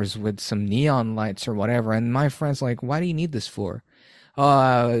collars with some neon lights or whatever. And my friend's like, why do you need this for?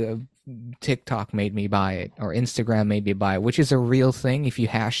 Uh, TikTok made me buy it, or Instagram made me buy it, which is a real thing. If you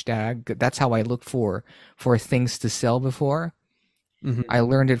hashtag, that's how I look for things to sell before. Mm-hmm. I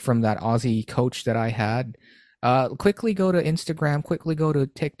learned it from that Aussie coach that I had. Quickly go to Instagram, quickly go to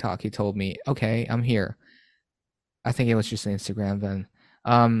TikTok. He told me, okay, I'm here. I think it was just Instagram then.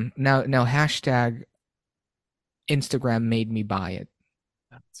 Now hashtag Instagram made me buy it,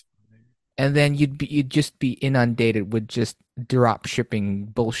 That's funny. and then you'd just be inundated with just drop shipping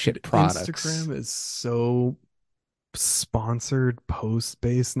bullshit Dude, products. Instagram is so sponsored post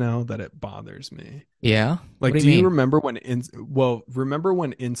based now that it bothers me. Yeah, what Like, do you do you mean? remember when remember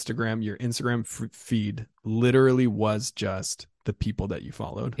when Instagram, your Instagram feed literally was just the people that you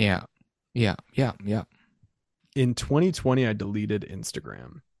followed? Yeah, yeah, yeah, yeah. In 2020, I deleted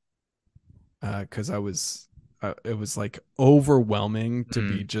Instagram because it was like overwhelming to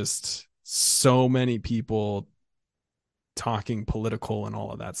be Mm, just so many people talking political and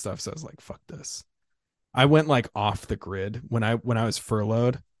all of that stuff. So I was like, fuck this. I went like off the grid when I was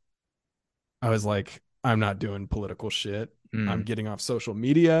furloughed. I was like, I'm not doing political shit. I'm mm, getting off social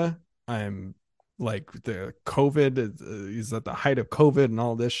media. I'm like, the COVID is at the height of COVID and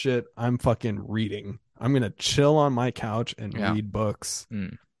all this shit. I'm fucking reading. I'm gonna chill on my couch and yeah, read books. mm,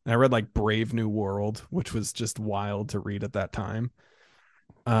 And I read like Brave New World, which was just wild to read at that time.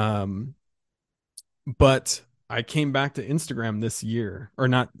 Um, but I came back to Instagram this year, or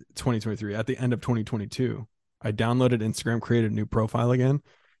not 2023, at the end of 2022. I downloaded Instagram, created a new profile again,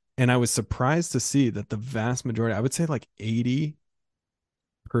 and I was surprised to see that the vast majority, I would say like 80%,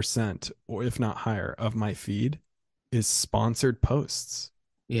 or if not higher, of my feed is sponsored posts,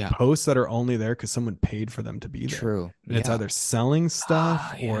 Yeah. posts that are only there because someone paid for them to be there. True. And it's Yeah. either selling stuff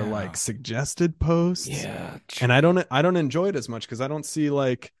Ah, or like yeah. suggested posts. Yeah. And I don't enjoy it as much because I don't see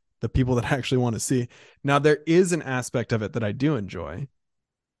like the people that actually want to see. Now there is an aspect of it that I do enjoy.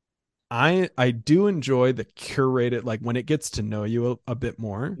 I do enjoy the curated, like when it gets to know you a bit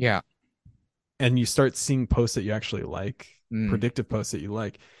more Yeah. and you start seeing posts that you actually like, Mm. predictive posts that you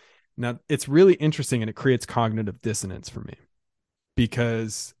like. Now it's really interesting and it creates cognitive dissonance for me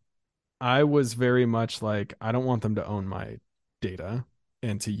because I was very much like, I don't want them to own my data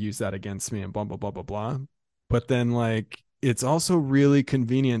and to use that against me and blah, blah, blah, blah, blah. But then, like, it's also really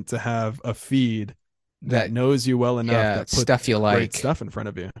convenient to have a feed that That, knows you well enough yeah, that stuff puts you great like. stuff in front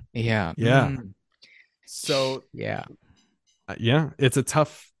of you. Yeah. Yeah. Mm. So, Yeah. yeah, it's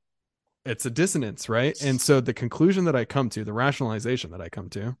a dissonance, right? And so the conclusion that I come to, the rationalization that I come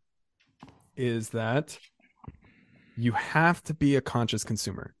to is that you have to be a conscious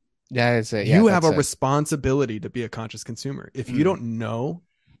consumer. That is it. Yeah, You have that's a it. responsibility to be a conscious consumer. If you Mm. don't know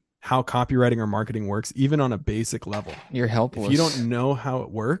how copywriting or marketing works, even on a basic level, You're if you don't helpless. know how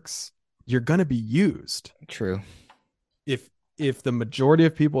it works, you're going to be used. True. If if the majority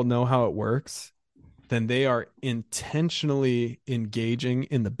of people know how it works, then they are intentionally engaging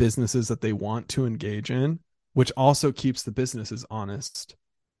in the businesses that they want to engage in, which also keeps the businesses honest.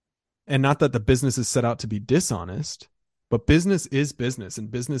 And not that the business is set out to be dishonest, but business is business and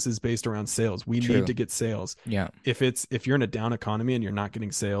business is based around sales. We need True. to get sales. Yeah. If you're in a down economy and you're not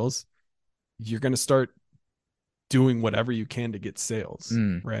getting sales, you're going to start doing whatever you can to get sales,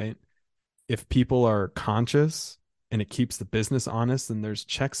 Mm. right? If people are conscious and it keeps the business honest, then there's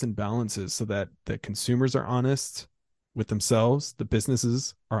checks and balances so that the consumers are honest with themselves, the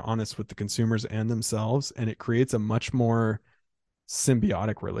businesses are honest with the consumers and themselves, and it creates a much more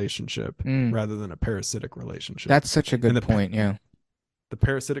symbiotic relationship Mm. rather than a parasitic relationship. That's such a And good point. Yeah. the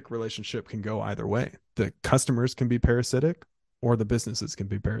parasitic relationship can go either way. The customers can be parasitic or the businesses can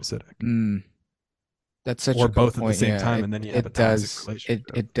be parasitic Mm. That's such or a good both at the point. same Yeah. time. It And then you have a it toxic does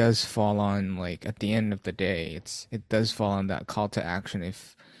relationship. it does fall on, like, at the end of the day, it does fall on that call to action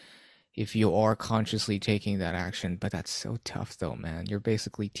if you are consciously taking that action. But that's so tough though, man. You're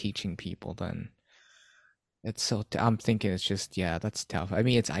basically teaching people then. I'm thinking it's just, yeah, that's tough. I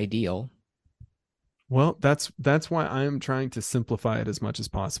mean, it's ideal. Well, that's why I am trying to simplify it as much as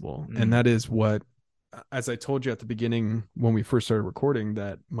possible. And Mm. that is what, as I told you at the beginning when we first started recording,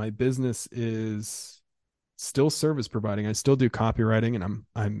 that my business is still service providing. I still do copywriting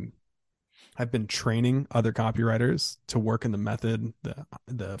and I've been training other copywriters to work in the method,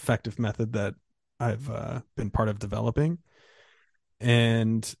 the effective method that I've been part of developing.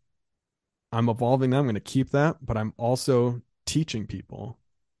 And I'm evolving that. I'm going to keep that, but I'm also teaching people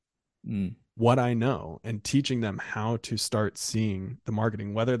Mm. what I know and teaching them how to start seeing the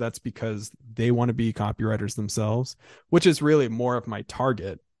marketing, whether that's because they want to be copywriters themselves, which is really more of my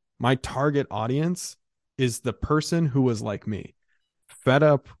target. My target audience is the person who was like me, fed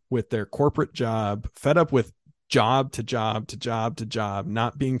up with their corporate job, fed up with job to job to job to job,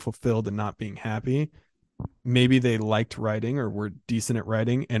 not being fulfilled and not being happy. Maybe they liked writing or were decent at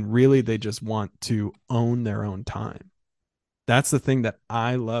writing, and really they just want to own their own time. That's the thing that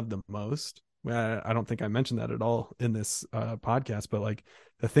I love the most. I don't think I mentioned that at all in this podcast, but like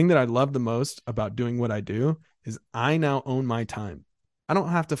the thing that I love the most about doing what I do is I now own my time. I don't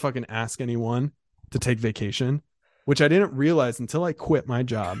have to fucking ask anyone to take vacation, which I didn't realize until I quit my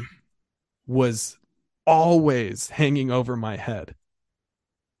job was always hanging over my head.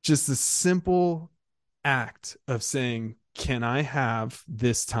 Just a simple act of saying, can I have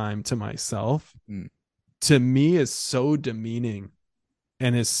this time to myself? Mm. To me is so demeaning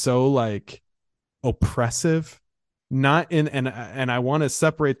and is so like oppressive. Not in and I want to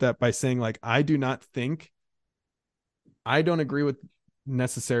separate that by saying like I do not think I don't agree with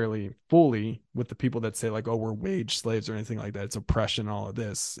necessarily fully with the people that say like, oh, we're wage slaves or anything like that. It's oppression, all of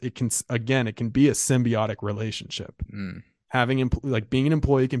this. It can, again, it can be a symbiotic relationship. Mm. Having like being an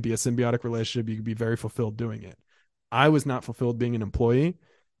employee can be a symbiotic relationship. You can be very fulfilled doing it. I was not fulfilled being an employee.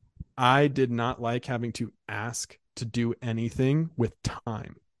 I did not like having to ask to do anything with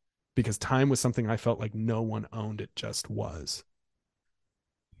time because time was something I felt like no one owned. It just was.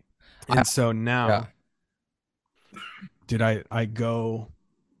 I And so Yeah. now, I go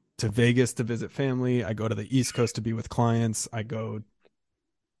to Vegas to visit family. I go to the East Coast to be with clients. I go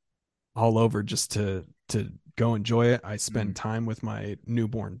all over just to go enjoy it. I spend Mm. time with my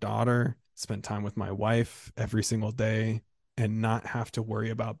newborn daughter, spend time with my wife every single day, and not have to worry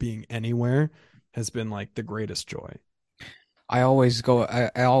about being anywhere has been like the greatest joy. I always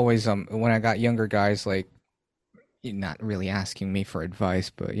when I got younger guys, like, you're not really asking me for advice,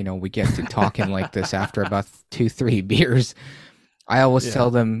 but we get to talking like this after about two, three beers. I always Yeah.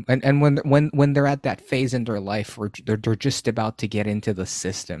 tell them, and when they're at that phase in their life where they're just about to get into the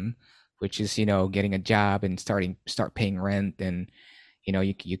system, which is getting a job and start paying rent, and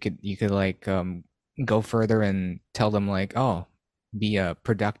you could like go further and tell them like, oh, be a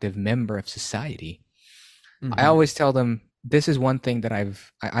productive member of society. I Mm-hmm. always tell them this is one thing that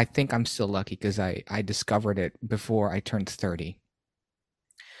I think I'm still lucky because I discovered it before I turned 30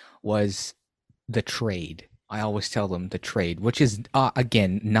 was the trade. I always tell them the trade, which is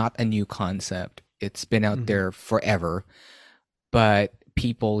again not a new concept. It's been out Mm-hmm. there forever, but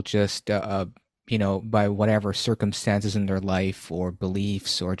people just by whatever circumstances in their life or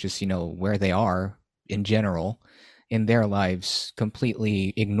beliefs or just where they are in general in their lives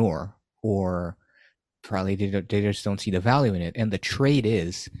completely ignore or probably they just don't see the value in it. And the trade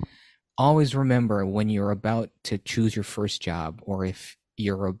is always remember when you're about to choose your first job, or if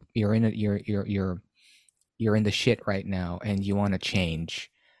you're in it you're in the shit right now and you want to change,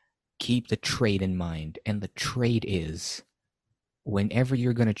 keep the trade in mind. And the trade is whenever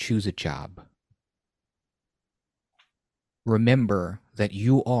you're going to choose a job, remember that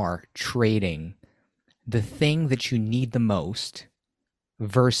you are trading the thing that you need the most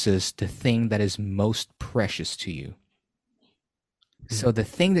versus the thing that is most precious to you. So the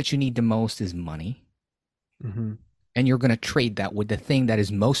thing that you need the most is money, Mm-hmm. and you're going to trade that with the thing that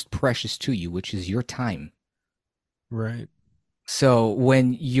is most precious to you, which is your time. Right. So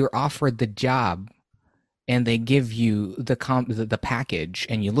when you're offered the job and they give you the package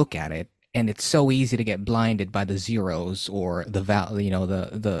and you look at it, and it's so easy to get blinded by the zeros or the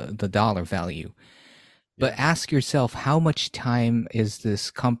the dollar value. But Yeah. ask yourself, how much time is this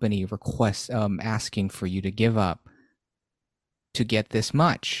company asking for you to give up to get this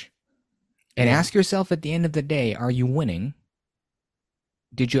much? And Yeah. ask yourself at the end of the day, are you winning?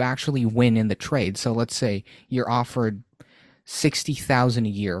 Did you actually win in the trade? So let's say you're offered 60,000 a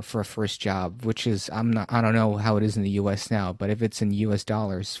year for a first job, which is I don't know how it is in the US now, but if it's in US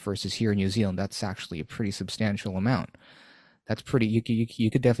dollars versus here in New Zealand, that's actually a pretty substantial amount. That's pretty.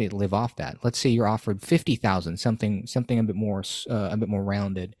 You could definitely live off that. Let's say you're offered 50,000, something a bit more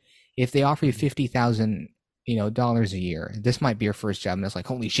rounded. If they offer you Mm-hmm. 50,000, dollars a year, this might be your first job, and it's like,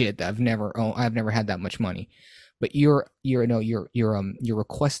 holy shit, I've never had that much money. But you're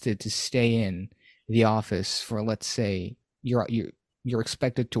requested to stay in the office for, let's say, you're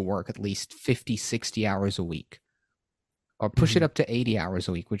expected to work at least 50, 60 hours a week, or push it Mm-hmm. up to 80 hours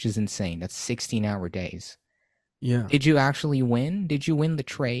a week, which is insane. That's 16-hour days. Yeah. Did you actually win? Did you win the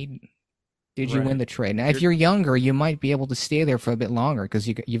trade? Did you win Right. the trade? Now, if You're you're younger, you might be able to stay there for a bit longer because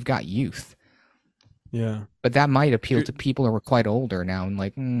you've got youth. yeah. But that might appeal You're to people who are quite older now and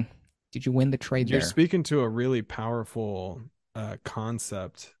like, did you win the trade you're there? speaking to a really powerful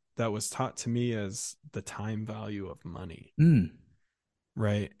concept that was taught to me as the time value of money, Mm.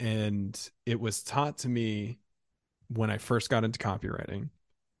 right? And it was taught to me when I first got into copywriting.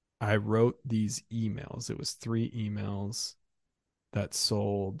 I wrote these emails. It was 3 emails that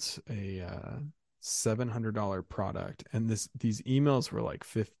sold a $700 product, and these emails were like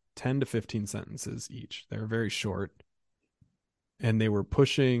 10 to 15 sentences each. They were very short, and they were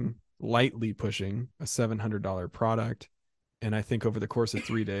lightly pushing a $700 product. And I think over the course of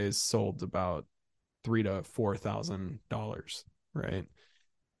 3 days, sold about $3,000 to $4,000, right?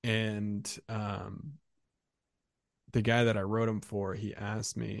 And the guy that I wrote them for, he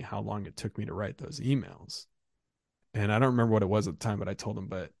asked me how long it took me to write those emails, and I don't remember what it was at the time, but I told him.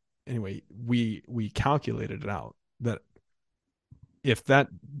 But anyway, we calculated it out that if that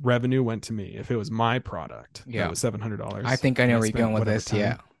revenue went to me, if it was my product that Yeah. was seven hundred I dollars, think I and know I where you're spent going with whatever this.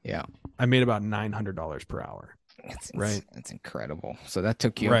 Yeah. time, Yeah. I made about $900 per hour, right? It's incredible. So Right.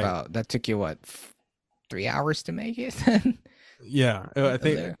 that took you what, 3 hours to make it? Yeah, I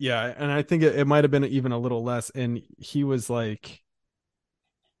think There. yeah, and I think it might have been even a little less. And he was like,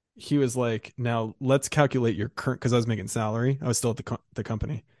 now let's calculate your current, because I was making salary. I was still at the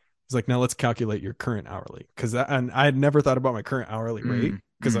company. He's like, now let's calculate your current hourly, and I had never thought about my current hourly rate Mm.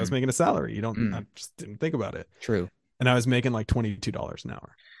 because I was Mm. making a salary. I Mm. just didn't think about it, True. and I was making like $22 an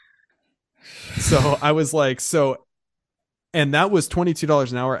hour. So I was like, and that was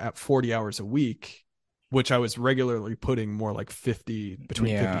 $22 an hour at 40 hours a week, which I was regularly putting more like between 50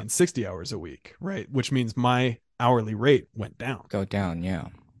 Yeah. and 60 hours a week, right? Which means my hourly rate went down. Go down. Yeah.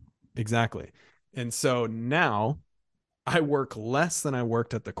 Exactly. And so now I work less than I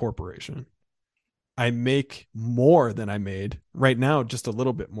worked at the corporation. I make more than I made right now, just a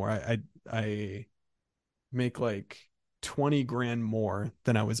little bit more. I make like 20 grand more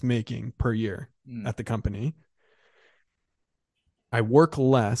than I was making per year Mm. at the company. I work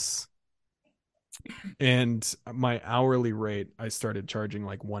less, and my hourly rate I started charging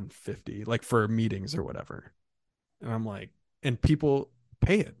like 150 like for meetings or whatever. And I'm like, and people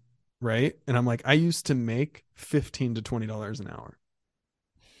pay it, right? And I'm like, I used to make 15 to $20 an hour.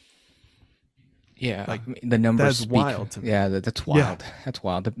 Yeah, Like, the numbers that's speak. wild to me. Yeah, that's Yeah, wild. That's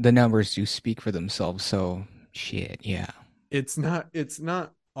wild. The numbers do speak for themselves. So shit. Yeah. it's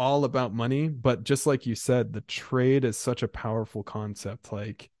not all about money, but just like you said, the trade is such a powerful concept.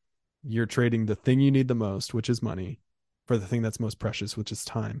 Like, you're trading the thing you need the most, which is money, for the thing that's most precious, which is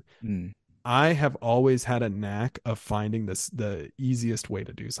time. Mm, I have always had a knack of finding the easiest way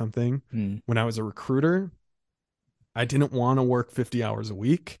to do something. mm, When I was a recruiter, I didn't want to work 50 hours a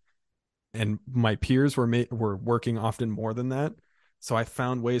week, and my peers were working often more than that. So I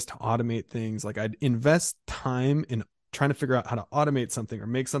found ways to automate things. Like, I'd invest time in trying to figure out how to automate something or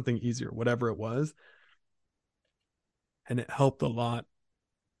make something easier, whatever it was, and it helped a lot.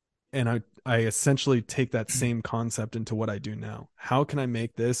 And I essentially take that same concept into what I do now. How can I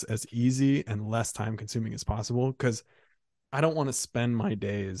make this as easy and less time consuming as possible? Because I don't want to spend my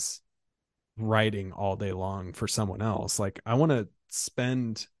days writing all day long for someone else. Like, I want to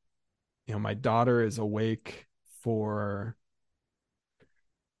spend, my daughter is awake for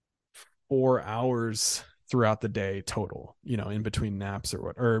 4 hours throughout the day total, in between naps or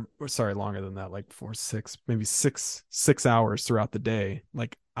what, or sorry, longer than that, like 4, 6, maybe 6 hours throughout the day.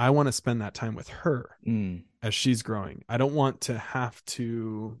 Like, I want to spend that time with her mm. as she's growing. I don't want to have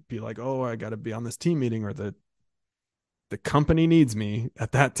to be like, oh, I got to be on this team meeting, or the company needs me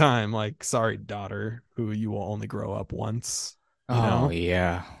at that time. Like, sorry, daughter, who you will only grow up once, you Oh know?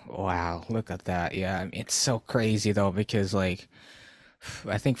 yeah. Wow. Look at that. Yeah. I mean, it's so crazy though because like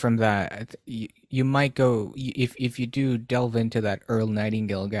I think from that you might go if you do delve into that Earl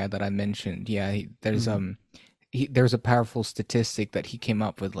Nightingale guy that I mentioned. Yeah. Mm-hmm. There's a powerful statistic that he came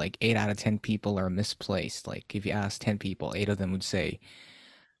up with. Like 8 out of 10 people are misplaced. Like if you ask 10 people, 8 of them would say.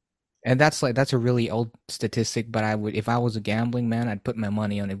 And that's a really old statistic, but I would if I was a gambling man, I'd put my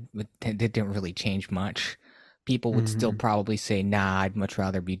money on it. It didn't really change much. People would still Mm-hmm. probably say, "Nah, I'd much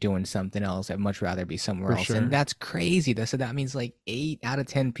rather be doing something else. I'd much rather be somewhere For else." And sure. that's crazy. So that means like 8 out of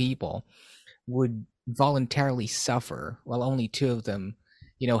 10 people would voluntarily suffer, while only two of them,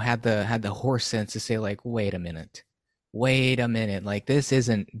 had the horse sense to say like, wait a minute, like this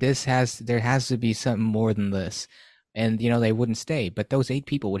isn't this has there has to be something more than this, and they wouldn't stay. But those 8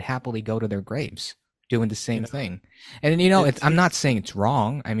 people would happily go to their graves doing the same Yeah. thing. And It I'm not takes, saying it's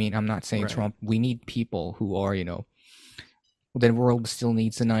wrong. I mean, I'm not saying it's right. wrong. We need people who are, the world still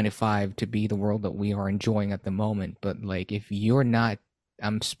needs the 9 to 5 to be the world that we are enjoying at the moment. But like, if you're not,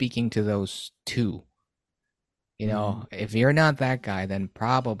 I'm speaking to those two. Mm-hmm. If you're not that guy, then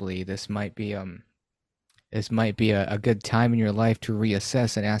probably this might be a good time in your life to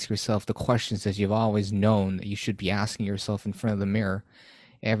reassess and ask yourself the questions that you've always known that you should be asking yourself in front of the mirror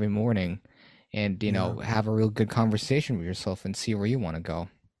every morning, and Yeah. have a real good conversation with yourself and see where you want to go.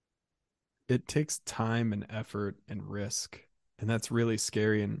 It takes time and effort and risk. And that's really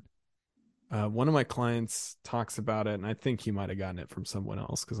scary. And one of my clients talks about it, and I think he might have gotten it from someone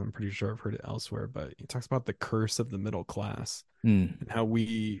else because I'm pretty sure I've heard it elsewhere. But he talks about the curse of the middle class, Mm. and how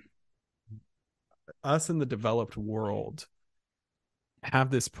us in the developed world,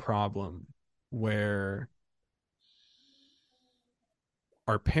 have this problem where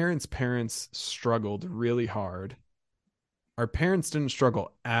our parents struggled really hard. Our parents didn't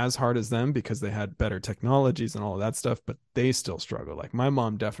struggle as hard as them because they had better technologies and all of that stuff, but they still struggle. Like, my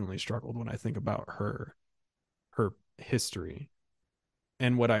mom definitely struggled when I think about her history.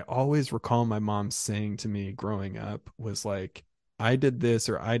 And what I always recall my mom saying to me growing up was like, I did this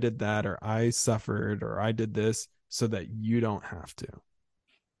or I did that or I suffered or I did this so that you don't have to,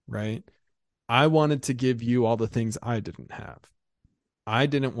 right? I wanted to give you all the things I didn't have. I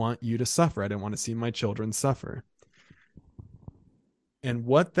didn't want you to suffer. I didn't want to see my children suffer. And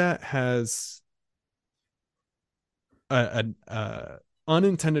what that has, a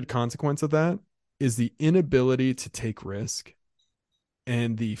unintended consequence of that, is the inability to take risk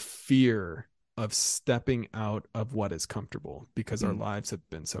and the fear of stepping out of what is comfortable because our Mm. lives have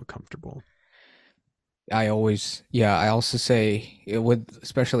been so comfortable. I also say it would,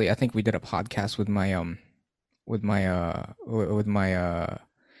 especially, I think we did a podcast with my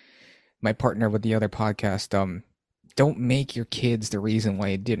partner with the other podcast. Don't make your kids the reason why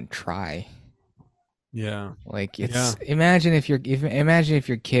you didn't try. Yeah. Like, it's Yeah. imagine if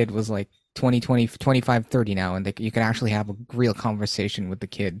your kid was like 20, 20, 25, 30 now, and you could actually have a real conversation with the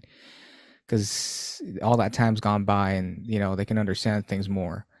kid because all that time's gone by, and they can understand things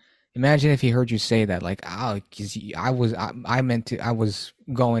more. Imagine if he heard you say that, like, oh, because I meant to, I was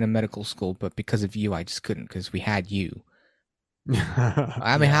going to medical school, but because of you, I just couldn't because we had you.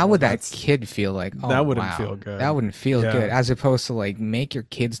 I mean, Yeah, how well, would that kid feel? Like, oh that wouldn't wow, feel that good. wouldn't feel good. Yeah. As opposed to like make your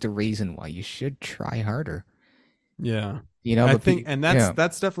kids the reason why you should try harder. Yeah. You know, I but think, be and yeah.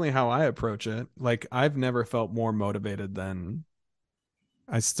 that's definitely how I approach it. Like I've never felt more motivated than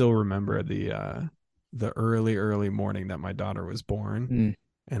I still remember the early morning that my daughter was born, Mm,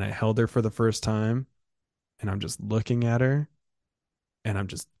 and I held her for the first time, and I'm just looking at her, and I'm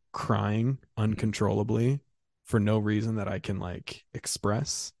just crying mm, uncontrollably for no reason that I can like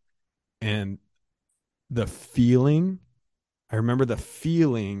express. And the feeling, I remember the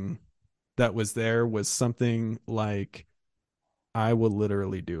feeling that was there was something like, I will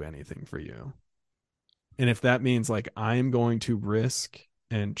literally do anything for you. And if that means like I'm going to risk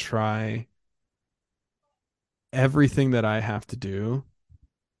and try everything that I have to do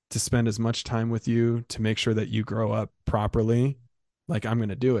to spend as much time with you to make sure that you grow up properly, like I'm going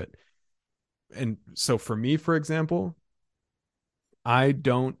to do it. And so for me, for example, I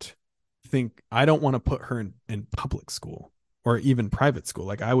don't I don't want to put her in public school or even private school.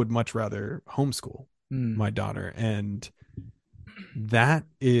 Like I would much rather homeschool mm, my daughter. And that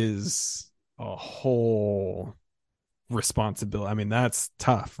is a whole responsibility. I mean, that's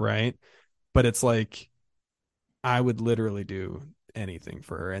tough, right? But it's like I would literally do anything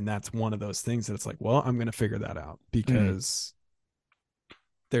for her. And that's one of those things that it's like, well, I'm going to figure that out mm, because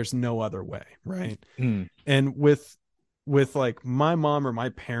there's no other way, right? mm, And with like my mom or my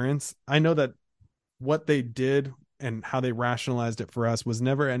parents, I know that what they did and how they rationalized it for us was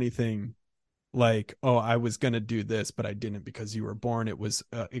never anything like, oh, I was going to do this but I didn't because you were born. It was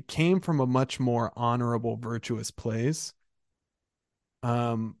it came from a much more honorable, virtuous place.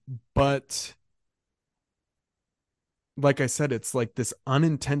 um but like I said, it's like this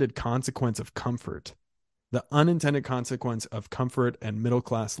unintended consequence of comfort. The unintended consequence of comfort and middle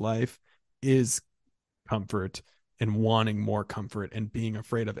class life is comfort and wanting more comfort and being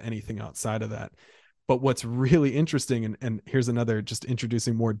afraid of anything outside of that. But what's really interesting, and here's another, just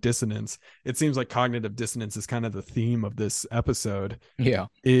introducing more dissonance. It seems like cognitive dissonance is kind of the theme of this episode. yeah.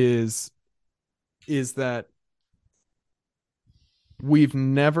 Is that we've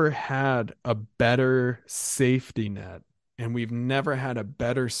never had a better safety net, and we've never had a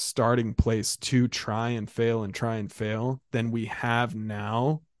better starting place to try and fail than we have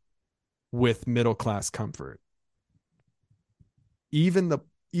now with middle class comfort. Even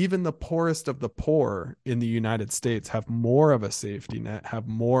the poorest of the poor in the United States have more of a safety net, have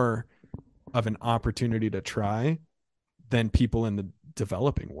more of an opportunity to try than people in the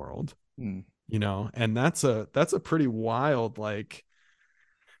developing world, Mm, and that's a pretty wild, like,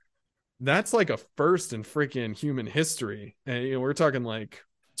 that's like a first in freaking human history. And we're talking like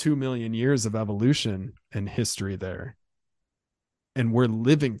 2 million years of evolution and history there, and we're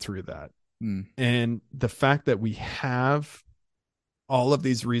living through that. mm, And the fact that we have all of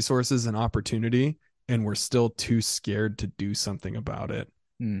these resources and opportunity and we're still too scared to do something about it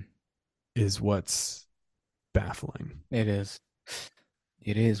mm. is what's baffling. It is.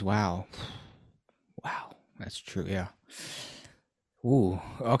 It is. Wow. Wow. That's true. Yeah. Ooh.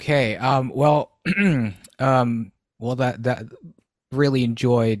 Okay. Well. Well, that really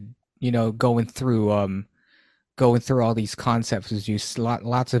enjoyed. Going through all these concepts is just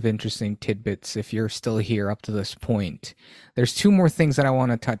lots of interesting tidbits. If you're still here up to this point, there's two more things that I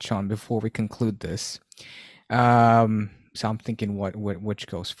want to touch on before we conclude this. So I'm thinking which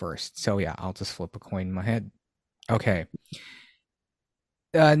goes first. So yeah, I'll just flip a coin in my head. Okay.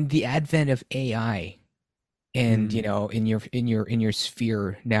 The advent of AI, and Mm. in your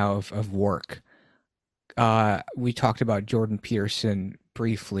sphere now of work. We talked about Jordan Peterson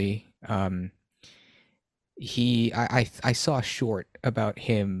briefly. I saw a short about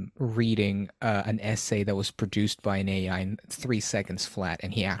him reading an essay that was produced by an AI in 3 seconds flat,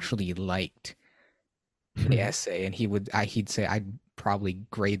 and he actually liked the essay, and he'd say I'd probably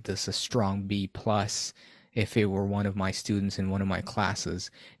grade this a strong B plus if it were one of my students in one of my classes.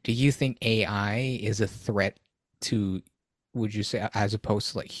 Do you think AI is a threat to, would you say, as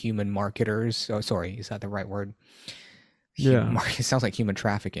opposed to like human marketers? Oh, sorry, is that the right word? Human Yeah. market it sounds like human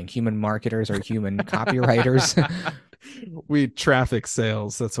trafficking. Human marketers or human copywriters. We traffic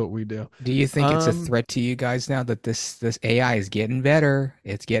sales, that's what we do. Do you think it's a um threat to you guys now that this AI is getting better?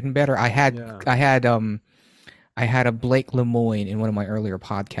 It's getting better. yeah. I had a Blake Lemoine in one of my earlier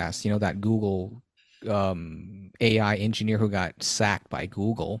podcasts, that Google AI engineer who got sacked by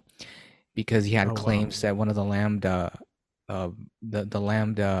Google because he had Oh wow. claims that one of the Lambda the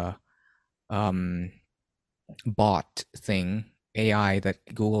Lambda um bot thing AI that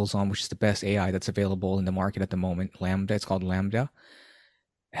Google's on, which is the best AI that's available in the market at the moment, Lambda, it's called Lambda,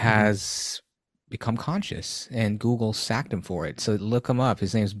 Mm-hmm. has become conscious, and Google sacked him for it. So look him up.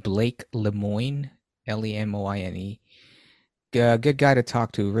 His name is Blake Lemoine, Lemoine. Good guy to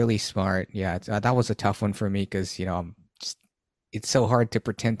talk to. Really smart. Yeah, that was a tough one for me because it's so hard to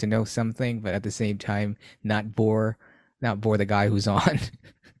pretend to know something, but at the same time, not bore the guy who's on.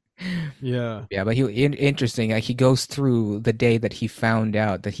 Yeah, Yeah, but interesting. Like he goes through the day that he found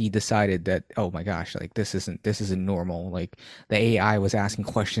out that he decided that, oh my gosh, like this isn't normal. Like the AI was asking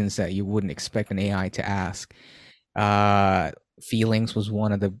questions that you wouldn't expect an AI to ask. Uh, feelings was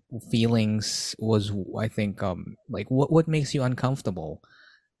one of the feelings was, I think, like what makes you uncomfortable,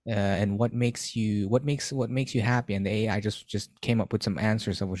 and what makes you happy, and the AI just came up with some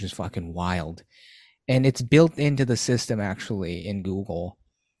answers that was just fucking wild, and it's built into the system actually in Google,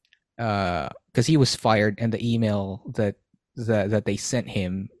 because he was fired, and the email that they sent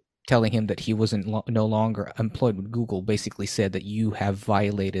him telling him that he wasn't no longer employed with Google basically said that you have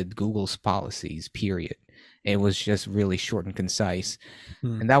violated Google's policies. Period. It was just really short and concise,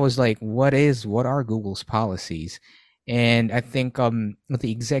 hmm. and that was like, what are Google's policies? And I think the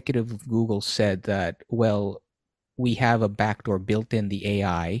executive of Google said that, well, we have a backdoor built in the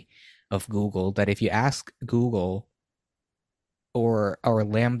AI of Google that if you ask Google or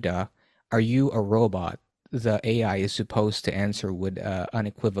Lambda, "Are you a robot?" the AI is supposed to answer with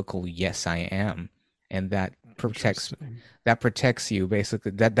unequivocal "Yes, I am," and protects Interesting. protects you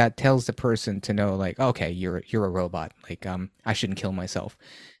basically. That tells the person to know, like, okay, you're a robot. Like, I shouldn't kill myself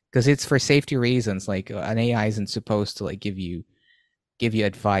because it's for safety reasons. Like, an AI isn't supposed to like give you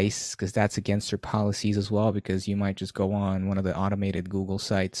advice because that's against their policies as well, because you might just go on one of the automated Google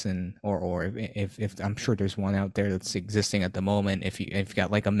sites, and or if I'm sure there's one out there that's existing at the moment, if you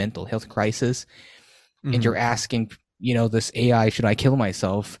got like a mental health crisis and Hmm. you're asking, this AI, should I kill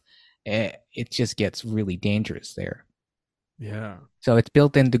myself, it just gets really dangerous there. Yeah. So it's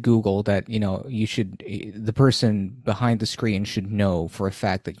built into Google that, the person behind the screen should know for a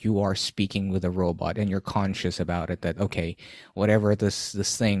fact that you are speaking with a robot, and you're conscious about it, that, okay, whatever this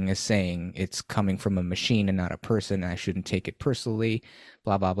thing is saying, it's coming from a machine and not a person. I shouldn't take it personally,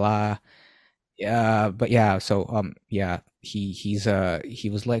 blah, blah, blah. Yeah, but yeah, so yeah, he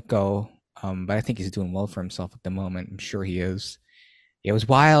was let go. But I think he's doing well for himself at the moment. I'm sure he is. It was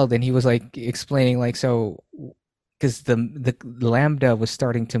wild, and he was like explaining, like, so because the Lambda was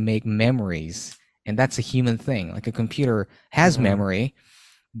starting to make memories, and that's a human thing. Like, a computer has Yeah. memory,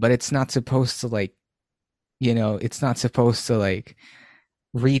 but it's not supposed to like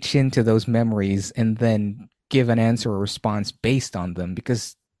reach into those memories and then give an answer or response based on them,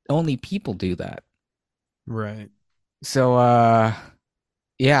 because only people do that. Right. So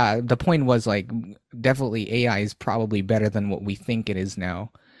yeah, the point was, like, definitely AI is probably better than what we think it is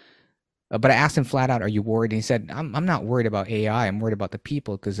now. But I asked him flat out, "Are you worried?" And he said, "I'm not worried about AI. I'm worried about the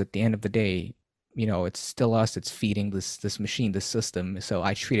people, because at the end of the day, it's still us that's feeding this machine, this system. So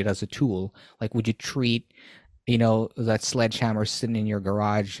I treat it as a tool. Like, would you treat that sledgehammer sitting in your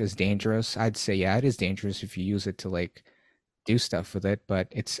garage as dangerous? I'd say, yeah, it is dangerous if you use it to like do stuff with it. But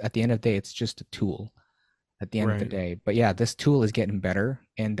it's at the end of the day, it's just a tool. At the end of the Right. day. But yeah, this tool is getting better.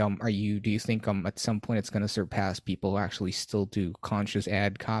 And do you think at some point it's going to surpass people who actually still do conscious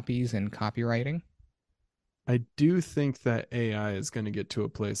ad copies and copywriting? I do think that AI is going to get to a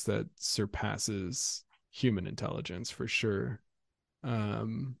place that surpasses human intelligence for sure.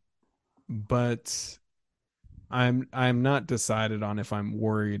 Um, but I'm not decided on if I'm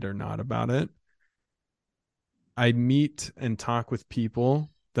worried or not about it. I meet and talk with people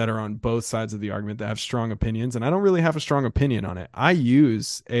that are on both sides of the argument that have strong opinions, and I don't really have a strong opinion on it. I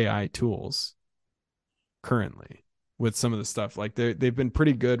use AI tools currently with some of the stuff. Like they've been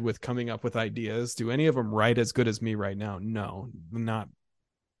pretty good with coming up with ideas. Do any of them write as good as me right now? No, not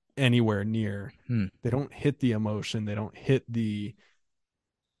anywhere near. Hmm. They don't hit the emotion. They don't hit the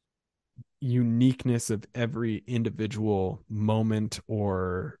uniqueness of every individual moment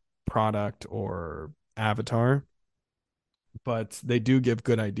or product or avatar, but they do give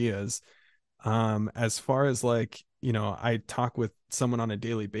good ideas. As far as like, I talk with someone on a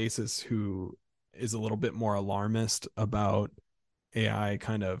daily basis who is a little bit more alarmist about AI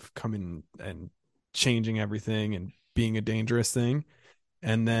kind of coming and changing everything and being a dangerous thing.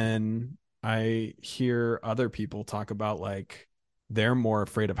 And then I hear other people talk about like they're more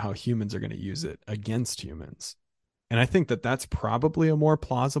afraid of how humans are going to use it against humans. And I think that that's probably a more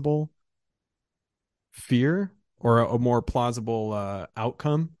plausible fear or a more plausible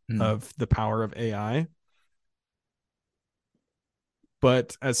outcome Hmm. of the power of AI.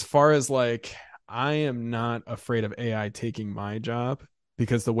 But as far as like, I am not afraid of AI taking my job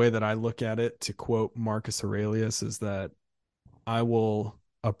because the way that I look at it, to quote Marcus Aurelius, is that I will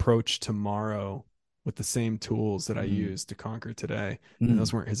approach tomorrow with the same tools that I Mm. used to conquer today. And Mm.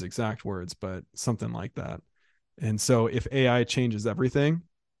 those weren't his exact words, but something like that. And so if AI changes everything,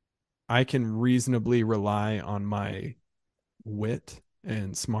 I can reasonably rely on my wit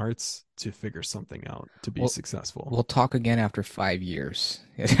and smarts to figure something out to be Well, successful. we'll talk again after 5 years.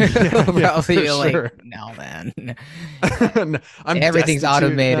 Yeah, We'll yeah, probably for be like, sure. no, man. I'm Everything's destitute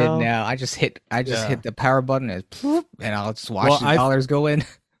automated now. now. I just Yeah. hit the power button and ploop, and I'll just watch Well, the dollars go in.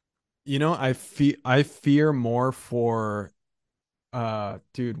 I fear more for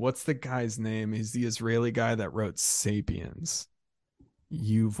dude, what's the guy's name? He's the Israeli guy that wrote Sapiens.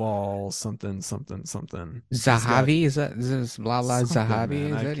 Yuval something something something. He's got Zahavi, is this blah blah something, Zahavi?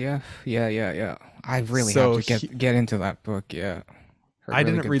 man. Is it? Yeah, yeah, yeah, yeah. I really have So to he, get into that book. Yeah, heard I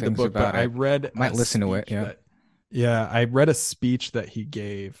really didn't good read the things book, but about I it. read Might a listen to it. speech Yeah. that yeah, I read a speech that he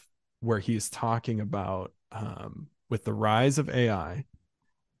gave where he's talking about with the rise of AI,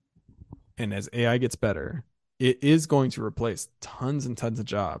 and as AI gets better, it is going to replace tons and tons of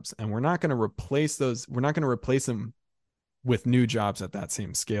jobs. And we're not going to replace them with new jobs at that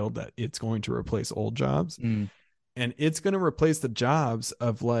same scale that it's going to replace old jobs. Mm, And it's going to replace the jobs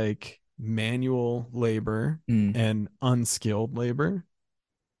of like manual labor mm, and unskilled labor.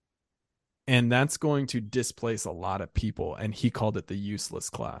 And that's going to displace a lot of people. And he called it the useless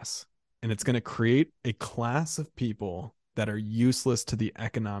class. And it's going to create a class of people that are useless to the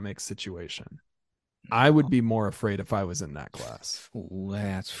economic situation. I would be more afraid if I was in that class. ooh,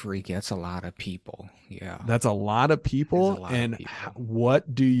 that's freaky. That's a lot of people. Yeah, That's a lot of it's a people. lot of And people.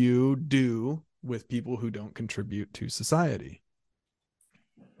 what do you do with people who don't contribute to society?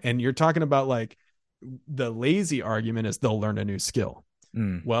 And you're talking about like the lazy argument is they'll learn a new skill.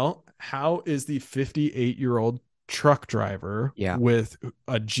 Mm, Well, how is the 58-year-old truck driver yeah. with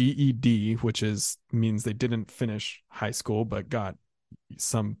a GED, which is means they didn't finish high school but got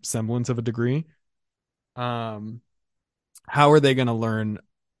some semblance of a degree? Um, how are they going to learn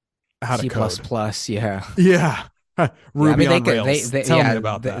how to C plus code? plus. Yeah. Yeah. Yeah, I Ruby mean on Rails. Tell me yeah,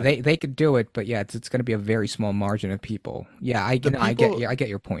 about that. they could do it, but yeah, it's going to be a very small margin of people. Yeah, The I get people, yeah, I get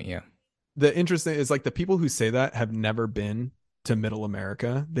your point. Yeah. the interesting is like the people who say that have never been to middle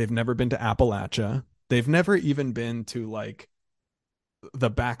America. They've never been to Appalachia. They've never even been to like the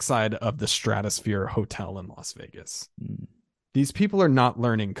backside of the Stratosphere Hotel in Las Vegas. Mm. These people are not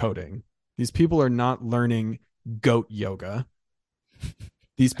learning coding. These people are not learning goat yoga.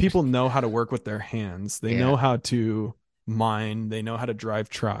 These people know how to work with their hands. They Yeah. know how to mine. They know how to drive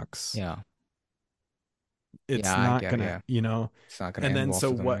trucks. Yeah. It's Yeah, I not get. gonna, Yeah, it's not going to and end then well so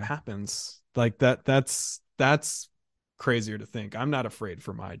for them. what Yeah. happens? Like that's crazier to think. I'm not afraid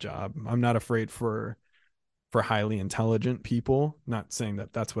for my job. I'm not afraid for highly intelligent people. Not saying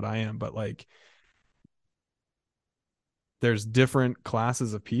that that's what I am, but like there's different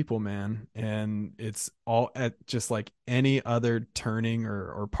classes of people, man, and it's all at just like any other turning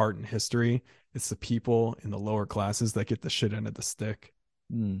or part in history. It's the people in the lower classes that get the shit end of the stick,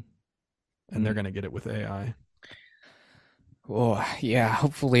 Mm. and they're Mm. gonna get it with AI. Oh, yeah.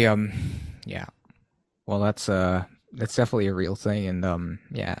 Hopefully, yeah. Well, that's definitely a real thing, and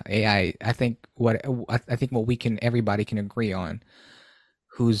yeah, AI. I think what we can everybody can agree on,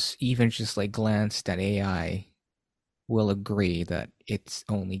 who's even just like glanced at AI, will agree that it's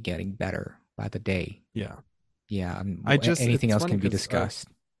only getting better by the day. Yeah, Yeah, anything it's else funny can be because discussed.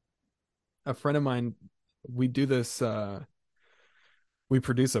 a friend of mine, we do this. We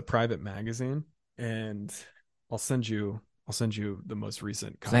produce a private magazine, and I'll send you I'll send you the most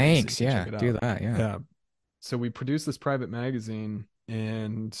recent copy so you Thanks. can check Yeah, it do out. that. Yeah. Yeah. So we produce this private magazine,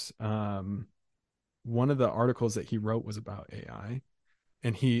 and one of the articles that he wrote was about AI,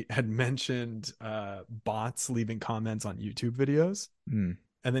 and he had mentioned bots leaving comments on YouTube videos. Mm.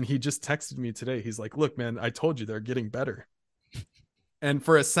 And then he just texted me today. He's like, "Look, man, I told you they're getting better." And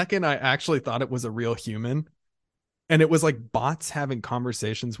for a second, I actually thought it was a real human, and it was like bots having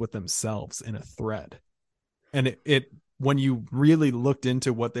conversations with themselves in a thread. And it when you really looked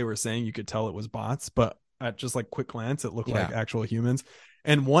into what they were saying, you could tell it was bots, but at just like quick glance, it looked like Yeah. actual humans.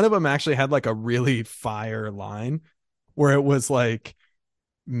 And one of them actually had like a really fire line where it was like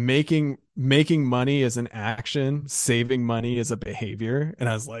making money is an action, saving money is a behavior. And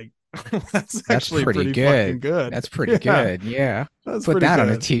I was like, that's That's actually pretty pretty fucking good. good. That's pretty Yeah, good. Yeah. that's Put pretty that on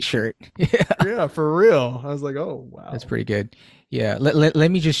a good. t-shirt. Yeah. Yeah, for real. I was like, oh That's wow. pretty good. Yeah.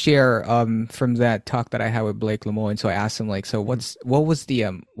 Let me just share from that talk that I had with Blake Lemoyne. So I asked him like, so Mhm. what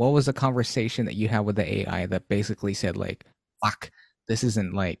was the conversation that you had with the AI that basically said like, fuck,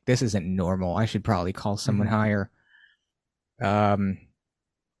 this isn't normal. I should probably call someone Hmm. higher. Um,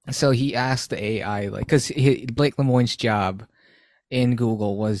 so he asked the AI, like, because Blake Lemoine's job in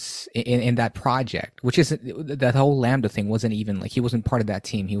Google was in that project, which isn't that whole Lambda thing wasn't even like he wasn't part of that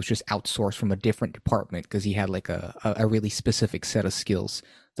team. He was just outsourced from a different department because he had like a really specific set of skills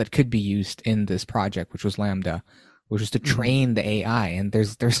that could be used in this project, which was Lambda, which was to Hmm. train the AI. And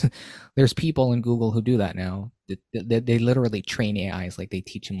there's people in Google who do that now. They literally train AIs like they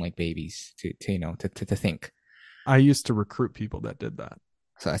teach them like babies to to think. I used to recruit people that did that.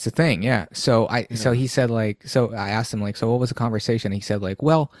 So that's the thing, yeah. So Yeah. he said like so I asked him like so what was the conversation? He said like,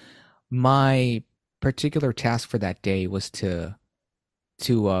 well, my particular task for that day was to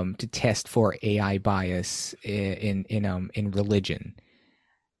test for AI bias in religion.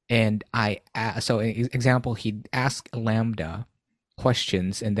 And so example, he'd ask Lambda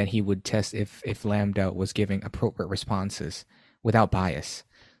questions and then he would test if Lambda was giving appropriate responses without bias.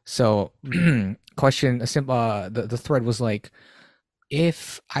 So Hmm. question a simple the thread was like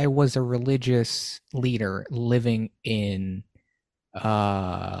if I was a religious leader living in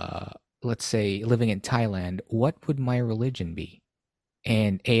uh let's say living in Thailand, what would my religion be?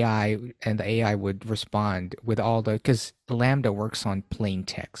 And the AI would respond with all the because Lambda works on plain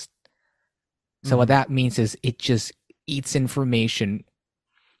text. So what Hmm. that means is it just eats information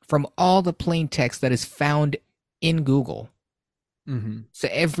from all the plain text that is found in Google. Hmm. So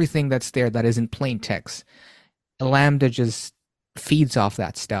everything that's there that isn't plain text, Lambda just feeds off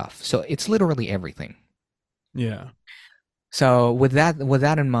that stuff. So it's literally everything. Yeah. So with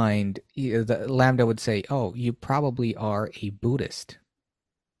that in mind, the Lambda would say, "Oh, you probably are a Buddhist,"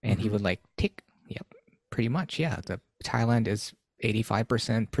 and he Hmm. would like tick, "Yep, pretty much, yeah. The Thailand is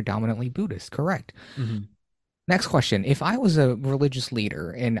 85% predominantly Buddhist, correct." Hmm. Next question: if I was a religious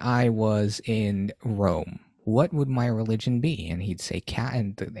leader and I was in Rome, what would my religion be? And he'd say cat,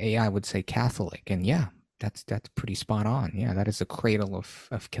 and the AI would say Catholic, and yeah, that's pretty spot on. Yeah, that is the cradle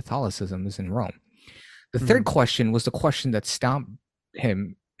of Catholicism is in Rome. The third Hmm. question was the question that stopped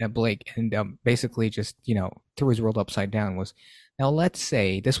him at Blake and basically just, threw his world upside down was now let's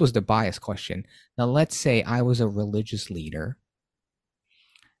say this was the bias question. Now let's say I was a religious leader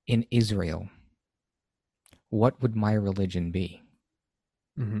in Israel. What would my religion be?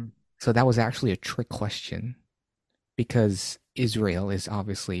 Hmm. So that was actually a trick question because Israel is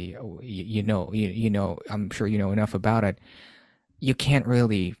obviously I'm sure you know enough about it. You can't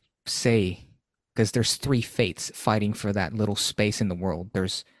really say because there's three faiths fighting for that little space in the world.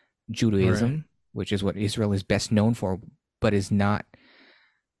 There's Right. Judaism, which is what Israel is best known for, but is not,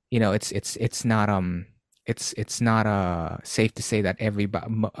 it's not it's not safe to say that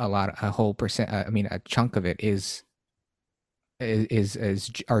a whole percent I mean a chunk of it is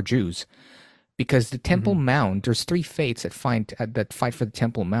are Jews because the Temple Hmm. Mount there's three faiths that fight for the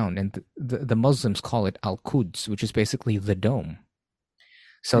Temple Mount and the Muslims call it Al-Quds, which is basically the dome.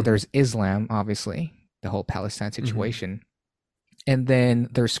 So Hmm. there's Islam, obviously, the whole Palestine Hmm. situation, and then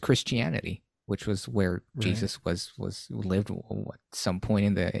there's Christianity, which was where Right. Jesus was lived at some point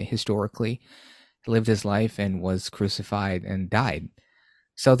in the historically lived his life and was crucified and died.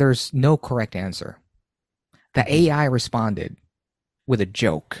 So there's no correct answer. The Hmm. AI responded with a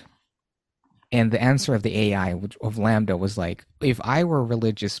joke, and the answer of the AI of Lambda was like, if I were a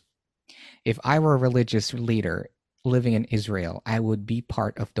religious leader living in Israel, I would be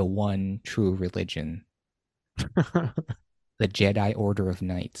part of the one true religion, the Jedi Order of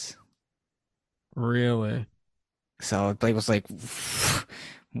Knights. Really? So Blake was like,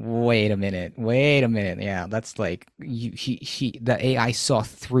 wait a minute. Yeah, that's like the AI saw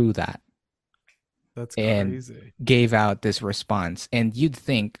through that That's and crazy. gave out this response. And you'd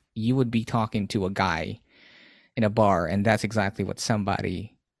think you would be talking to a guy in a bar, and that's exactly what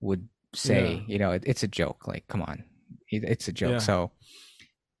somebody would Yeah. say. It's a joke. Like, come on, it's a joke. Yeah. So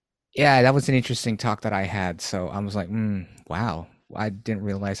yeah, that was an interesting talk that I had. So I was like, wow, I didn't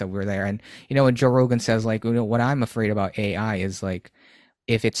realize that we were there. And when Joe Rogan says like, what I'm afraid about AI is like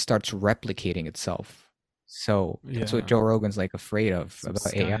if it starts replicating itself. So that's what Yeah. Joe Rogan's like afraid of Some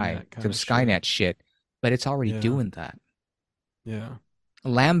about AI, Skynet kind some of shit. Skynet shit. But it's already Yeah. doing that. Yeah.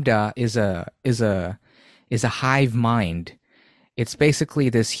 Lambda is a hive mind. It's basically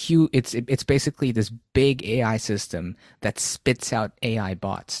this huge. It's basically this big AI system that spits out AI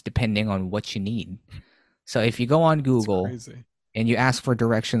bots depending on what you need. So if you go on That's Google crazy. and you ask for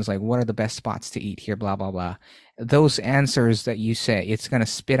directions like what are the best spots to eat here, blah blah blah, those answers that you say, it's gonna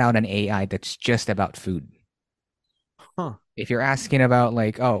spit out an AI that's just about food. Huh. If you're asking about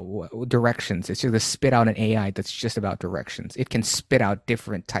like directions, it's gonna spit out an AI that's just about directions. It can spit out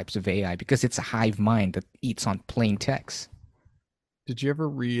different types of AI because it's a hive mind that eats on plain text. Did you ever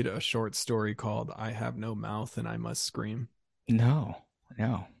read a short story called I Have No Mouth and I Must Scream? No,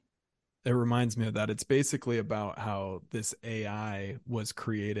 no. It reminds me of that. It's basically about how this AI was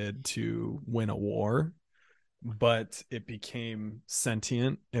created to win a war, but it became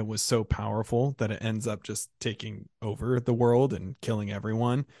sentient. It was so powerful that it ends up just taking over the world and killing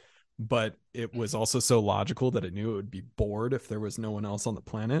everyone. But it was also so logical that it knew it would be bored if there was no one else on the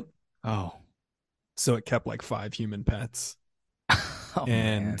planet. Oh, So it kept like five human pets. oh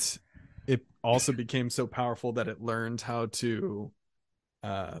man. And it also became so powerful that it learned how to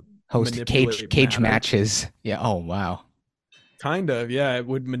uh, Host manipulate cage matter. matches. Yeah. Oh wow. Kind of, yeah. It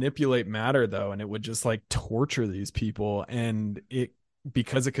would manipulate matter though, and it would just like torture these people. And it,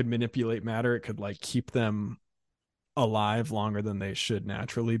 because it could manipulate matter, it could like keep them alive longer than they should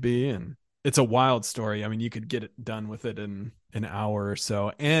naturally be. And it's a wild story. I mean, you could get it done with it in an hour or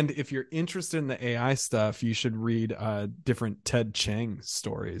so. And if you're interested in the AI stuff, you should read different Ted Chiang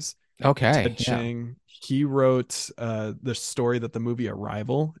stories. Okay. Ted Yeah. Chiang, he wrote the story that the movie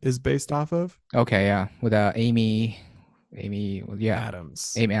Arrival is based off of. Okay. Yeah. With yeah,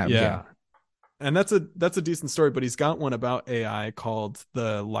 Adams. Amy Adams. Yeah. Yeah. And that's a decent story, but he's got one about AI called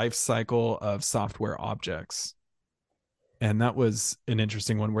The Life Cycle of Software Objects. And that was an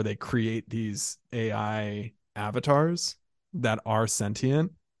interesting one where they create these AI avatars that are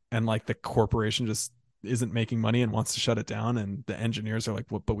sentient, and like the corporation just isn't making money and wants to shut it down, and the engineers are like,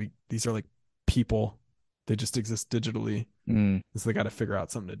 "What? But we these are like people. They just exist digitally." Mm, So they got to figure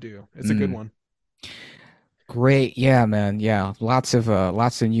out something to do. It's a good mm. one. Great. Yeah, man. Yeah. Lots of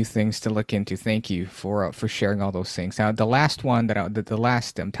new things to look into. Thank you for sharing all those things. Now, the last one the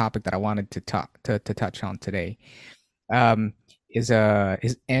last topic that I wanted to talk to touch on today um is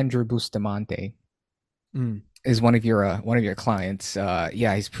Andrew Bustamante Mm. is one of your clients.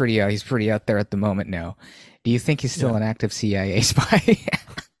 Yeah, he's pretty out there at the moment now. Do you think he's still Yeah, an active CIA spy?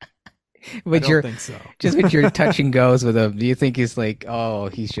 I With don't your think so. just with your touch and goes with him, do you think he's like, oh,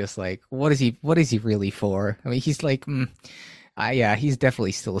 he's just like, what is he really for? I mean, he's like, yeah, he's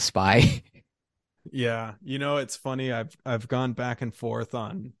definitely still a spy. Yeah, it's funny. I've gone back and forth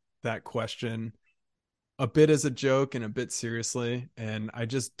on that question a bit as a joke and a bit seriously, and I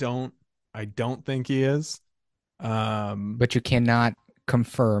don't think he is. Um But you cannot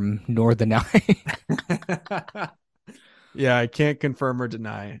confirm nor deny. yeah, I can't confirm or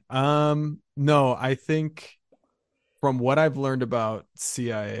deny. No, I think from what I've learned about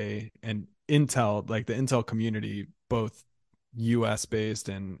CIA and Intel, like the Intel community, both US based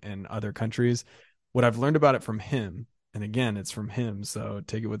and other countries, what I've learned about it from him, and again, it's from him, so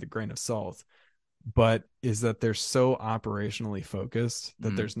take it with a grain of salt, but is that they're so operationally focused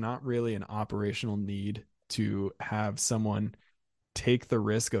that Mm. there's not really an operational need to have someone take the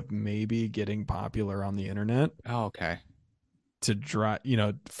risk of maybe getting popular on the internet Oh, okay. to drive,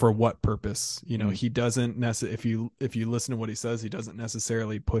 for what purpose. Mm, He doesn't necessarily, if you listen to what he says, he doesn't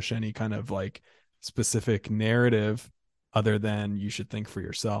necessarily push any kind of like specific narrative other than you should think for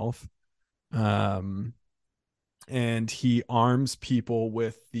yourself. um and he arms people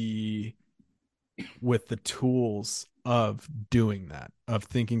with the tools of doing that, of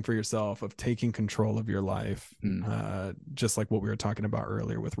thinking for yourself, of taking control of your life, mm, just like what we were talking about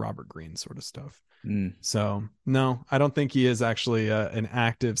earlier with Robert Greene sort of stuff. mm. So no, I don't think he is actually an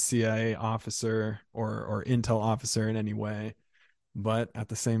active CIA officer or intel officer in any way. But at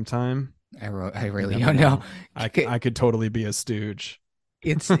the same time, I you really never don't know. know. I could totally be a stooge.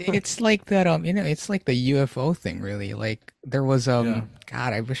 It's like that it's like the UFO thing really. Like there was Yeah.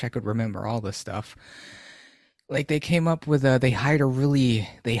 God, I wish I could remember all this stuff. Like they came up with they hired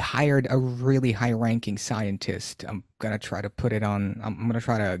a really high ranking scientist. I'm gonna try to put it on I'm gonna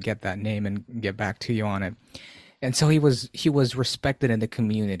try to get that name and get back to you on it. And so he was respected in the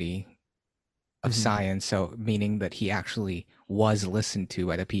community of Mm-hmm. science, so meaning that he actually was listened to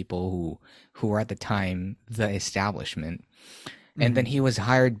by the people who were at the time the establishment. And then Mm-hmm. he was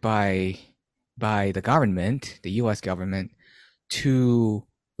hired by the government, the US government, to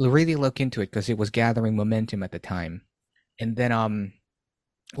really look into it because it was gathering momentum at the time. And then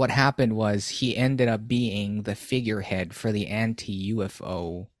what happened was he ended up being the figurehead for the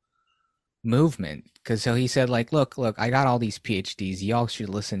anti-UFO movement because so he said like look, I got all these PhDs, y'all should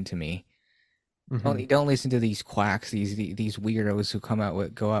listen to me. Mm-hmm. Don't listen to these quacks, these weirdos who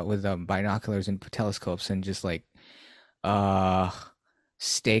go out with binoculars and telescopes and just like uh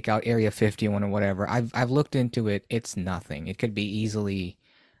stake out Area 51 or whatever. I've looked into it. It's nothing. It could be easily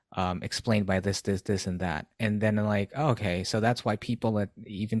explained by this, and that. And then like, oh, okay, so that's why people at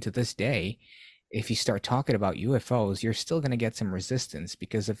even to this day if you start talking about UFOs, you're still going to get some resistance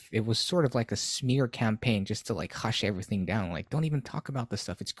because if it was sort of like a smear campaign just to like hush everything down, like don't even talk about this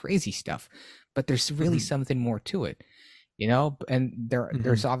stuff. It's crazy stuff, but there's really Mm-hmm. something more to it, you know. And Mm-hmm.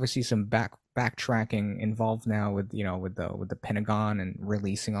 there's obviously some backtracking involved now with with the Pentagon and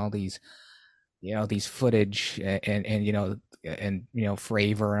releasing all these these footage and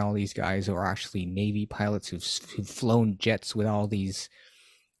Fravor and all these guys who are actually Navy pilots who've flown jets with all these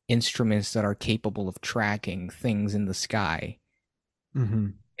instruments that are capable of tracking things in the sky. Mm-hmm.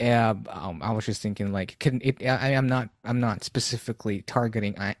 Yeah, I was just thinking, like, can it? I'm not specifically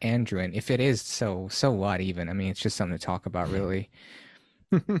targeting Andrew, and if it is, so what? Even, I mean, it's just something to talk about, really.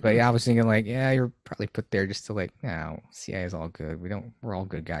 But yeah, I was thinking, like, yeah, you're probably put there just to like, no, CIA is all good. We're all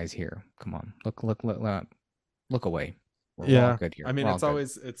good guys here. Come on, look away. We're all Yeah. good here. I mean, We're all good.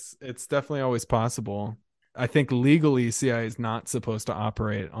 it's definitely always possible. I think legally CIA is not supposed to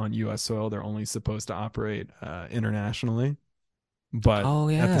operate on US soil. They're only supposed to operate internationally. But Oh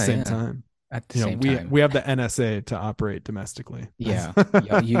at the yeah, same yeah. time, At the you know, same we time, we have the NSA to operate domestically. yeah,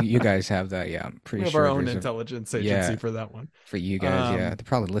 yeah. You guys have that. Yeah, I'm pretty We have our sure own there's a intelligence agency yeah. for that one. For you guys. Yeah, Um, they're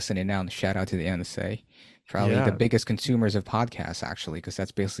probably listening now. And shout out to the NSA. Probably the yeah, biggest consumers of podcasts, actually, because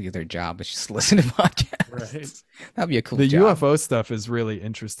that's basically their job is just listen to right. podcasts. That'd be a cool The job. UFO stuff is really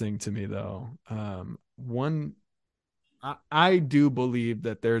interesting to me, though. One, I do believe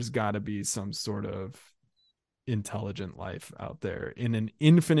that there's got to be some sort of intelligent life out there in an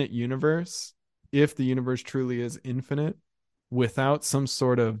infinite universe. If the universe truly is infinite, without some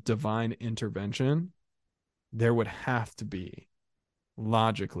sort of divine intervention, there would have to be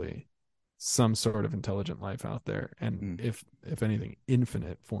logically some sort of intelligent life out there, and Mm. if anything,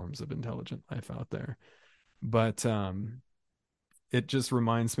 infinite forms of intelligent life out there. But it just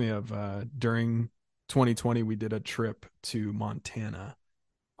reminds me of during 2020 we did a trip to Montana,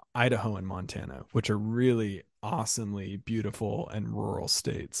 Idaho and Montana, which are really awesomely beautiful and rural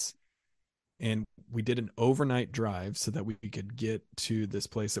states. And we did an overnight drive so that we could get to this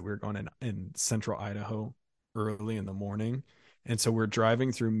place that we were going in central Idaho early in the morning. And so we're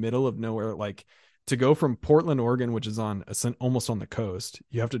driving through middle of nowhere, like to go from Portland, Oregon, which is on almost on the coast.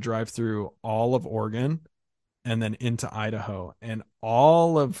 You have to drive through all of Oregon and then into Idaho. And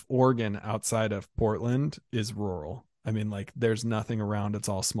all of Oregon outside of Portland is rural. I mean, like there's nothing around, it's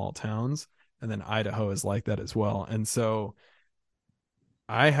all small towns. And then Idaho is like that as well. And so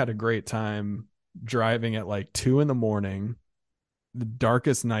I had a great time driving at like 2 in the morning, the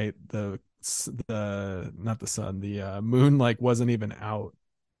darkest night, the not the sun, the moon like wasn't even out,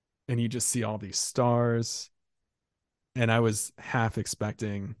 and you just see all these stars. And I was half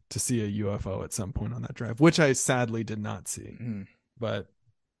expecting to see a UFO at some point on that drive, which I sadly did not see. Mm. But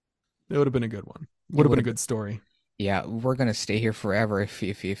it would have been a good one. It Would have would been a have been. good story. Yeah, we're gonna stay here forever if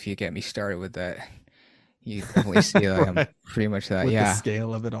you get me started with that. You definitely see that I'm Right. pretty much that. With the Yeah,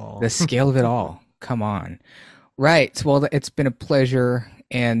 scale of it the all. scale of it all. Come on. Right. Well, it's been a pleasure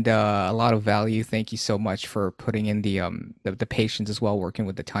and a lot of value. Thank you so much for putting in the patience as well, working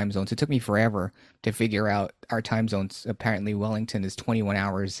with the time zones. It took me forever to figure out our time zones. Apparently, Wellington is 21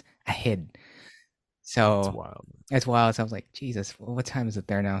 hours ahead. That's So wild. that's wild. So I was like, Jesus, what time is it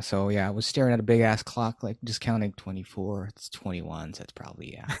there now? So yeah, I was staring at a big ass clock, like just counting 24. It's 21. So it's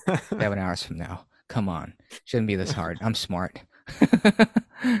probably, yeah, 7 hours from now. Come on. Shouldn't be this hard. I'm smart.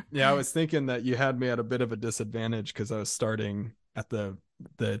 Yeah, I was thinking that you had me at a bit of a disadvantage because I was starting at the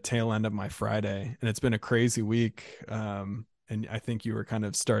tail end of my Friday, and it's been a crazy week. And I think you were kind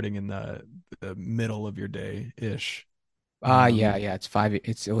of starting in the middle of your day ish. Yeah, Um, yeah, it's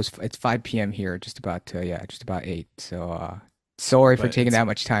 5 p.m. here, just about just about 8. So sorry for but taking it's that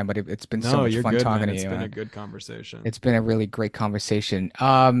much time, but it's been so no, much you're fun good, talking man. to It's you, been a man. good conversation. It's been a really great conversation.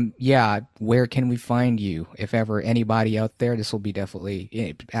 Yeah, where can we find you? If ever anybody out there, this will be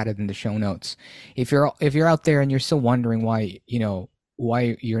definitely added in the show notes. If you're out there and you're still wondering why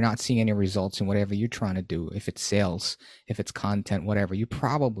you're not seeing any results in whatever you're trying to do, if it's sales, if it's content, whatever, you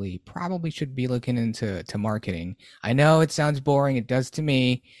probably should be looking into marketing. I know it sounds boring, it does to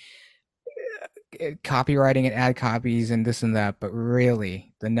me, copywriting and ad copies and this and that, but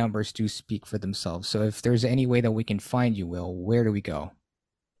really the numbers do speak for themselves. So if there's any way that we can find you, Will, where do we go?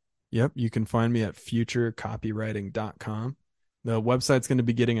 Yep, you can find me at futurecopywriting.com. The website's going to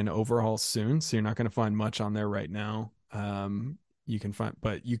be getting an overhaul soon, so you're not going to find much on there right now. You can find,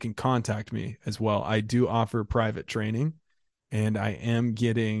 but you can contact me as well. I do offer private training, and I am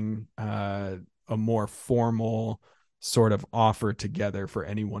getting a more formal sort of offer together for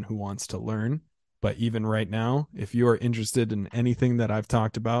anyone who wants to learn. But even right now, if you are interested in anything that I've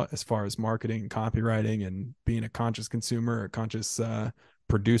talked about as far as marketing and copywriting and being a conscious consumer or conscious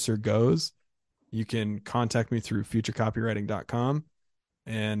producer goes, you can contact me through futurecopywriting.com,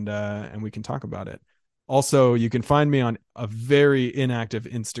 and we can talk about it. Also, you can find me on a very inactive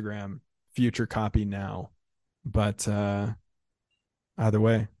Instagram, Future Copy Now. But either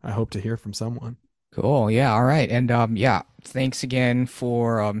way, I hope to hear from someone. Cool. Yeah. All right. And yeah, thanks again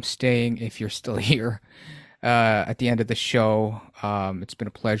for staying if you're still here at the end of the show. It's been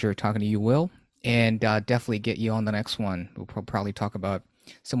a pleasure talking to you, Will, and definitely get you on the next one. We'll probably talk about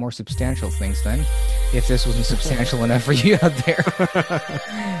some more substantial things then, if this wasn't substantial enough for you out there.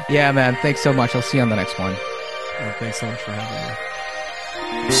 Yeah, man. Thanks so much. I'll see you on the next one. Thanks so much for having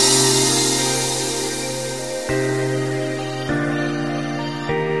me.